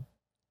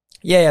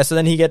so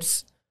then he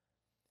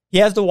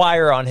has the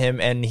wire on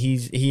him, and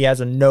he has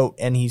a note,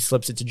 and he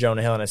slips it to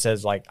Jonah Hill, and it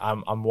says like,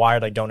 I'm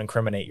wired, like, don't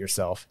incriminate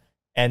yourself.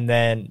 And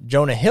then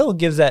Jonah Hill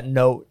gives that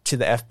note to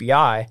the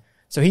FBI,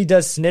 so he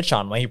does snitch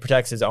on him, like he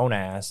protects his own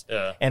ass.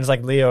 Yeah. And it's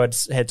like Leo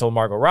had told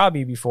Margot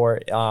Robbie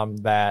before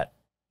that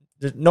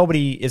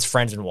nobody is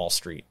friends in Wall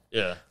Street.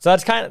 Yeah. So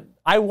that's kind of,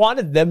 I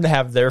wanted them to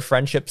have their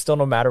friendship still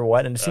no matter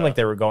what, and it seemed like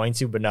they were going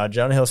to, but no,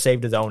 Jonah Hill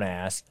saved his own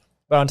ass.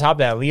 But on top of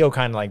that, Leo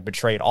kind of like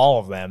betrayed all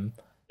of them.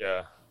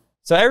 Yeah.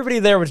 So everybody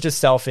there was just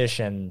selfish,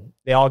 and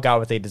they all got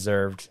what they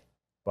deserved.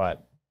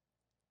 But,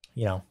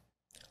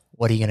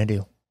 what are you going to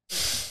do?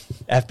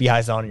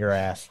 FBI's on your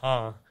ass.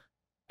 Huh.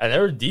 And they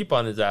were deep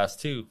on his ass,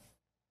 too.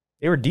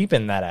 They were deep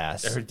in that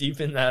ass. They were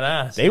deep in that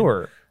ass. They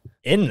were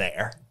in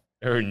there.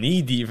 They were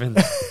knee deep in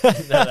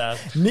that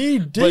ass. Knee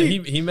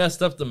deep. But he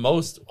messed up the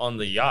most on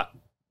the yacht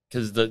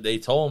because they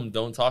told him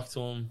don't talk to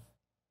him.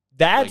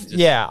 That's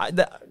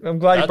I'm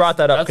glad you brought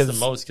that up. That's the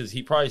most, because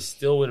he probably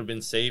still would have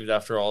been saved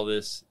after all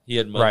this. He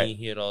had money, right.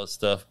 He had all this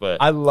stuff.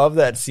 But I love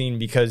that scene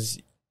because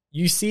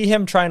you see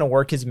him trying to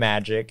work his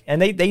magic,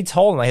 and they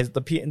told him,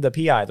 the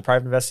PI, the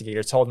private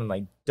investigator, told him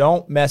like,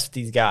 don't mess with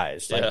these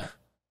guys. Like,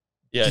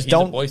 he's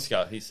a Boy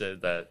Scout. He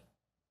said that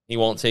he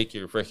won't take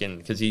your freaking,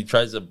 because he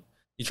tries to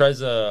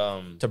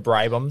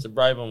bribe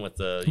him with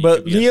the.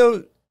 But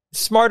Leo,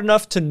 smart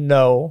enough to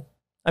know.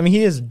 I mean,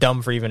 he is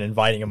dumb for even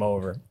inviting him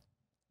over,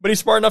 but he's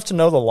smart enough to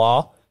know the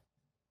law.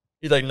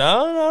 He's like,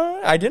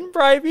 no, I didn't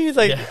bribe you. He's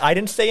like, I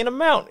didn't say an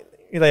amount.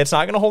 He's like, it's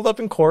not going to hold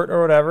up in court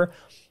or whatever.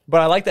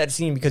 But I like that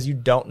scene because you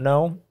don't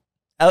know.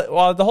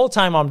 Well, the whole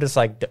time I'm just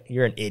like,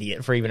 you're an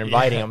idiot for even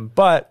inviting him.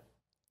 But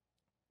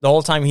the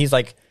whole time he's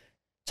like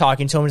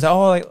talking to him, he's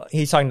like,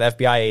 he's talking to the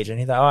FBI agent.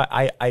 He's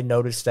like, I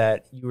noticed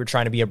that you were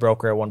trying to be a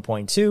broker at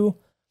 1.2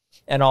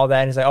 and all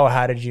that. And he's like,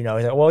 how did you know?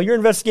 He's like, well, you're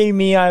investigating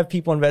me. I have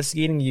people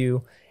investigating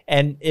you.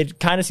 And it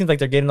kind of seems like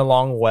they're getting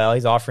along well.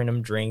 He's offering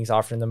them drinks,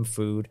 offering them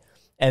food.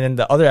 And then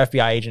the other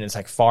FBI agent is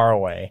like far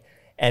away.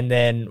 And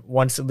then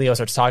once Leo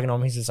starts talking to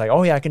him, he's just like,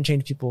 oh yeah, I can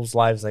change people's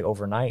lives like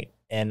overnight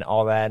and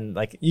all that. And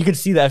like, you could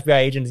see the FBI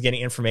agent is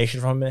getting information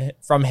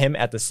from him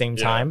at the same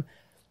time.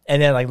 And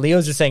then like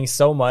Leo's just saying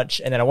so much.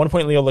 And then at one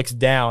point Leo looks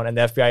down and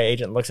the FBI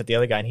agent looks at the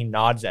other guy and he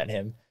nods at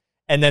him.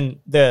 And then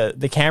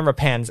the camera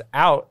pans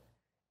out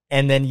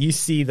and then you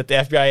see that the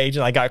FBI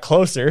agent like got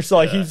closer. So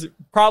like he's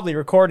probably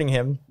recording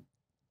him.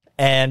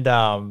 And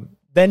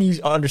then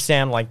you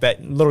understand like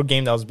that little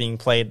game that was being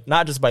played,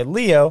 not just by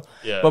Leo,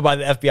 but by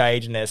the FBI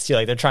agent as too.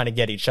 Like they're trying to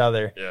get each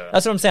other. Yeah.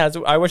 That's what I'm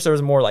saying. I wish there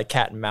was more like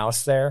cat and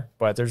mouse there,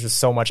 but there's just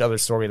so much other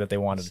story that they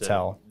wanted to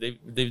tell.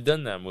 They've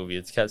done that movie.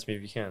 It's Catch Me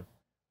If You Can.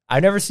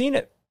 I've never seen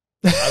it.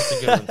 That's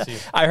a good one too.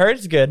 I heard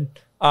it's good.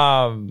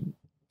 I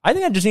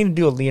think I just need to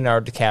do a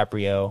Leonardo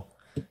DiCaprio.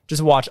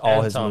 Just watch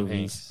all his Tom movies.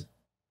 Hanks.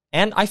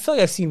 And I feel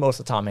like I've seen most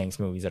of Tom Hanks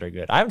movies that are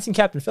good. I haven't seen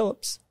Captain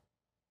Phillips.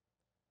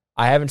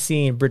 I haven't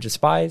seen Bridge of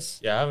Spies.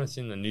 Yeah, I haven't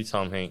seen the new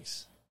Tom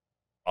Hanks.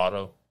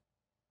 Otto.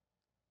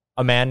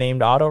 A Man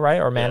Named Otto, right?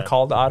 Or a Man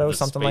Called Otto,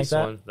 something like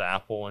that. One, the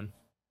Apple one.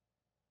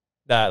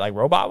 That like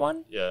robot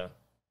one? Yeah.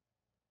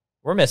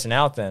 We're missing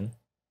out then.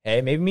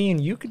 Hey, maybe me and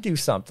you could do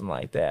something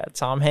like that.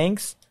 Tom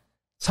Hanks.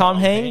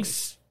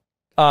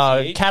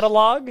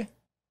 Catalog.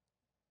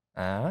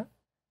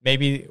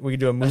 Maybe we could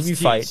do a movie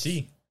fight.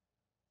 THC.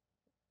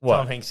 What?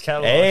 Tom Hanks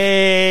catalog.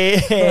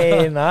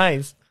 Hey,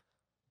 nice.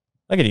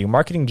 Look at you,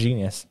 marketing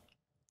genius.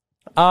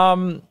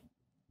 Well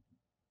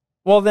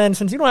then,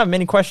 since you don't have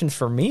many questions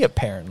for me,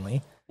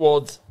 apparently. Well,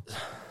 it's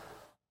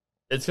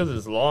because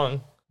it's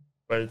long,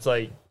 but it's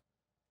like.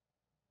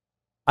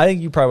 I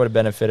think you probably would have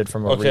benefited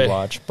from a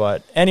rewatch,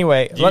 but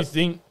anyway. Do you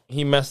think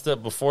he messed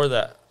up before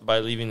that by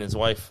leaving his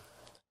wife,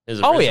 his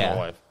original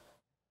wife?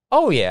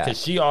 Oh yeah,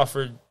 because she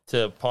offered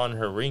to pawn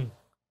her ring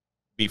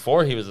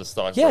before he was a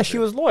stockbroker. Yeah, she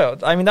was loyal.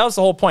 I mean, that was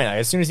the whole point. Like,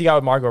 as soon as he got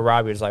with Margot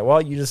Robbie, it was like,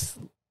 well, you just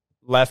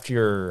left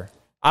your.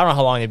 I don't know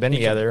how long they've been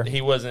together. He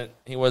wasn't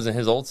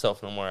his old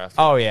self no more after.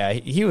 Oh yeah,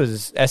 he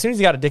was. As soon as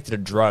he got addicted to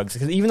drugs,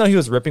 because even though he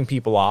was ripping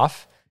people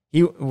off,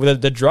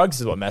 the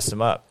drugs is what messed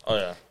him up. Oh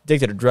yeah,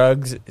 addicted to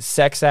drugs,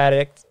 sex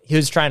addict. He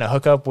was trying to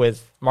hook up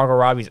with Margot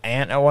Robbie's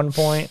aunt at one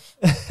point.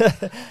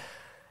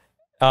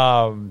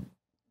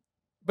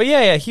 But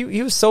yeah,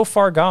 he was so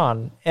far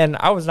gone, and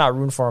I was not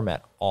rooting for him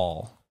at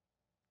all.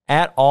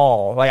 At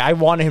all. Like, I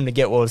wanted him to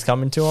get what was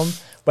coming to him,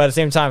 but at the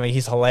same time, like,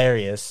 he's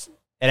hilarious,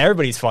 and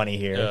everybody's funny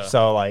here. Yeah.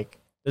 So like,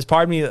 there's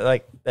part of me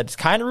that's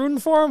kind of rooting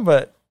for him,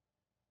 but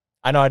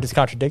I know I just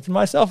contradicted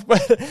myself.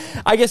 But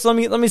I guess let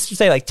me just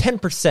say like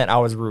 10% I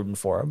was rooting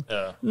for him.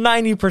 Yeah.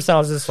 90% I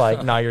was just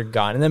like, nah, you're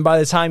gone. And then by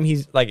the time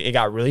he's like, it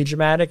got really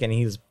dramatic, and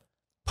he's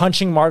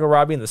punching Margot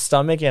Robbie in the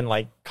stomach and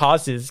like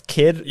caused his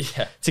kid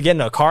to get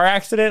in a car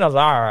accident. I was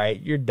like, all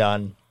right, you're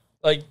done.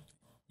 Like,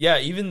 Yeah,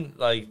 even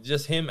like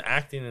just him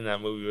acting in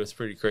that movie was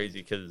pretty crazy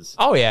because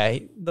Oh yeah,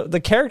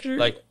 the character.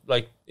 like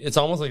it's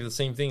almost like the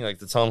same thing, like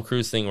the Tom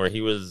Cruise thing where he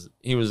was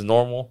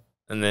normal,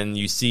 and then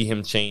you see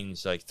him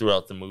change like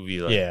throughout the movie.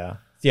 Like, yeah,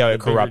 see how it the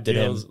bigger corrupted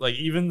deals. him. Like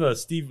even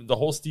the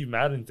whole Steve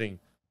Madden thing.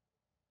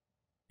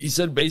 He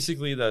said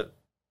basically that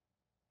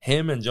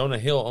him and Jonah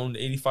Hill owned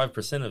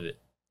 85% of it.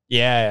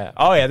 Yeah.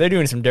 Oh yeah, they're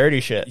doing some dirty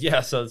shit.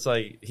 Yeah, so it's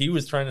like he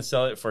was trying to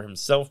sell it for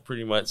himself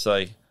pretty much.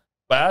 Like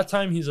by that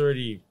time he's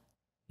already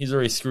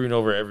screwing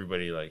over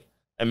everybody. Like,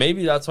 and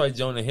maybe that's why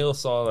Jonah Hill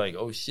saw like,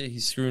 oh shit,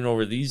 he's screwing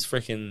over these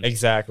freaking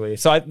Exactly.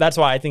 So that's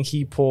why I think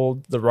he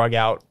pulled the rug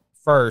out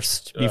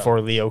first before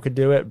Leo could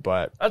do it.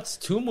 But that's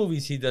 2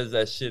 movies he does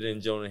that shit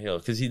in, Jonah Hill,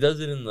 because he does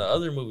it in the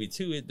other movie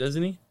too,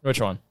 doesn't he? Which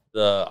one?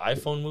 The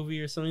iPhone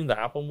movie or something, the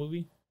Apple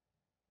movie.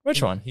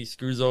 Which one? He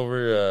screws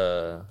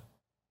over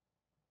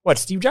What,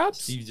 Steve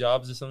Jobs? Steve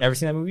Jobs or something. Never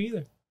seen that movie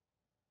either.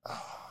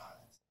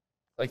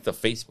 Like the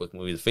Facebook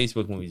movie. The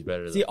Facebook movie's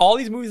better. See, all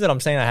these movies that I'm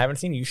saying I haven't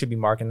seen, you should be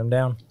marking them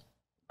down.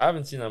 I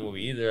haven't seen that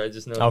movie either. I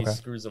just know he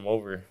screws them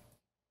over.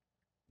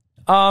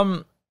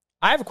 I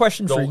have a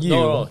question for you.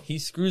 No, he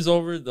screws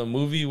over the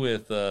movie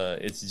with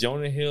it's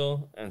Jonah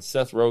Hill and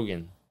Seth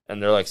Rogen,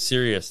 and they're like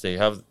serious. They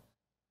have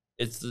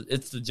it's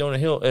the Jonah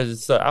Hill.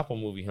 It's the Apple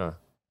movie, huh?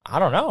 I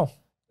don't know.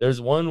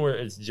 There's one where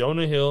it's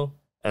Jonah Hill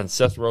and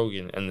Seth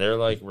Rogen, and they're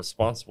like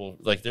responsible.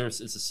 Like it's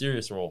a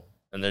serious role,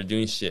 and they're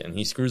doing shit, and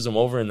he screws them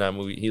over in that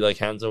movie. He like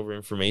hands over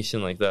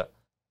information like that.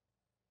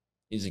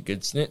 He's a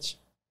good snitch.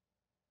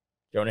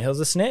 Jonah Hill's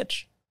a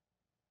snitch.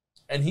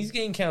 And he's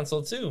getting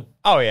canceled too.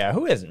 Oh, yeah.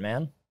 Who isn't,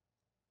 man?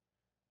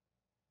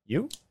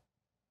 You?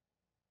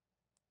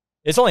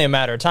 It's only a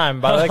matter of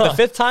time. By like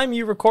the 5th time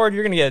you record,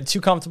 you're going to get too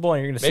comfortable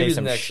and you're going to say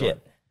some shit.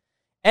 One.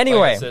 Anyway.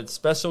 Like I said,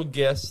 special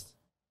guest,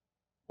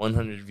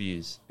 100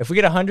 views. If we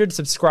get 100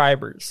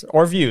 subscribers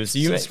or views.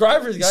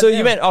 Subscribers, so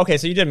you meant, okay,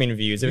 so you did mean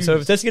views. So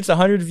if this gets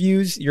 100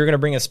 views, you're going to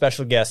bring a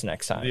special guest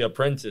next time. The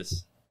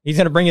Apprentice. He's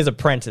going to bring his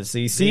apprentice. So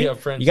you see,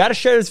 you got to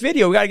share this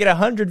video. We got to get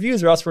 100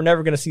 views or else we're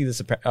never going to see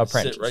this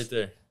apprentice. Sit right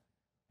there.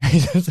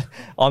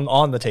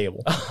 on the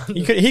table.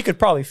 He could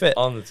probably fit.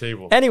 On the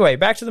table. Anyway,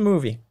 back to the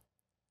movie.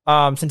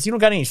 Since you don't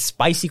got any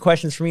spicy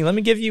questions for me, let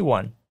me give you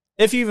one.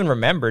 If you even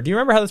remember. Do you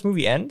remember how this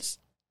movie ends?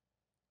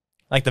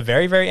 Like the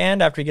very, very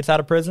end after he gets out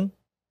of prison?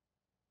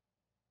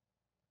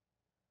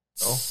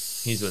 Oh,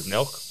 he's with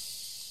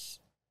Nelk?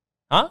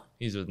 Huh?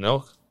 He's with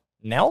Nelk?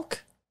 Nelk?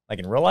 Like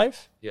in real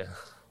life? Yeah.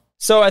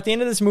 So at the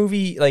end of this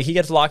movie, like he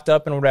gets locked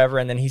up and whatever,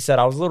 and then he said,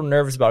 I was a little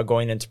nervous about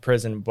going into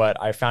prison, but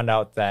I found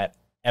out that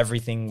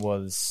everything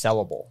was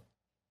sellable.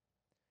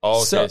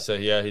 Oh, okay. So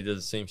yeah, he does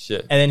the same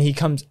shit. And then he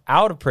comes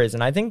out of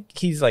prison. I think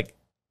he's like,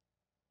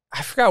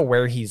 I forgot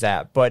where he's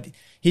at, but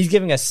he's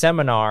giving a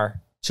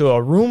seminar to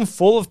a room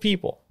full of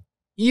people.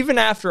 Even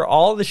after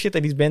all the shit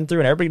that he's been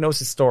through and everybody knows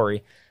his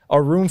story,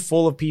 a room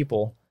full of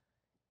people.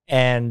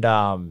 And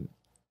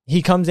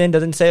he comes in,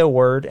 doesn't say a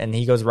word, and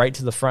he goes right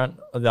to the front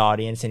of the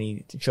audience and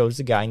he shows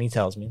the guy and he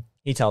tells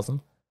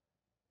him,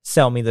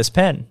 sell me this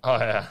pen. Oh,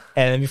 yeah.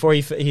 And then before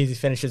he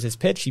finishes his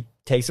pitch, he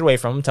takes it away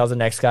from him, tells the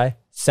next guy,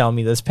 sell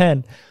me this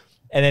pen.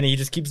 And then he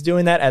just keeps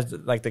doing that as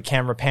like the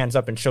camera pans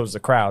up and shows the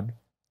crowd.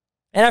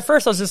 And at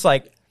first I was just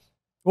like,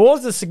 what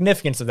was the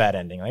significance of that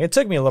ending? Like it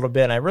took me a little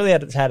bit and I really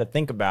had to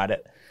think about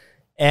it.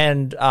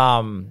 And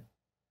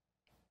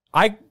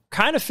I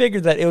kind of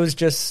figured that it was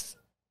just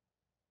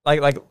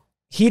like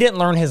he didn't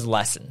learn his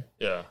lesson.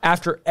 Yeah.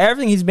 After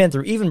everything he's been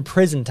through, even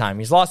prison time,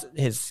 he's lost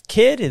his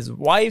kid, his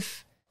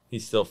wife,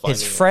 he's still finding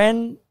his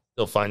friend.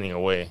 Still finding a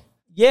way.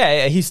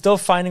 Yeah, he's still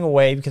finding a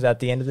way because at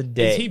the end of the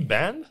day. Is he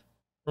banned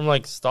from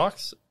like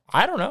stocks?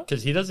 I don't know.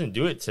 Because he doesn't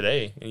do it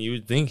today, and you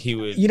would think he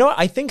would. You know what?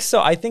 I think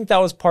so. I think that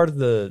was part of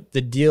the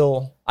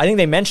deal. I think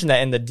they mentioned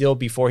that in the deal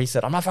before he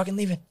said, I'm not fucking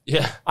leaving.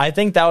 Yeah. I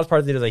think that was part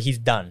of the deal. Like, he's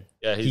done.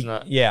 Yeah, he's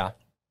not. Yeah.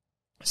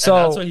 So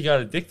and that's what he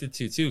got addicted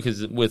to, too,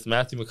 because with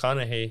Matthew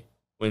McConaughey,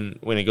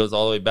 when it goes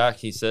all the way back,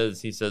 he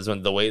says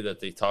when the way that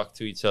they talk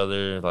to each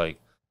other, like.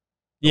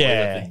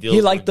 Yeah.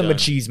 He liked the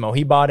machismo.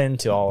 He bought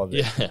into all of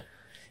it.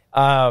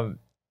 Yeah.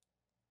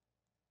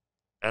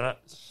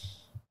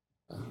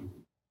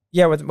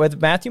 Yeah, with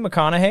Matthew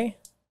McConaughey,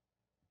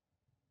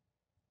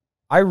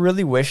 I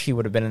really wish he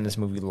would have been in this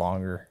movie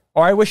longer.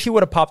 Or I wish he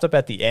would have popped up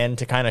at the end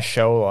to kind of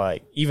show,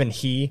 like, even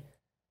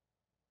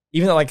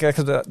though, like,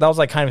 because that was,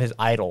 like, kind of his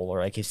idol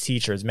or, like, his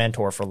teacher, his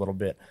mentor for a little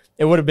bit.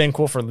 It would have been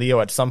cool for Leo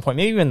at some point,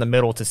 maybe even in the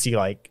middle, to see,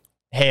 like,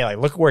 hey, like,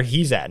 look where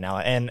he's at now.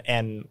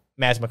 And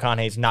Matthew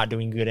McConaughey's not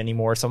doing good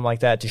anymore, or something like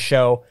that, to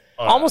show,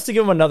 almost to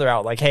give him another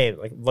out. Like, hey,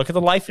 like, look at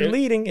the life you're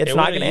leading. It's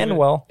not going to end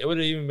well. It would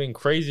have even been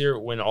crazier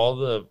when all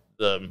the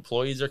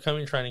employees are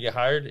coming trying to get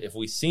hired. If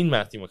we seen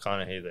Matthew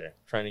McConaughey there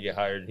trying to get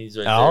hired, he's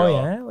right there. Oh,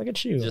 yeah. Look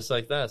at you. Just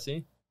like that,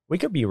 see? We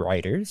could be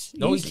writers.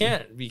 No, Easy. we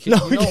can't.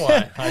 Because you know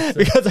why?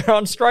 Because they're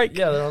on strike.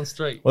 Yeah, they're on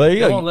strike. Well, there you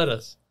go. They won't let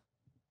us.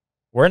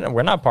 We're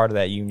not part of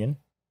that union.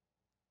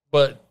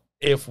 But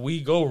if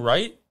we go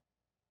right,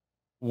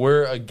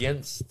 we're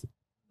against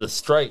the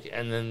strike,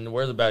 and then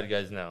we're the bad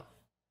guys now.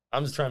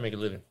 I'm just trying to make a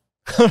living.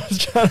 I'm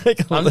just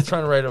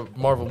trying to write a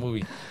Marvel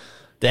movie.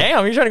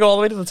 Damn, you're trying to go all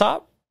the way to the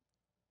top?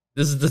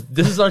 This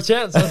is our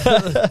chance.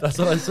 That's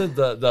what I said.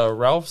 The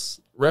Ralph's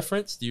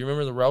reference. Do you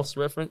remember the Ralph's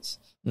reference?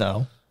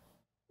 No.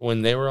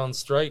 When they were on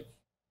strike,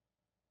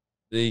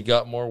 they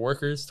got more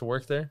workers to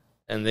work there,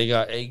 and they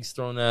got eggs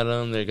thrown at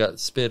them. They got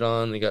spit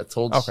on. They got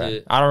told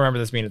shit. I don't remember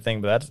this being a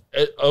thing, but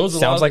It was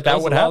sounds like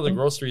that would happen. A lot of happen.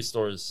 the grocery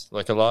stores,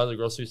 like a lot of the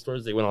grocery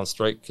stores, they went on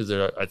strike because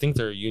I think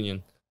they're a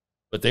union,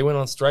 but they went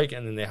on strike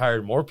and then they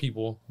hired more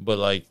people. But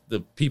like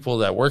the people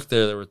that worked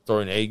there, they were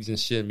throwing eggs and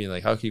shit and being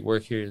like, "How can you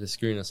work here? They're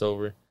screwing us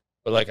over."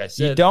 But like I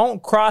said, you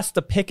don't cross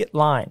the picket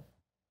line.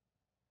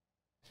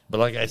 But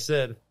like I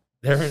said,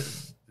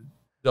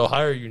 they'll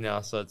hire you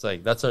now, so it's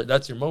like that's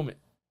your moment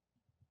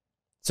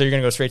So you're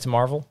gonna go straight to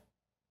Marvel?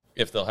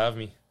 if they'll have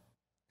me.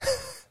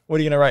 What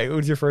are you gonna write?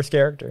 Who's your first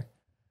character?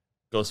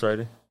 Ghost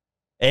Rider.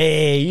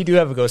 Hey, you do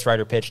have a Ghost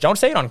Rider pitch. Don't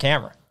say it on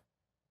camera.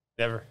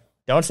 Never.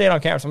 Don't say it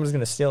on camera. Someone's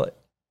gonna steal it.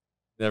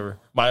 Never.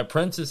 My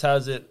apprentice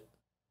has it.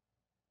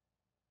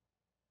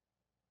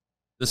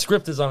 The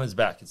script is on his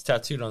back. It's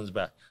tattooed on his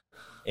back.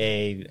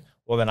 Hey,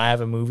 well then I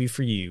have a movie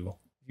for you.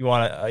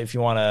 If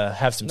you wanna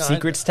have some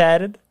secrets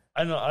tatted.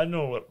 I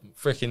know what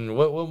freaking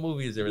what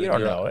movie is there? You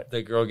don't know it.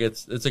 The girl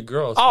gets it's a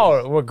girl.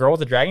 Oh, what girl with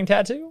the dragon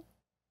tattoo?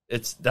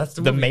 That's the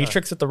The movie,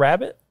 Matrix with the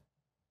rabbit?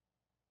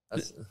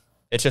 That's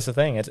It's just a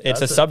thing. It's a thing,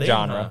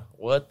 subgenre. huh?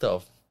 What the?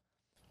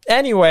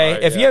 Anyway, All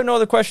right, if you have no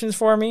other questions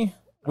for me,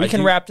 we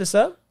can wrap this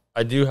up.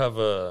 I do have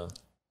a.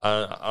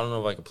 I don't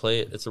know if I can play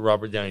it. It's a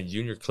Robert Downey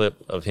Jr.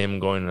 clip of him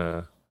going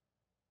to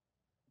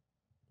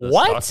the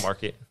What? stock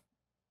market.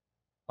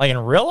 Like in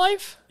real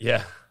life?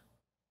 Yeah,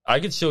 I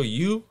could show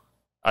you.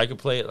 I could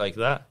play it like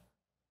that.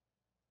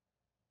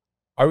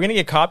 Are we gonna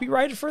get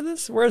copyrighted for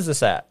this? Where is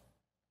this at?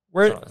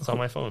 It's on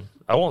my phone.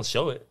 I won't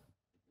show it.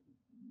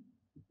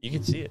 You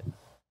can see it.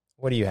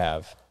 What do you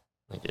have?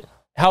 Okay.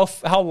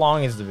 How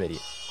long is the video?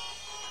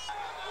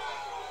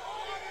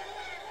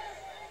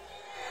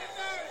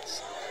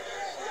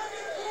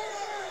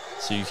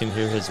 So you can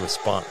hear his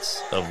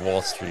response of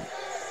Wall Street.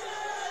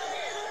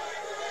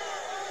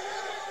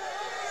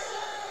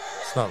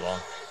 It's not long.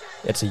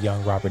 It's a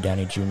young Robert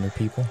Downey Jr.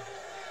 people.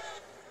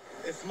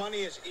 If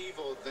money is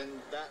evil, then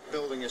that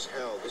building is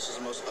hell. This is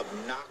the most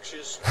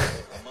obnoxious,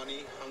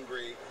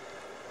 money-hungry,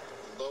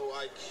 low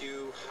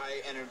IQ,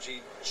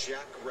 high-energy,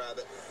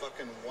 jackrabbit,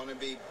 fucking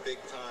wannabe,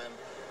 big-time,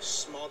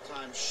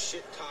 small-time,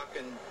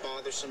 shit-talking,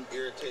 bothersome,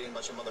 irritating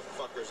bunch of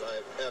motherfuckers I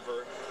have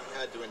ever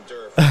had to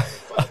endure for more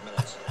than 5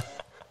 minutes.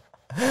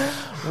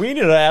 We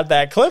need to add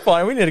that clip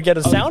on. We need to get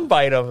a sound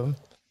bite of him.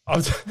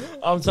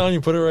 I'm telling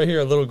you, put it right here,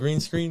 a little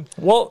green screen.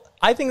 Well,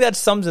 I think that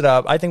sums it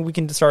up. I think we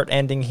can start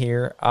ending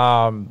here.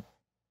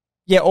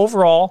 Yeah,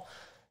 overall,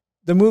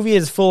 the movie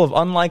is full of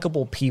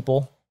unlikable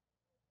people,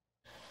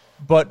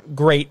 but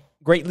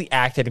greatly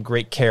acted and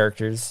great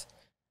characters.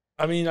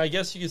 I mean, I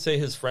guess you could say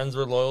his friends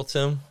were loyal to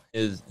him.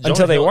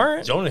 Until they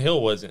weren't. Jonah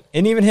Hill wasn't.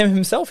 And even him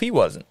himself, he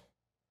wasn't.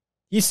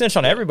 He snitched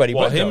on everybody.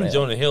 Well, but him and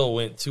Jonah Hill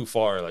went too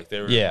far. Like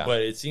they were. Yeah.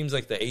 But it seems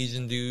like the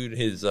Asian dude,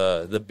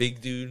 the big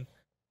dude,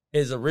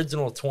 his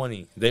original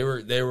 20, they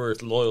were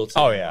loyal to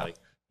him. Oh, yeah. Like,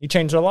 He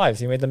changed their lives.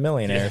 He made them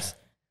millionaires. yeah.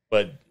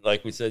 But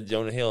like we said,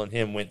 Jonah Hill and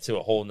him went to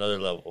a whole nother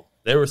level.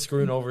 They were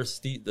screwing over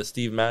the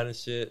Steve Madden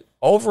shit.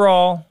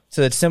 Overall,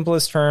 to its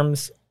simplest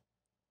terms,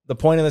 the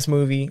point of this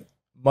movie,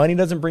 money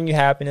doesn't bring you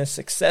happiness.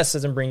 Success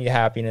doesn't bring you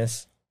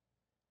happiness.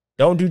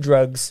 Don't do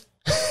drugs.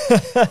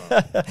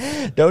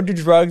 Don't do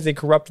drugs. They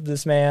corrupted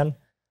this man.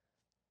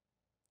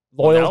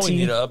 Loyalty. Well, now we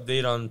need an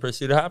update on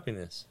Pursuit of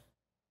Happiness.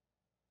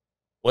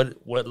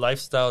 What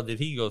lifestyle did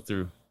he go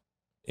through?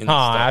 In the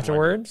stock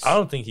afterwards? market? I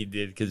don't think he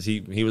did because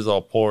he was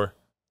all poor.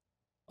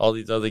 All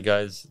these other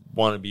guys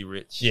want to be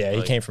rich. Yeah, he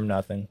Like, came from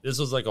nothing. This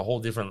was like a whole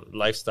different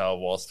lifestyle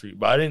of Wall Street.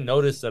 But I didn't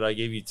notice that I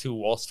gave you 2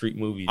 Wall Street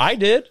movies. I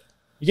did.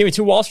 You gave me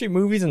 2 Wall Street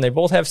movies, and they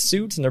both have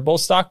suits, and they're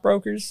both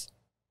stockbrokers.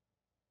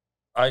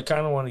 I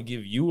kind of want to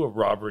give you a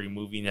robbery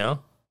movie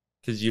now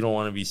because you don't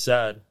want to be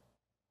sad.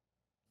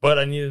 But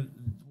I need.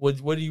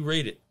 What do you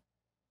rate it?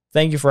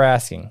 Thank you for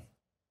asking.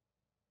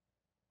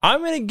 I'm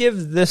going to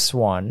give this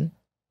one.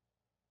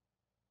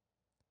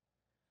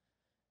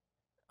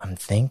 I'm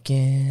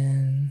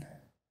thinking.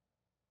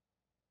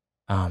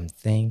 You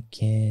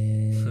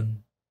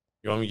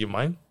want me to give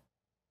mine?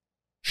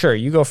 Sure,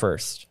 you go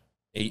first.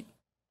 8.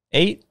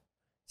 8?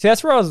 See,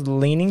 that's where I was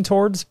leaning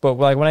towards, but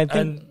like when I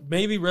think... And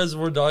maybe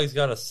Reservoir Dogs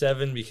got a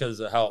 7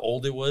 because of how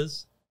old it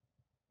was.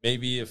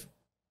 Maybe if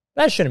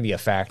that shouldn't be a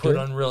factor. put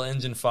Unreal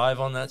Engine 5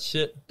 on that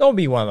shit. Don't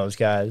be one of those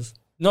guys.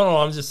 No,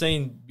 I'm just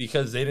saying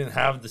because they didn't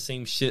have the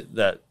same shit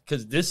that...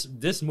 Because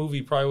this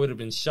movie probably would have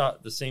been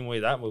shot the same way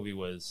that movie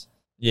was.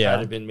 Yeah.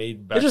 Had it been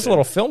made back It's just then. a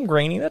little film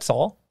grainy, that's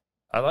all.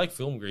 I like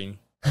film green.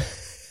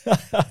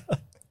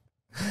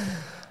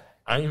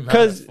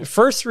 Because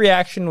first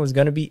reaction was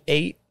going to be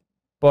 8,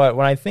 but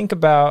when I think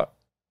about...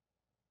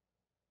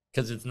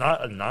 Because it's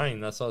not a 9.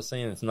 That's what I was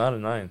saying. It's not a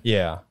 9.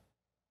 Yeah.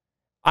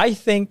 I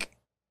think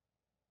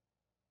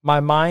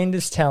my mind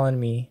is telling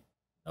me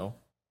No.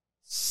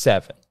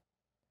 7.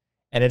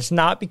 And it's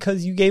not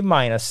because you gave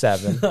mine a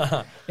 7.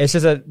 It's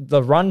just that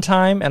the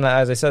runtime, and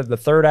as I said, the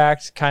third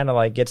act kind of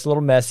like gets a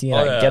little messy,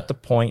 and I get the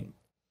point.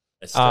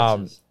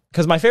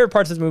 Because my favorite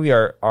parts of this movie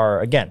are,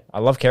 again, I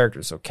love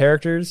characters. So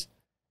characters,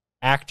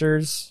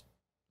 actors,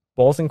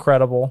 both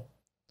incredible.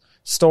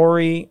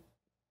 Story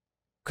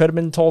could have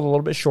been told a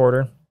little bit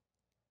shorter.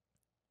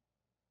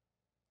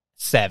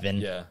 7.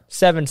 Yeah.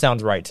 7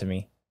 sounds right to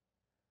me.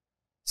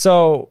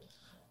 So,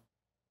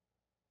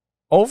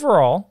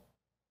 overall,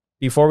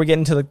 before we get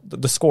into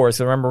the scores,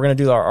 so remember, we're going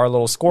to do our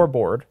little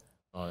scoreboard.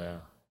 Oh, yeah.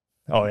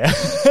 Oh, yeah.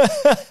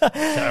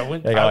 I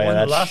win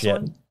the last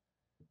one?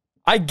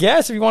 I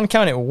guess if you want to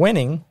count it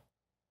winning,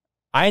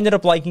 I ended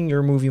up liking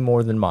your movie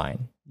more than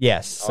mine.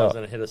 Yes. So. I was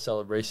going to hit a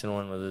celebration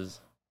one with his...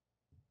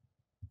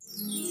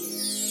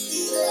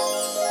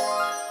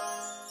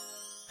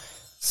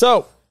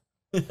 So,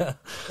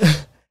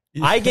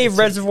 I gave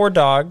Reservoir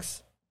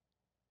Dogs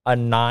a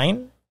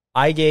 9.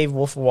 I gave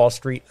Wolf of Wall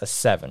Street a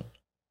 7.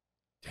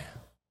 Damn.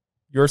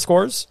 Your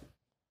scores?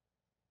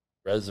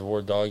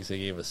 Reservoir Dogs, they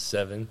gave a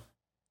 7.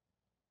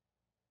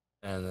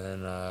 And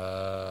then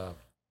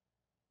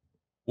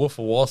Wolf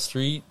of Wall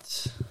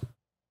Street,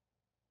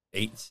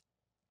 8.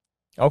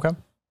 Okay.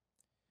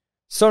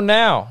 So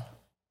now,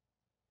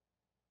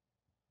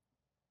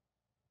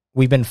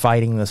 we've been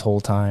fighting this whole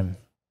time.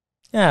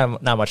 Yeah,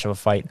 not much of a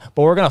fight,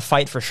 but we're going to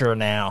fight for sure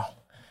now.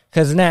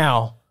 Because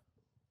now,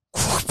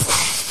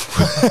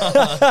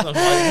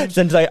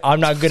 since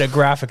I'm not good at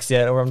graphics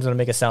yet, or I'm going to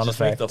make a sound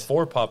Just effect. Make the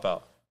 4 pop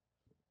out.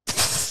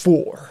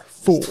 4.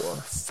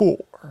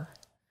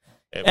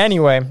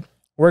 Anyway,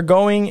 we're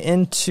going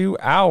into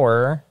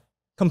our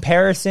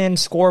comparison,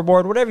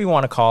 scoreboard, whatever you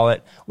want to call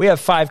it. We have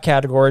 5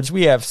 categories.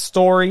 We have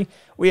story,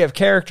 we have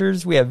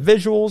characters, we have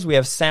visuals, we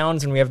have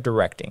sounds, and we have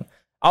directing.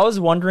 I was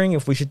wondering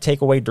if we should take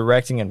away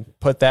directing and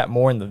put that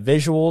more in the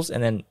visuals,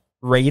 and then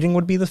rating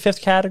would be the 5th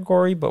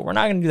category, but we're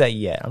not going to do that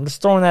yet. I'm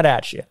just throwing that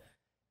at you.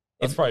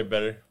 That's probably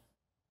better.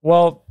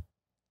 Well,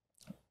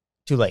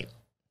 too late.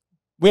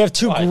 We have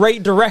 2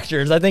 great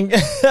directors, I think.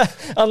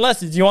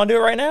 Unless, do you want to do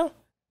it right now?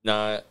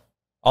 Nah.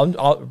 I'll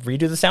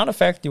redo the sound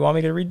effect. Do you want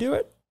me to redo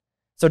it?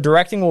 So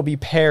directing will be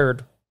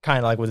paired kind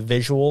of like with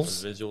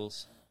visuals.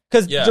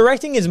 Because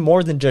directing is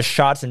more than just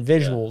shots and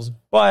visuals,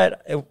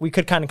 but we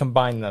could kind of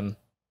combine them.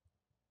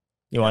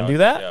 You want to do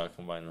that? Yeah, I'll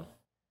combine them.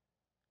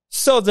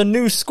 So the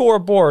new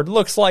scoreboard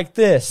looks like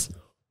this.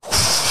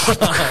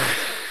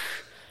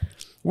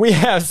 We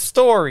have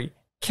story,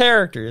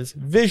 characters,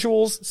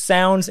 visuals,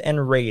 sounds,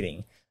 and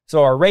rating.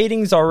 So our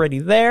rating's already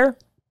there.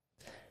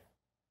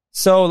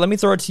 So let me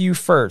throw it to you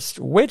first.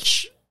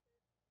 Which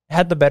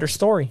had the better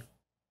story?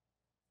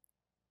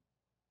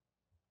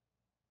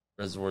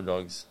 Reservoir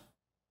Dogs.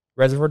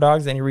 Reservoir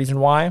Dogs, any reason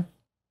why? It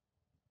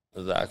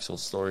was the actual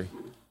story.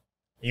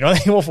 You don't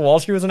think Wolf of Wall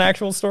Street was an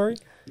actual story?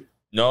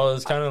 No, it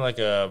was kind of like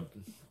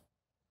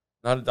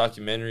not a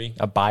documentary.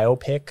 A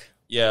biopic?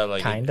 Yeah,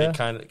 like kinda? It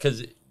kind of,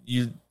 because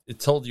it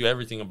told you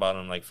everything about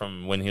him, like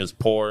from when he was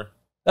poor.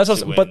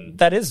 That's but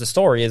that is the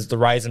story, is the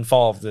rise and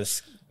fall of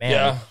this man.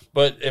 Yeah,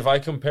 but if I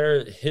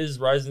compare his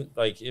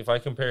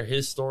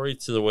story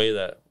to the way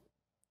that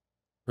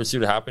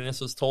Pursuit of Happiness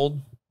was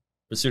told,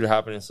 Pursuit of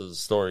Happiness was a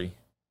story.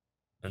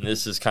 And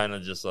this is kind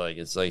of just like,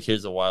 it's like,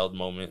 here's a wild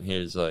moment.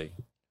 Here's like,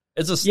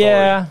 it's a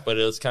story, but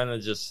it was kind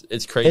of just,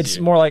 it's crazy. It's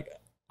more like,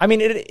 I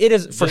mean, it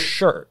is for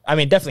sure. I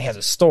mean, it definitely has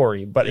a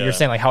story, but you're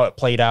saying like how it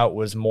played out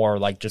was more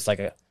like just like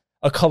a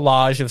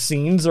collage of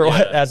scenes or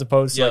what, as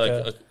opposed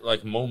to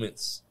like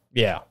moments.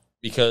 Yeah.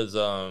 Because,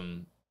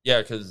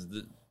 because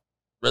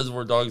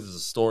Reservoir Dogs is a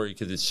story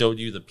because it showed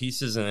you the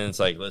pieces and then it's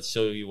like, let's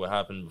show you what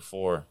happened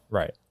before.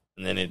 Right.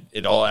 And then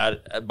it all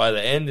added, by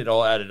the end, it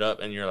all added up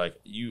and you're like,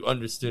 you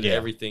understood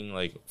everything.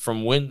 Like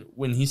from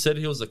when he said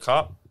he was a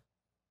cop,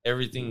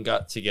 everything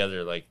got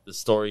together. Like the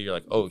story, you're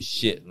like, oh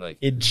shit. Like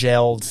it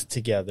gelled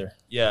together.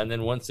 Yeah. And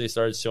then once they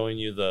started showing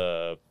you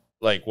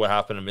what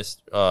happened to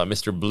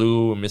Mr.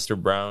 Blue and Mr.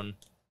 Brown,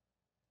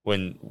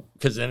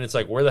 because then it's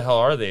like, where the hell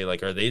are they?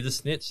 Like, are they the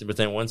snitch? But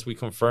then once we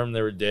confirmed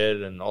they were dead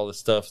and all this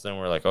stuff, then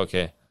we're like,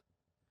 okay.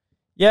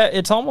 Yeah,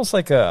 it's almost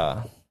like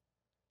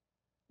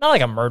not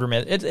like a murder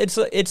mystery.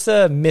 It's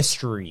a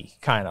mystery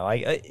kind of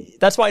like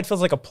that's why it feels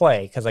like a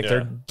play because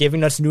they're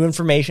giving us new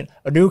information.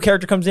 A new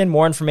character comes in,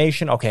 more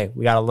information. Okay,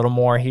 we got a little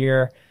more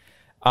here.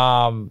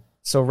 So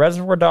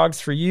Reservoir Dogs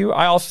for you.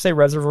 I also say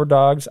Reservoir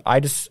Dogs. I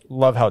just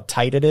love how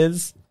tight it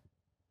is.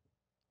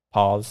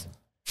 Pause.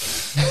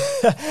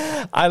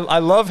 I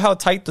love how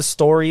tight the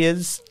story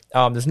is.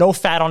 There's no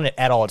fat on it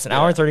at all. It's an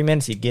hour and 30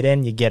 minutes. You get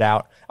in, you get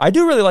out. I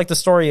do really like the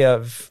story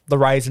of the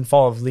rise and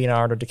fall of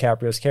Leonardo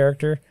DiCaprio's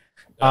character.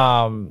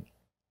 And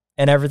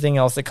everything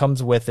else that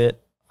comes with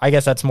it. I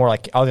guess that's more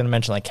like, I was going to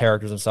mention like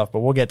characters and stuff, but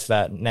we'll get to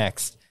that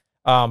next.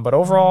 But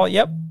overall,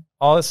 yep.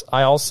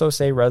 I also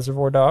say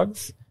Reservoir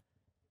Dogs.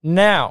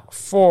 Now,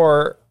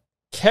 for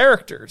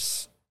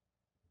characters,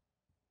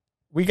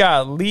 we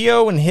got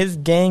Leo and his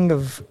gang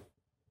of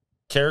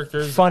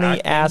characters, funny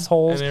acting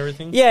assholes and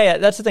everything. Yeah,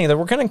 that's the thing that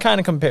we're gonna kind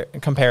of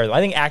compare them.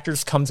 I think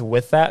actors comes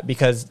with that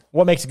because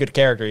what makes a good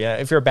character? Yeah,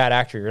 if you're a bad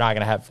actor, you're not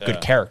gonna have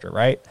good character,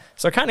 right?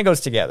 So it kind of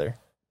goes together.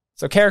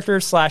 So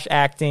characters /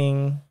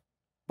 acting,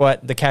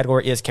 but the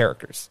category is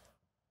characters.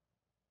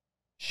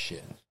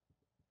 Shit.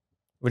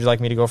 Would you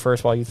like me to go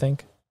first while you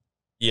think?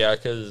 Yeah,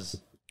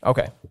 because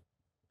okay.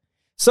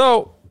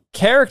 So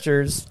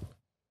characters,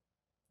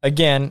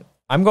 again,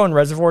 I'm going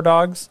Reservoir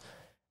Dogs.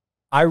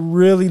 I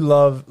really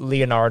love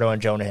Leonardo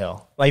and Jonah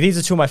Hill. Like, these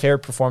are two of my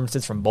favorite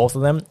performances from both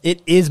of them.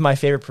 It is my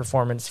favorite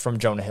performance from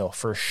Jonah Hill,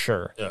 for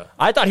sure. Yeah.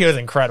 I thought he was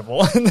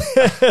incredible in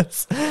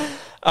this.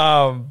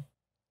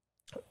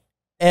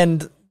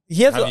 And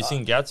he has... Have you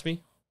seen Gatsby?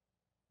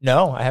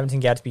 No, I haven't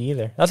seen Gatsby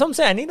either. That's what I'm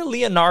saying. I need a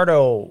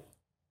Leonardo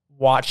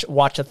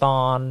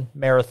watch-a-thon,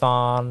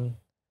 marathon,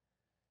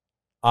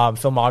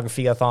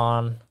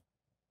 filmography-a-thon.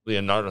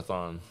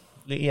 Leonardo-thon.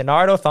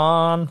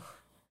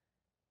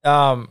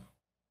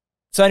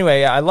 So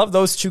anyway, I love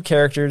those two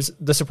characters.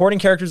 The supporting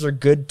characters are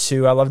good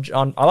too. I love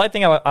John. I like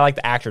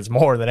the actors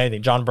more than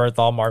anything. John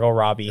Bernthal, Margot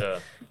Robbie, Yeah.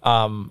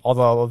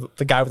 Although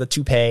the guy with the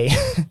toupee,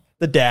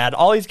 the dad,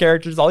 all these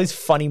characters, all these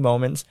funny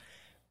moments.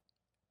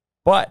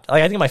 But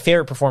like, I think my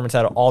favorite performance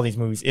out of all these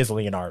movies is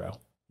Leonardo.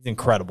 He's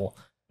incredible.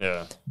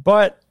 Yeah.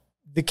 But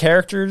the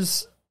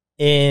characters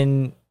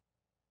in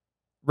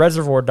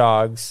Reservoir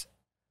Dogs,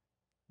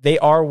 they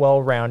are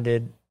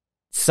well-rounded.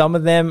 Some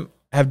of them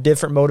have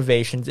different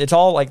motivations. It's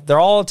all like they're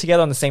all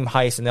together on the same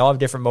heist and they all have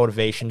different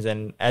motivations.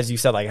 And as you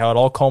said, like how it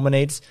all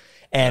culminates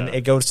and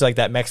it goes to like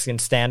that Mexican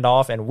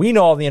standoff and we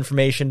know all the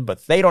information,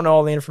 but they don't know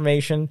all the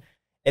information.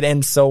 It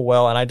ends so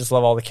well. And I just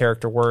love all the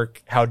character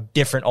work, how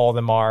different all of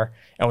them are.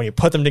 And when you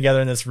put them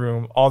together in this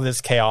room, all this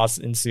chaos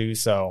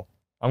ensues. So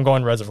I'm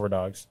going Reservoir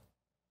Dogs.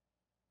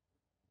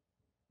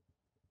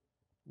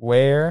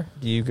 Where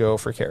do you go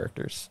for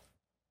characters?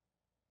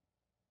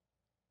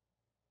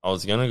 I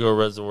was gonna go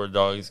Reservoir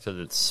Dogs because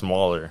it's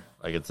smaller,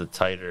 like it's a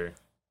tighter.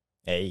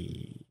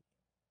 Hey,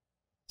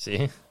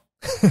 see,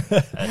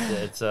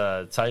 it's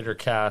a tighter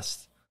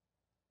cast.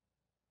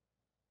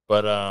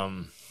 But I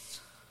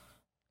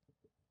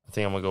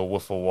think I'm gonna go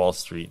Wolf of Wall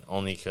Street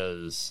only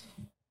because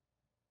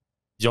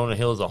Jonah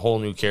Hill is a whole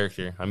new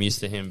character. I'm used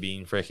to him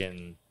being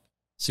freaking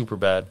super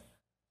bad.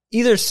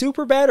 Either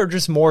super bad or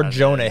just more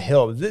Jonah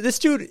Hill. This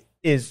dude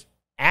is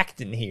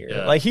acting here.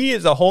 Yeah. Like he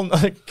is a whole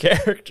nother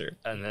character.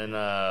 And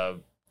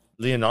then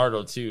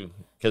Leonardo too,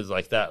 because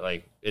like that,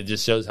 like it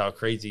just shows how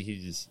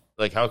crazy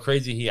how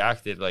crazy he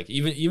acted. Like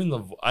even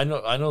the I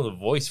know the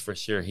voice for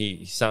sure.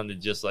 He sounded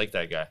just like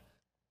that guy.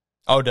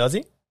 Oh, does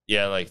he?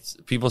 Yeah, like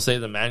people say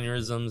the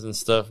mannerisms and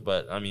stuff,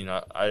 but I mean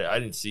I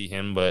didn't see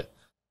him, but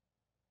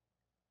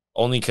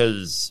only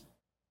because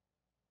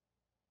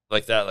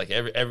like that, like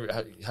every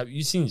have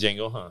you seen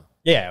Django? Huh?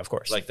 Yeah, of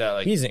course. Like that,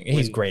 like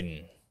he's great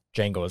in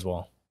Django as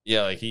well.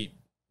 Yeah, like he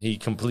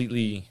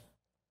completely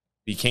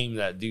became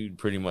that dude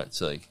pretty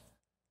much, like.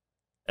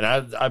 And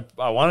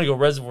I want to go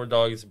Reservoir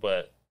Dogs,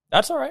 but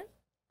that's all right.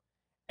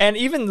 And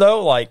even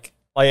though like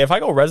if I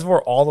go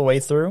Reservoir all the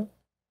way through,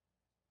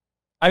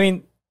 I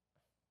mean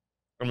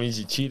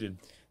you cheated.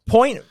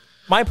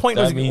 My point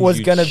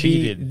was going to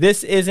be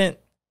this isn't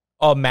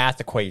a math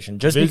equation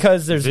just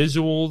because there's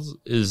visuals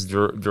is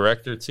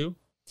director too.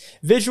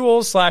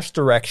 Visuals /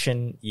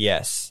 direction,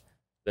 yes.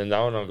 Then that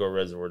one I'll go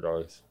Reservoir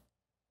Dogs.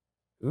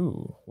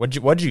 Ooh,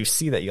 what'd you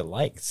see that you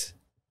liked?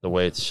 The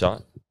way it's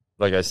shot.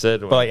 Like I said,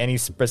 but like any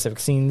specific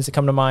scenes that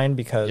come to mind?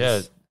 Because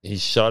yeah, he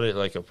shot it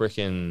like a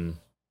freaking.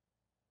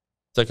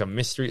 It's like a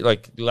mystery,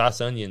 like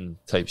Glass Onion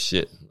type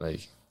shit.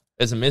 Like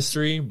it's a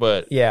mystery,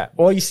 but yeah.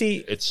 Well, you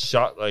see, it's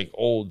shot like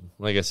old.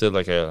 Like I said,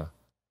 like a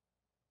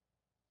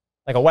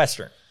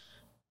Western.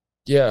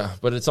 Yeah,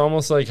 but it's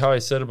almost like how I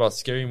said about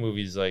scary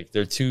movies. Like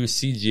they're too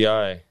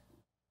CGI,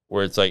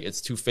 where it's like it's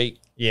too fake.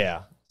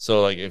 Yeah.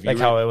 So like if you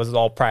how it was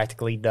all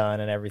practically done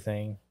and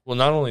everything. Well,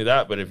 not only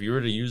that, but if you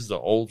were to use the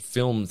old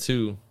film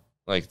too.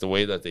 Like the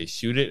way that they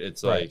shoot it,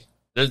 it's right. Like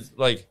there's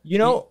like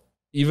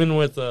even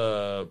with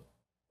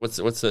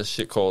what's that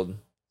shit called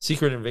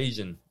Secret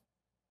Invasion,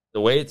 the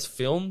way it's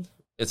filmed,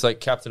 it's like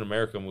Captain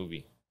America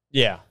movie.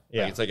 Yeah,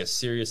 like it's like a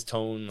serious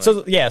tone.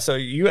 Like, so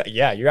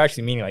you're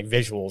actually meaning like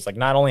visuals, like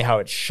not only how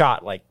it's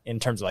shot, like in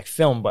terms of like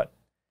film, but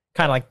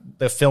kind of like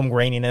the film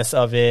graininess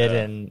of it.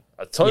 And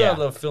I told you I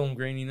love film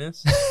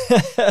graininess.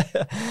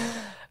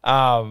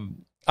 I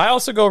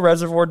also go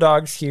Reservoir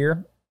Dogs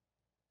here.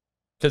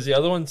 Because the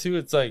other one, too,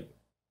 it's like...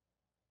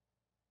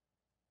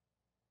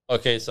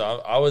 Okay,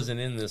 so I wasn't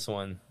in this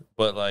one,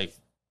 but, like,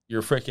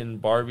 you're freaking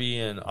Barbie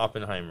and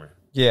Oppenheimer.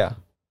 Yeah.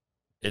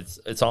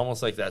 It's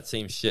almost like that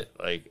same shit.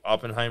 Like,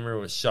 Oppenheimer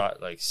was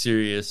shot, like,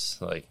 serious.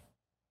 Like,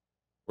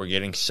 we're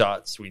getting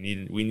shots. We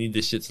need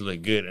this shit to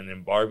look good. And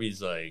then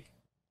Barbie's, like,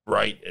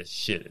 bright as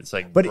shit. It's,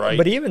 like, bright.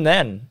 But even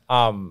then...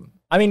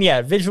 I mean,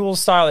 yeah, visual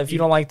style, if you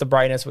don't like the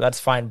brightness, that's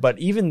fine. But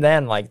even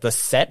then, like, the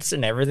sets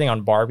and everything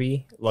on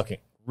Barbie looking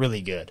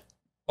really good.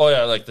 Oh,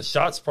 yeah, like, the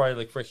shots probably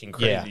look freaking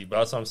crazy. Yeah. But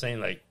that's what I'm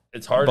saying. Like,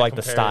 it's hard like to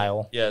the compare.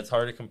 style. Yeah, it's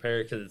hard to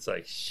compare because it's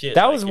like shit.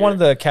 That like was one of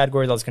the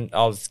categories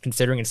I was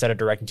considering instead of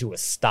directing to a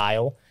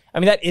style. I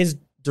mean, that is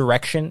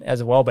direction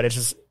as well, but it's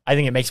just, I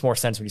think it makes more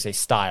sense when you say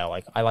style.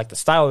 Like, I like the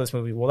style of this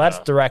movie. Well, that's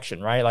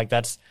direction, right? Like,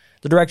 that's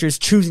the director is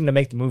choosing to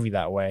make the movie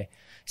that way.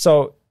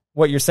 So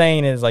what you're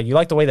saying is like you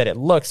like the way that it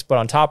looks, but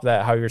on top of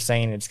that, how you're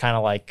saying it's kind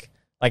of like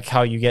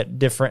how you get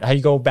different, how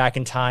you go back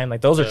in time.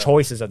 Like those are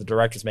choices that the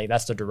directors make.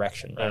 That's the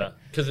direction, right? Yeah,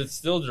 because it's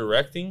still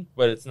directing,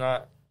 but it's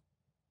not.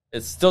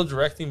 It's still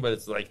directing, but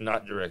it's like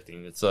not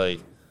directing. It's like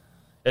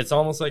it's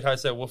almost like how I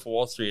said Wolf of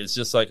Wall Street. It's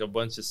just like a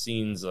bunch of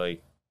scenes,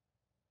 like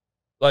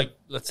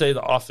let's say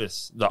The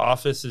Office. The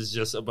Office is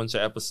just a bunch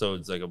of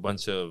episodes, like a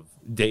bunch of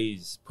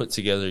days put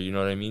together. You know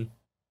what I mean?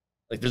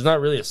 Like there's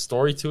not really a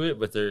story to it,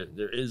 but there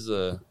is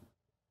a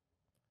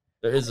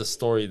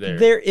story there.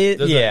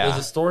 There's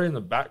a story in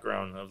the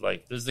background of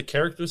like there's the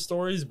character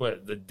stories,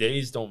 but the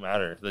days don't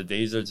matter. The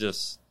days are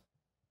just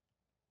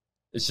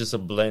it's just a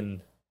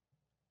blend.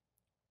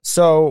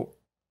 So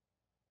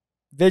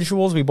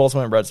visuals, we both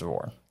went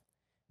Reservoir.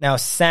 Now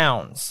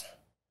sounds,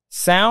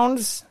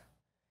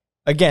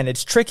 again,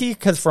 it's tricky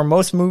because for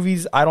most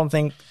movies, I don't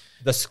think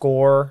the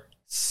score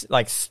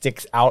like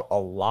sticks out a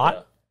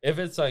lot. Yeah. If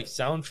it's like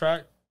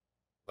soundtrack,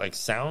 like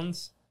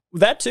sounds,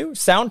 that too,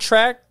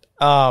 soundtrack,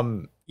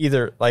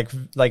 either like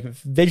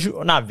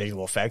visual, not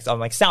visual effects,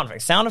 like sound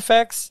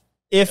effects.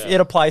 If it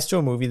applies to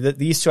a movie,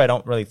 these two I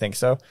don't really think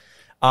so.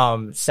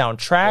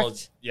 Soundtrack, well,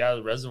 yeah,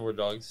 the Reservoir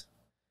Dogs.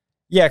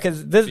 Yeah,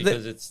 because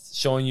it's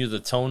showing you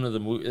the tone of the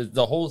movie.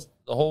 The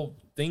whole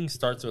thing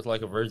starts with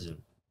like a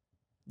virgin.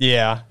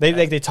 Yeah,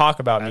 they talk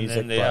about music.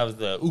 And then they have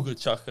the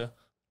Ooga Chaka.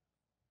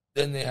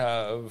 Then they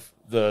have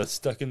the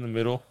Stuck in the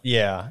Middle.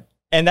 Yeah,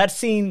 and that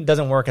scene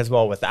doesn't work as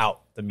well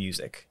without the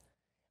music.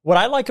 What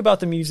I like about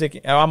the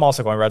music, I'm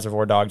also going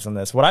Reservoir Dogs on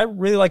this. What I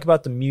really like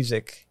about the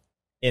music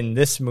in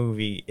this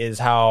movie is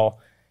how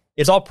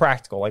it's all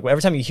practical. Like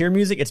every time you hear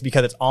music, it's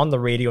because it's on the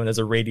radio and there's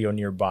a radio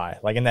nearby.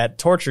 Like in that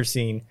torture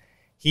scene,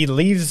 he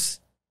leaves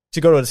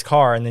to go to his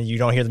car and then you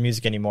don't hear the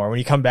music anymore. When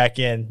you come back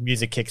in,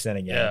 music kicks in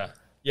again.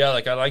 Yeah,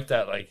 like I like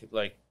that.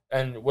 Like,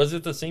 and was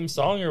it the same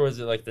song or was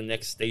it like the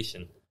next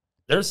station?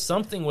 There's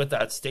something with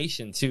that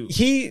station too.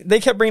 They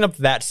kept bringing up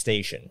that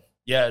station.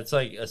 Yeah, it's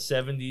like a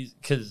 70s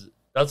because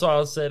that's why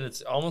I said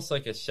it's almost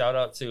like a shout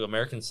out to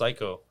American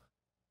Psycho.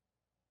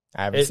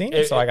 I haven't seen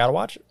it, so I gotta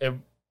watch it.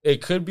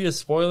 It could be a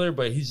spoiler,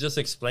 but he's just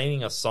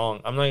explaining a song.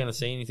 I'm not gonna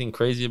say anything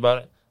crazy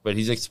about it, but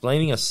he's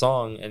explaining a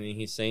song, and then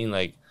he's saying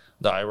like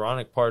the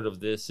ironic part of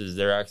this is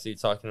they're actually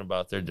talking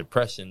about their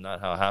depression,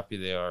 not how happy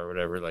they are or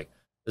whatever. Like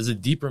there's a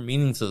deeper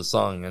meaning to the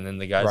song, and then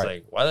the guy's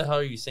like, "Why the hell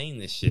are you saying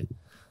this shit?"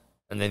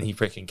 And then he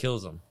freaking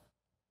kills him.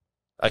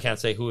 I can't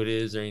say who it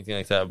is or anything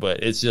like that,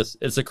 but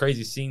it's a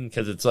crazy scene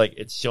because it's like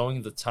it's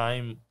showing the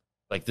time.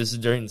 Like this is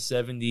during the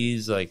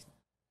 70s. Like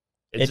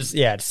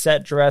it's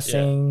set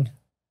dressing. Yeah.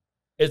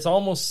 It's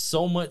almost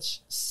so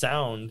much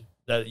sound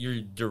that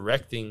you're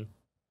directing.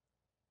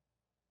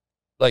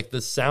 Like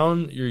the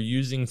sound you're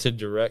using to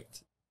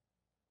direct,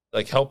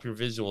 like help your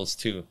visuals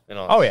too. And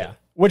all oh yeah,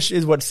 which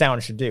is what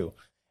sound should do.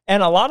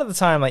 And a lot of the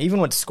time, like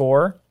even with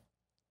score,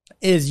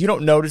 is you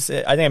don't notice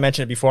it. I think I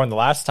mentioned it before in the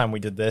last time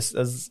we did this.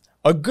 As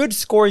a good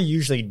score, you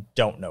usually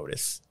don't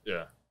notice.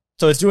 Yeah.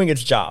 So it's doing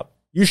its job.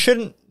 You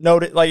shouldn't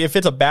notice. Like if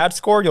it's a bad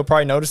score, you'll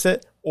probably notice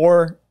it.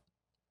 Or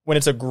when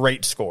it's a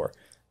great score,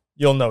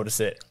 you'll notice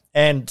it.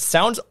 And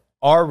sounds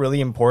are really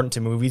important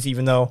to movies,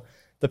 even though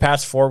the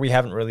past four we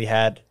haven't really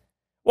had.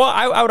 Well,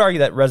 I would argue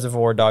that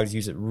Reservoir Dogs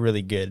use it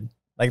really good.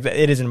 Like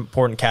it is an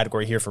important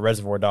category here for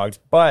Reservoir Dogs.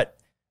 But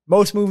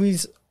most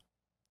movies,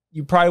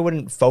 you probably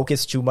wouldn't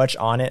focus too much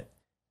on it.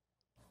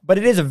 But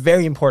it is a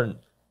very important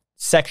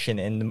section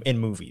in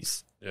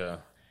movies. Yeah.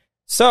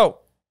 So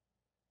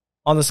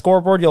on the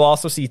scoreboard, you'll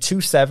also see 2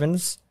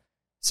 7s.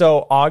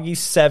 So Augie's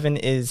 7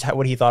 is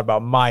what he thought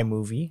about my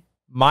movie.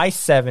 My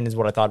 7 is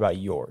what I thought about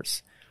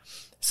yours.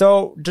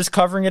 So just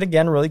covering it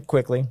again really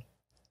quickly.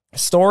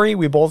 Story,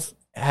 we both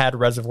had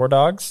Reservoir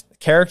Dogs.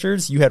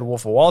 Characters, you had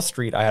Wolf of Wall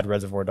Street. I had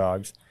Reservoir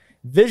Dogs.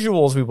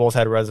 Visuals, we both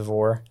had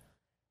Reservoir.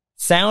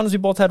 Sounds, we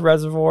both had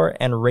Reservoir.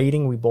 And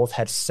rating, we both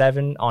had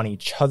 7 on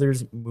each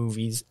other's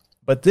movies.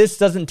 But this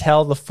doesn't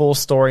tell the full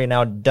story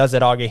now, does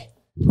it, Augie?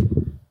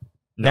 No.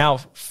 Now,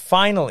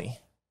 finally,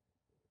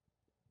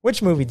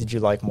 which movie did you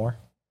like more?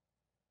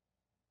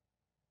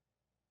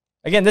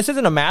 Again, this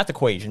isn't a math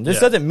equation.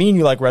 This doesn't mean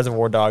you like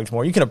Reservoir Dogs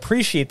more. You can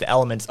appreciate the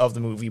elements of the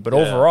movie, but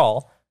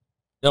overall...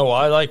 No,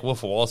 I like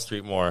Wolf of Wall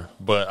Street more,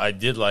 but I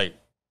did like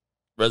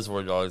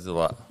Reservoir Dogs a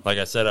lot. Like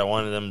I said, I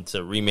wanted them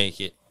to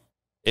remake it.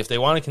 If they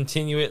want to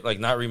continue it, like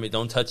not remake,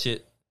 don't touch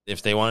it.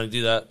 If they want to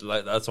do that,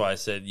 like, that's why I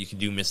said you could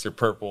do Mr.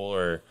 Purple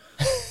or...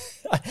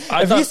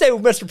 you say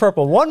Mr.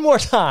 Purple one more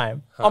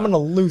time, I'm going to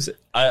lose it.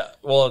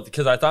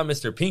 Because I thought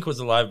Mr. Pink was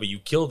alive, but you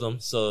killed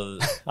him, so...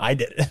 I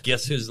did it.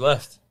 Guess who's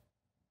left?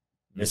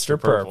 Mr.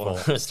 Purple.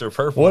 Mr.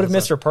 Purple. What if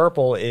Mr.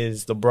 Purple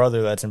is the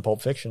brother that's in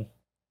Pulp Fiction?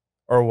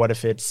 Or what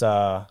if it's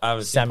Samuel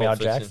L.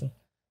 Jackson?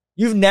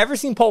 You've never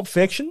seen Pulp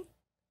Fiction?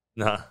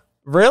 Nah.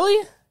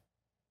 Really?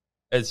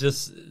 It's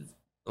just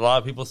A lot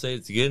of people say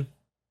it's good.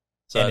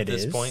 So And at it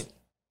this is. point,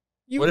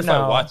 You what if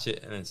know, I watch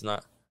it and it's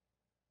not?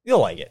 You'll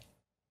like it.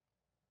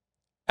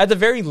 At the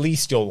very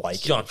least, you'll like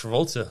It's it. John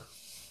Travolta.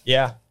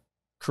 Yeah.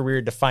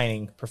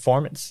 Career-defining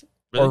performance.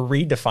 Really? Or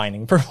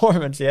redefining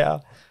performance, yeah.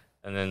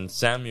 And then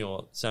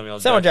Samuel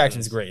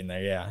Jackson's great in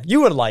there, yeah.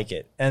 You would like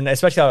it, and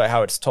especially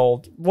how it's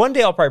told. One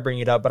day I'll probably bring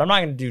it up, but I'm not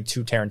going to do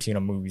 2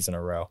 Tarantino movies in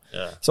a row.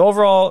 Yeah. So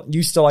overall,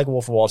 you still like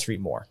Wolf of Wall Street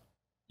more.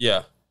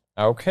 Yeah.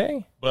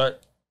 Okay.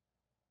 But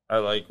I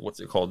like, what's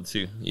it called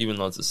too, even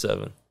though it's a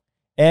 7.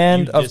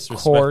 And You of disrespected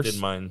course,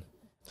 mine.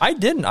 I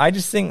didn't. I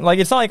just think, like,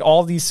 it's not like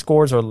all these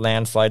scores are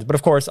landslides, but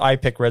of course, I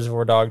pick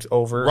Reservoir Dogs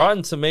over.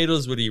 Rotten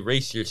Tomatoes would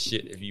erase your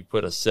shit if you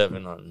put a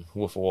 7 on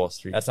Wolf of Wall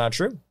Street. That's not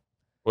true.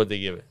 What'd they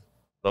give it?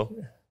 Low?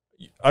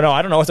 Oh, no,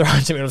 I don't know what the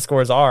Rotten Tomatoes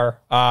scores are,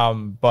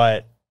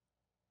 but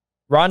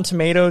Rotten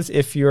Tomatoes,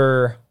 if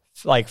you're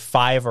like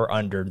 5 or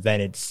under,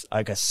 then it's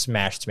like a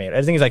smashed tomato.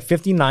 I think it's like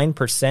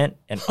 59%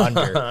 and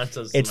under.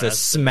 It's a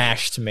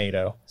smashed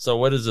tomato. So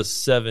what is a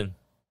 7?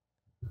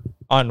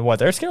 On what,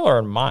 their scale or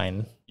on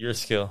mine? Your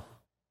scale.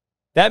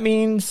 That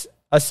means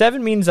a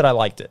 7 means that I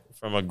liked it.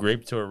 From a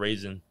grape to a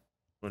raisin.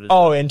 What is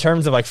Oh, that? in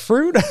terms of like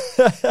fruit?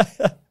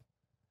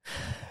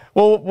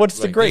 Well, what's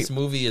the Like, grape? This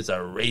movie is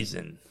a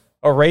raisin.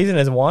 A raisin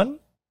is 1?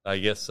 I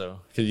guess so.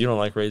 Because you don't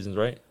like raisins,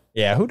 right?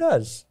 Yeah, who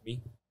does?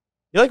 Me.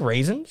 You like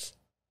raisins?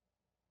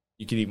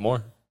 You could eat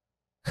more.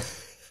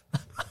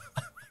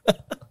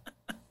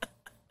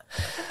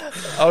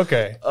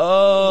 Okay.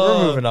 Oh,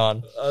 We're moving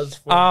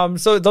on.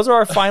 So those are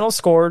our final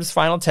scores,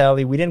 final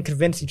tally. We didn't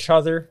convince each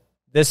other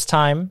this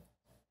time.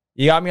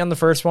 You got me on the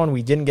first one.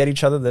 We didn't get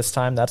each other this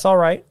time. That's all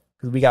right,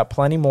 because we got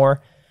plenty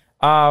more.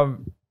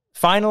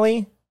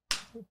 Finally,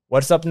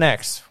 what's up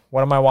next?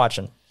 What am I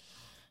watching?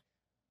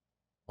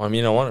 Well, I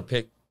mean, I want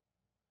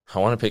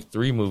to pick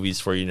 3 movies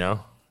for you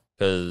now.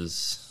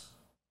 Because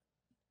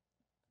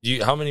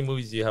how many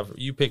movies do you have?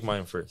 You pick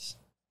mine first.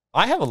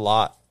 I have a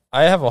lot.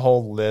 I have a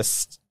whole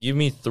list. Give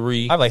me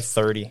 3. I have like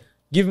 30.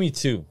 Give me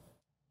 2.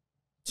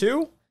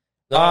 2?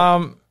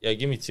 No, yeah,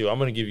 give me 2. I'm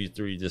gonna give you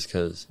 3 just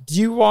because. Do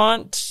you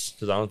want?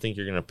 Because I don't think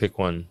you're gonna pick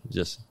one.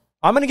 Just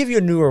I'm gonna give you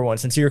a newer one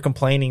since you were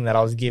complaining that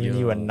I was giving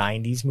you a Yo.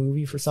 '90s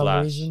movie for some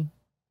Flash. reason.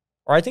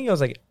 Or I think it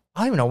was like, I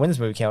don't even know when this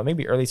movie came out.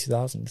 Maybe early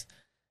 2000s.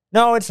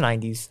 No, it's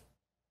 90s.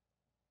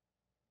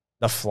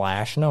 The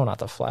Flash? No, not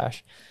The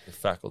Flash. The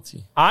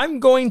Faculty. I'm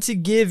going to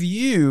give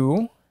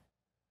you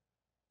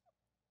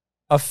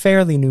a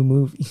fairly new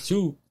movie.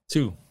 2.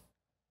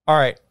 All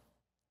right.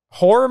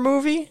 Horror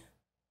movie?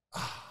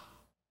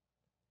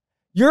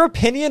 Your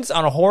opinions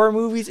on horror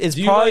movies is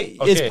Do you probably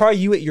like- is okay. probably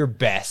you at your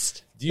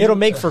best. Do you- It'll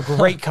make for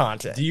great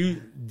content. Do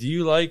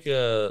you like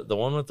the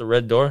one with the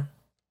red door?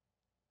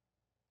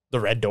 The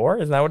Red Door?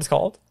 Isn't that what it's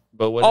called?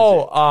 But what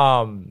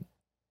is it?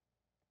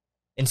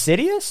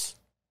 Insidious?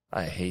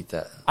 I hate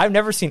that. I've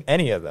never seen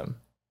any of them.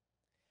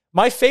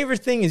 My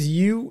favorite thing is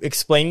you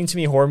explaining to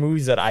me horror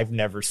movies that I've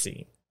never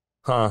seen.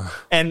 Huh.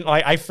 And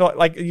like I feel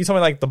like you told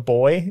me like The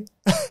Boy.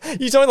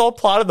 You told me the whole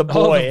plot of The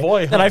Boy. The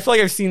Boy, huh? And I feel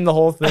like I've seen the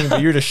whole thing,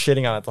 but you're just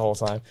shitting on it the whole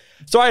time.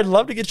 So I'd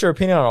love to get your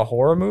opinion on a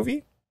horror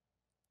movie.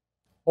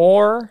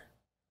 Or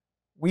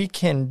we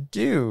can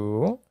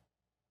do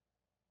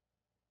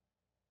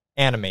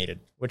animated.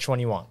 Which one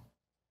you want?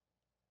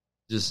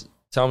 Just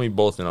tell me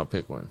both and I'll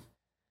pick one.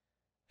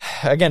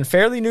 Again,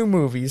 fairly new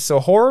movies. So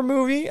horror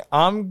movie,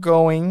 I'm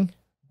going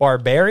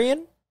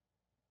Barbarian.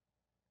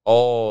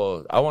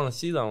 Oh, I want to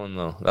see that one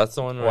though. That's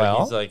the one where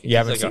Well, he's like you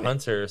haven't a seen it.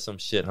 hunter or some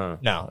shit, huh?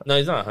 No. No,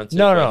 he's not a hunter.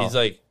 No, but no. He's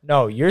like,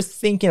 No, you're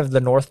thinking of The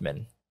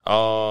Northman.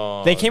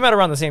 oh, They came out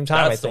around the same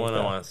time, That's I think. the one I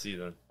though. want to see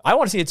then. I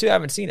want to see it too. I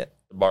haven't seen it.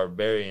 The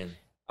Barbarian.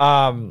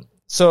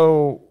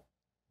 So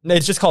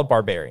it's just called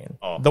Barbarian.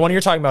 Oh. The one you're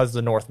talking about is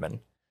The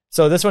Northman.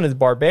 So this one is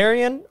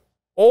Barbarian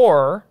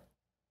or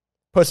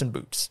Puss in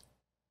Boots.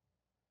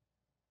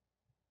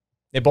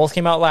 They both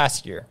came out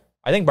last year.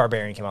 I think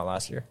Barbarian came out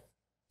last year.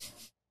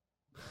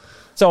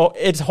 So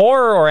it's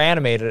horror or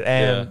animated,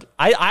 and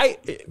I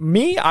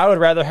would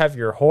rather have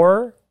your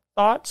horror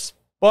thoughts,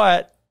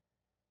 but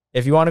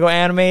if you want to go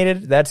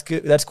animated, that's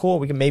good. That's cool.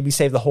 We can maybe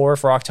save the horror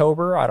for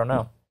October. I don't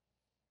know.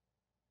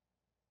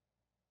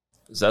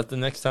 Is that the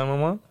next time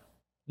I'm on?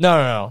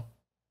 No.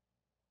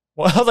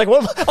 Well, I was like,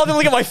 what? I'll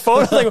look at my phone.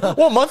 I was like,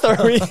 what month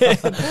are we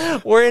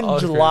in? We're in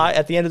July,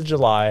 at the end of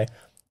July.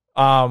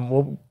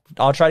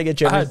 I'll try to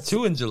get you. I had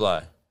 2 in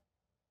July.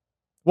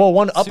 Well,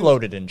 one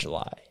uploaded in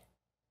July,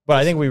 but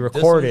I think we This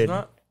recorded. one's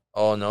not?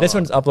 Oh no, This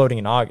one's uploading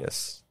in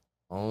August.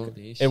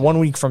 Holy shit. In 1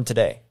 week from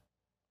today.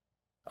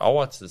 I'll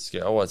watch the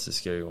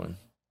scary one.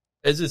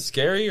 Is it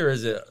scary or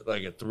is it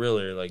like a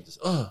thriller? Like just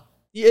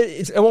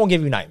It won't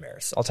give you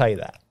nightmares. I'll tell you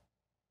that.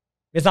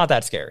 It's not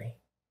that scary,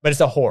 but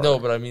it's a horror. No,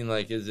 but I mean,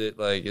 is it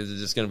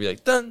just gonna be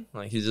like done?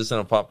 Like he's just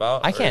gonna pop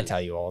out? I can't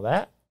tell you all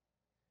that.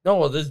 No,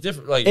 well, there's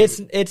different. Like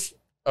It's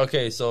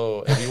okay.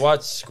 So if you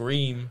watch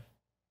Scream,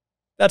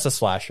 that's a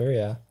slasher,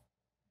 yeah.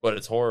 but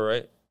it's horror,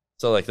 right?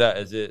 So like that,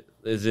 is it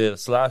a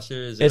slasher?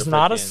 Is it It's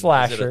not a Is it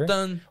slasher. a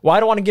done? Well, I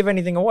don't want to give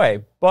anything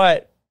away,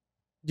 but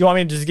do you want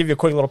me to just give you a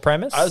quick little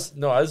premise? I just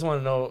want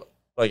to know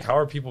Like, how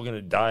are people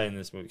gonna die in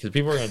this movie? Because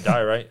people are gonna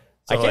die, right?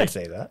 So, I can't like,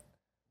 say that.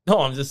 No,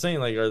 I'm just saying,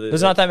 like,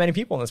 There's not that many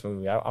people in this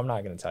movie. I'm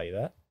not going to tell you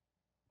that.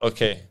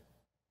 Okay.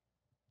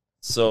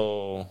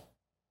 So,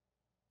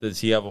 does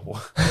he have a?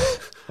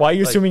 Why are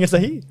you assuming it's a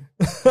he?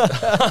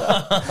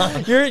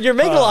 You're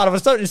making a lot of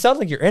it. It sounds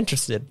like you're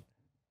interested.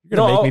 You're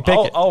gonna make me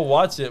pick it. I'll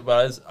watch it,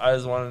 but I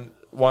just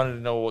wanted to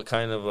know what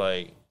kind of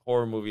like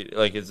horror movie.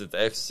 Like, is it The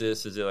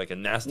Exorcist? Is it like a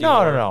nasty?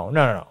 horror?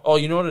 No. Oh,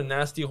 you know what a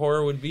nasty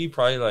horror would be?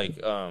 Probably like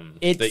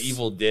The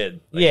Evil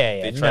Dead. Like,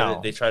 yeah.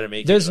 They try to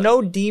make. There's it,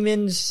 no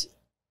demons.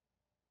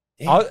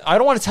 I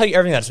don't want to tell you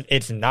everything that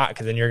it's not,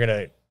 because then you're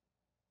gonna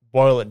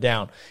boil it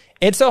down.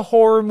 It's a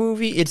horror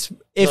movie.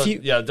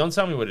 Don't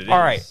tell me what it is. All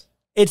right,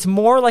 it's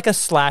more like a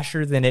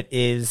slasher than it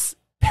is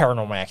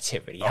Paranormal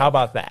Activity. How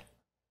about that?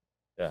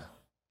 Yeah.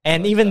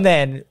 And even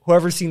then,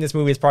 whoever's seen this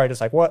movie is probably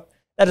just like, what?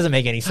 That doesn't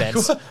make any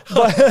sense.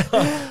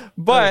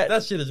 but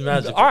that shit is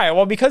magical. All right,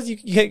 well, because you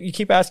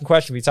keep asking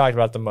questions we talked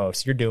about the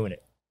most, you're doing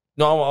it.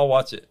 No, I'll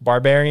watch it.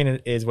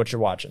 Barbarian is what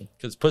you're watching.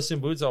 Because Puss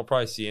in Boots, I'll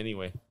probably see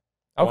anyway.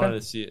 I Okay. wanted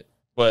to see it.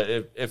 But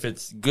if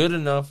it's good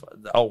enough,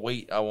 I'll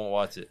wait. I won't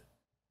watch it.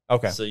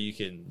 Okay. So you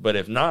can. But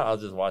if not, I'll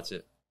just watch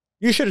it.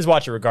 You should just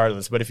watch it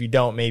regardless, but if you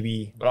don't,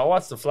 maybe... But I'll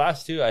watch The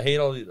Flash, too. I hate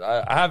all these...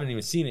 I haven't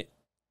even seen it.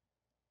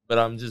 But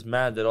I'm just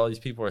mad that all these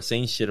people are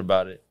saying shit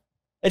about it.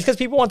 It's because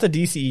people want the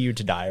DCEU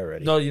to die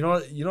already. No, you know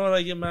what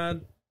I get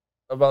mad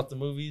about the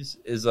movies?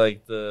 Is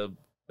like the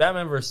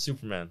Batman vs.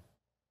 Superman.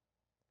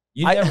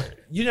 You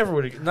never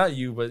would have... Not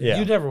you, but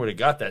you never would have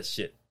got that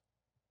shit.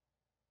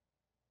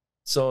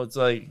 So it's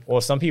like...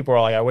 Well, some people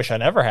are like, I wish I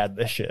never had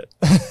this shit.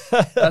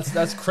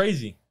 That's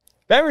crazy.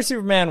 Batman vs.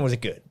 Superman was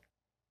good.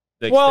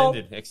 The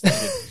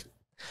extended.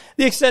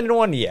 The extended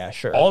one, yeah,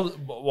 sure. All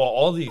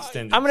the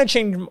extended. I'm going to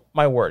change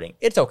my wording.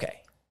 It's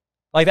okay.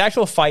 Like, the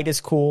actual fight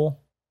is cool.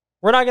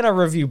 We're not going to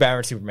review Batman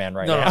vs. Superman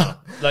now. No.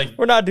 Like,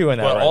 we're not doing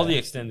that But right all now. the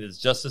extended,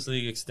 Justice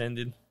League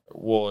extended,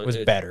 was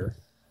better.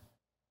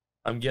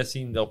 I'm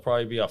guessing there'll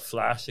probably be a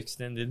Flash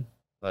extended.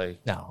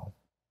 Like, no.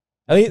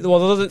 At least, well,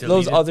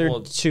 those other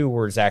well, two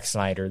were Zack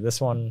Snyder. This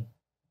one...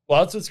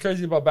 Well, that's what's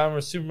crazy about Batman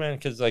vs. Superman,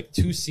 because, like,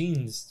 2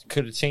 scenes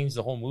could have changed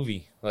the whole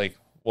movie. Like,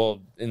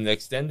 well, in the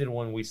extended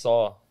one we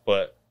saw,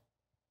 but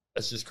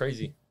that's just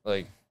crazy.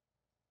 Like,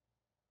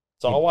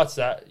 so I'll watch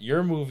that.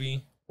 Your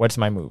movie... What's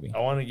my movie? I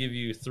want to give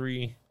you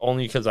 3,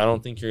 only because I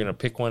don't think you're going to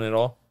pick one at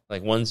all.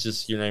 Like, one's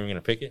just, you're not even going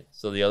to pick it.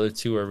 So the other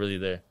 2 are really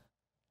there.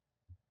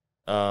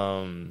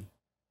 I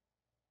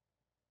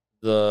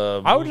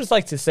would just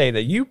like to say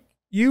that you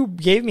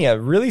gave me a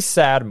really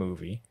sad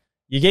movie.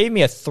 You gave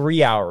me a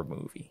 3-hour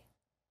movie.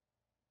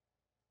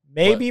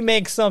 Maybe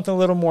make something a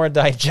little more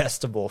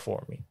digestible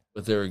for me.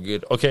 But they were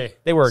good. Okay.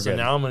 They were good. So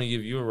now I'm going to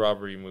give you a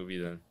robbery movie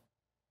then.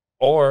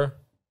 Or,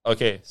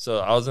 okay, so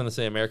I was going to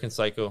say American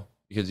Psycho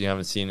because you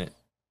haven't seen it.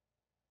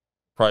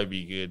 Probably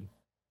be good.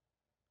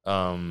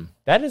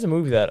 That is a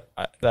movie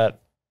that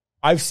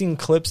I've seen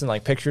clips and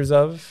like pictures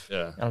of.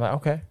 Yeah. And I'm like,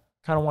 okay,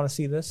 kind of want to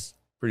see this.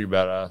 Pretty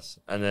badass.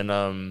 And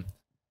then,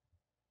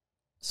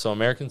 so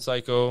American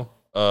Psycho,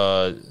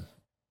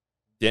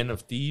 Den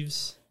of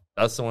Thieves.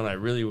 That's the one I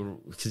really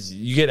would, because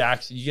you get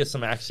action, you get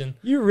some action.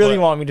 You really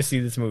want me to see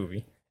this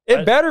movie?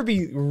 It better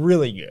be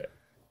really good.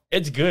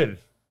 It's good.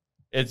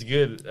 It's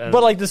good. And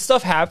but like the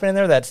stuff happening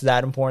there that's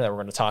that important that we're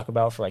going to talk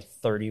about for like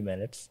 30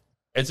 minutes.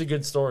 It's a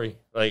good story.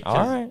 Like,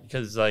 all right,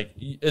 because like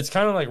it's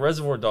kind of like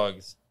Reservoir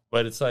Dogs,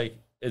 but it's like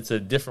it's a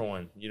different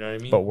one. You know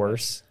what I mean? But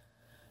worse.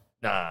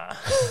 Nah.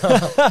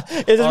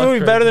 Is this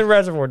movie better than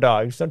Reservoir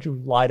Dogs? Don't you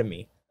lie to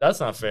me. That's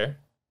not fair.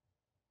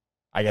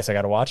 I guess I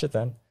got to watch it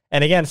then.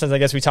 And again, since I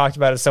guess we talked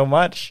about it so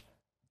much,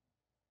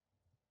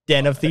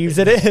 Den of Thieves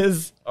it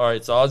is. All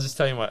right, so I'll just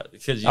tell you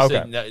because you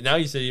said now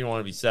you said you don't want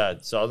to be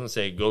sad, so I was gonna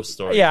say a ghost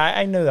story. Yeah,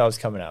 I knew that was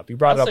coming up. You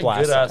brought it up last time.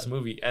 That's a good ass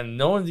movie, and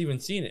no one's even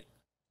seen it.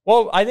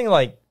 Well, I think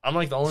like I'm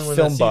like the only one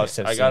film that's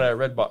seen it. I got it at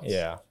Redbox.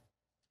 Yeah.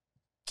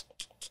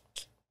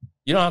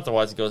 You don't have to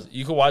watch Ghost.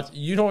 You can watch.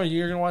 You know when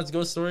you're gonna watch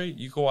Ghost Story?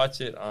 You can watch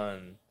it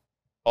on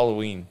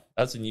Halloween.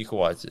 That's when you can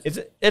watch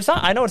it. It's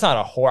not. I know it's not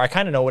a horror. I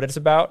kind of know what it's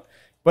about,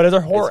 but are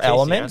there horror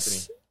elements?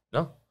 Anthony.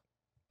 No.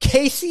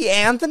 Casey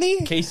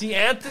Anthony? Casey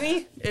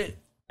Anthony?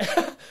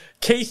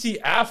 Casey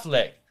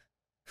Affleck.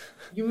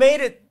 You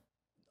made it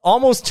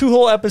almost 2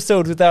 whole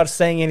episodes without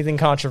saying anything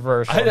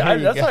controversial.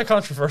 That's not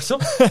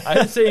controversial. I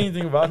didn't say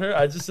anything about her.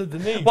 I just said the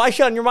name. Why is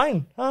she on your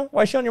mind? Huh?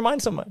 Why is she on your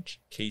mind so much?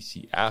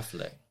 Casey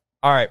Affleck.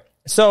 All right.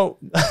 So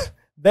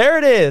there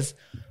it is.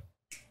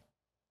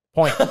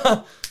 Point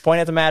at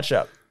the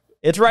matchup.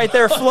 It's right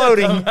there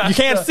floating. You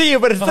can't see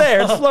it, but it's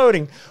there. It's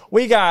floating.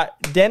 We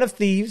got Den of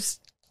Thieves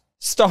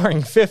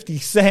starring 50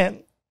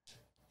 Cent.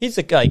 He's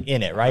like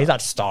in it, right? He's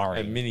not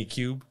starring. And Mini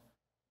Cube.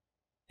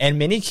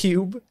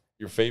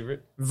 Your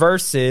favorite?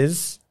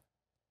 Versus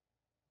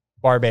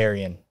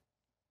Barbarian.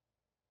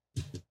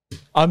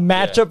 A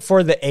matchup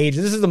for the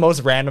ages. This is the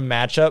most random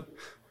matchup,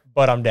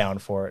 but I'm down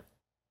for it.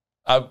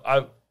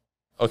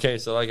 Okay,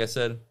 so like I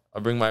said,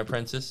 I'll bring my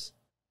apprentice.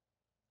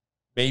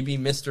 Maybe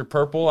Mr.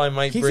 Purple I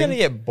might He's bring. going to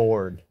get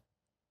bored.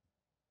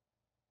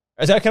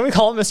 Can we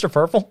call him Mr.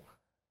 Purple?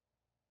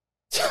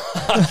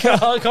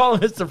 I'll call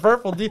him Mr.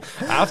 Purple, dude.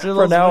 After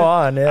From now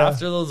on, yeah.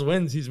 After those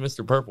wins, he's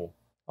Mr. Purple.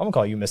 I'm gonna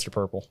call you Mr.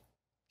 Purple.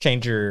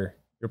 Change your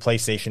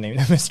PlayStation name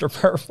to Mr.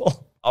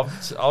 Purple.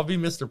 I'll be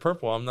Mr.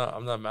 Purple. I'm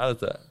not mad at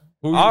that.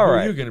 Who All are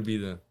right. you gonna be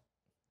then?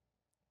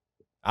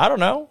 I don't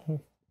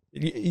know.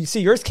 You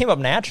see, yours came up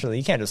naturally.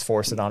 You can't just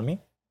force it on me.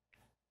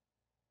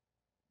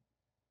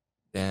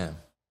 Damn.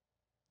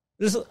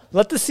 Just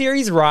let the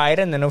series ride,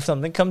 and then if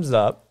something comes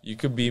up, You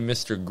could be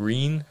Mr.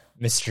 Green.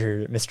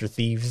 Mr.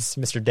 Thieves,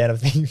 Mr. Den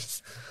of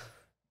Thieves.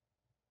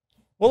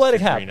 We'll let it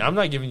happen. Green. I'm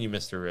not giving you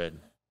Mr. Red.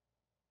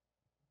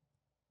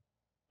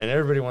 And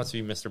everybody wants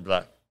to be Mr.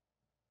 Black.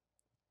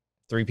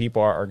 3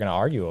 people are going to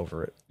argue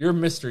over it. You're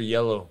Mr.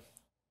 Yellow.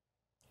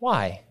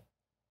 Why?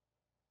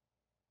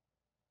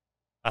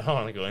 I don't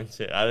want to go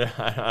into it.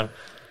 I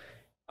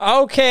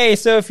Okay,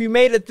 so if you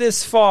made it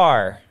this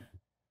far,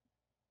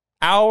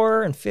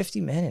 hour and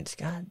 50 minutes.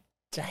 God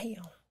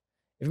damn.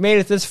 If you made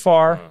it this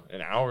far.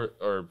 an hour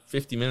or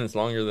 50 minutes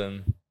longer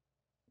than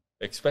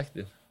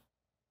expected.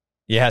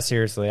 Yeah,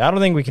 seriously. I don't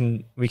think we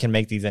can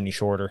make these any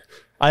shorter.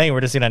 I think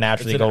we're just going to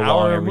naturally go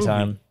long every movie.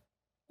 time.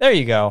 There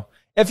you go.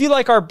 If you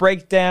like our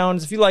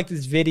breakdowns, if you like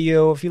this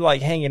video, if you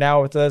like hanging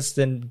out with us,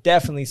 then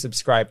definitely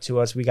subscribe to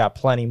us. We got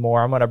plenty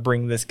more. I'm going to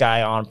bring this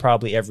guy on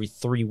probably every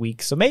 3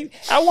 weeks. So maybe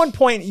at one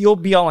point you'll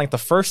be on like the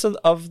first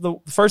of the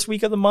first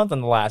week of the month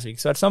and the last week.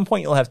 So at some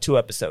point you'll have 2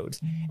 episodes.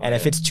 And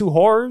if it's 2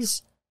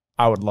 horrors,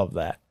 I would love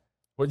that.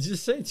 What did you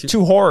just say?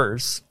 2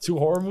 horrors. 2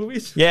 horror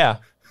movies? Yeah.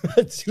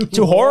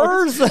 2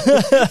 horrors?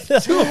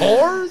 2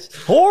 horrors?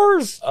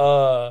 Horrors?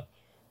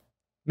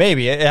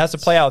 Maybe. It has to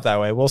play out that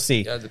way. We'll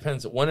see. Yeah, it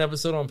depends. 1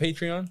 episode on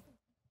Patreon?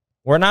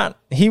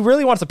 He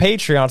really wants a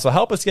Patreon, so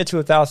help us get to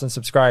 1,000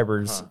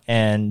 subscribers,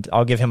 and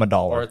I'll give him $1.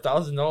 Or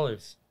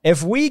 $1,000.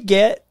 If we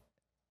get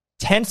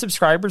 10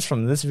 subscribers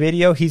from this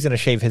video, he's going to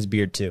shave his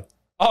beard too.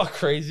 Oh,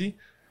 crazy.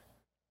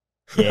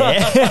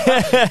 Yeah.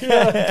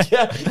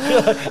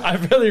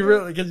 I really,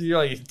 because you're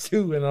like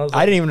 2, and I was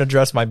like, I didn't even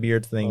address my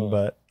beard thing,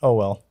 but oh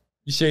well.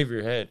 You shave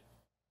your head.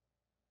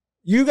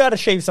 You got to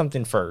shave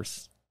something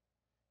first.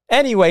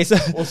 Anyway, so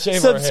We'll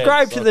shave our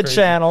subscribe heads. to So the crazy.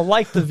 channel,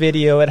 like the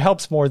video. It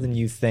helps more than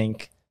you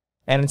think.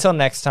 And until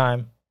next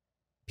time,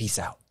 peace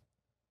out.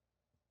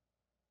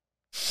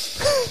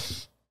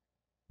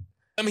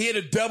 I'm here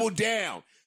to double down.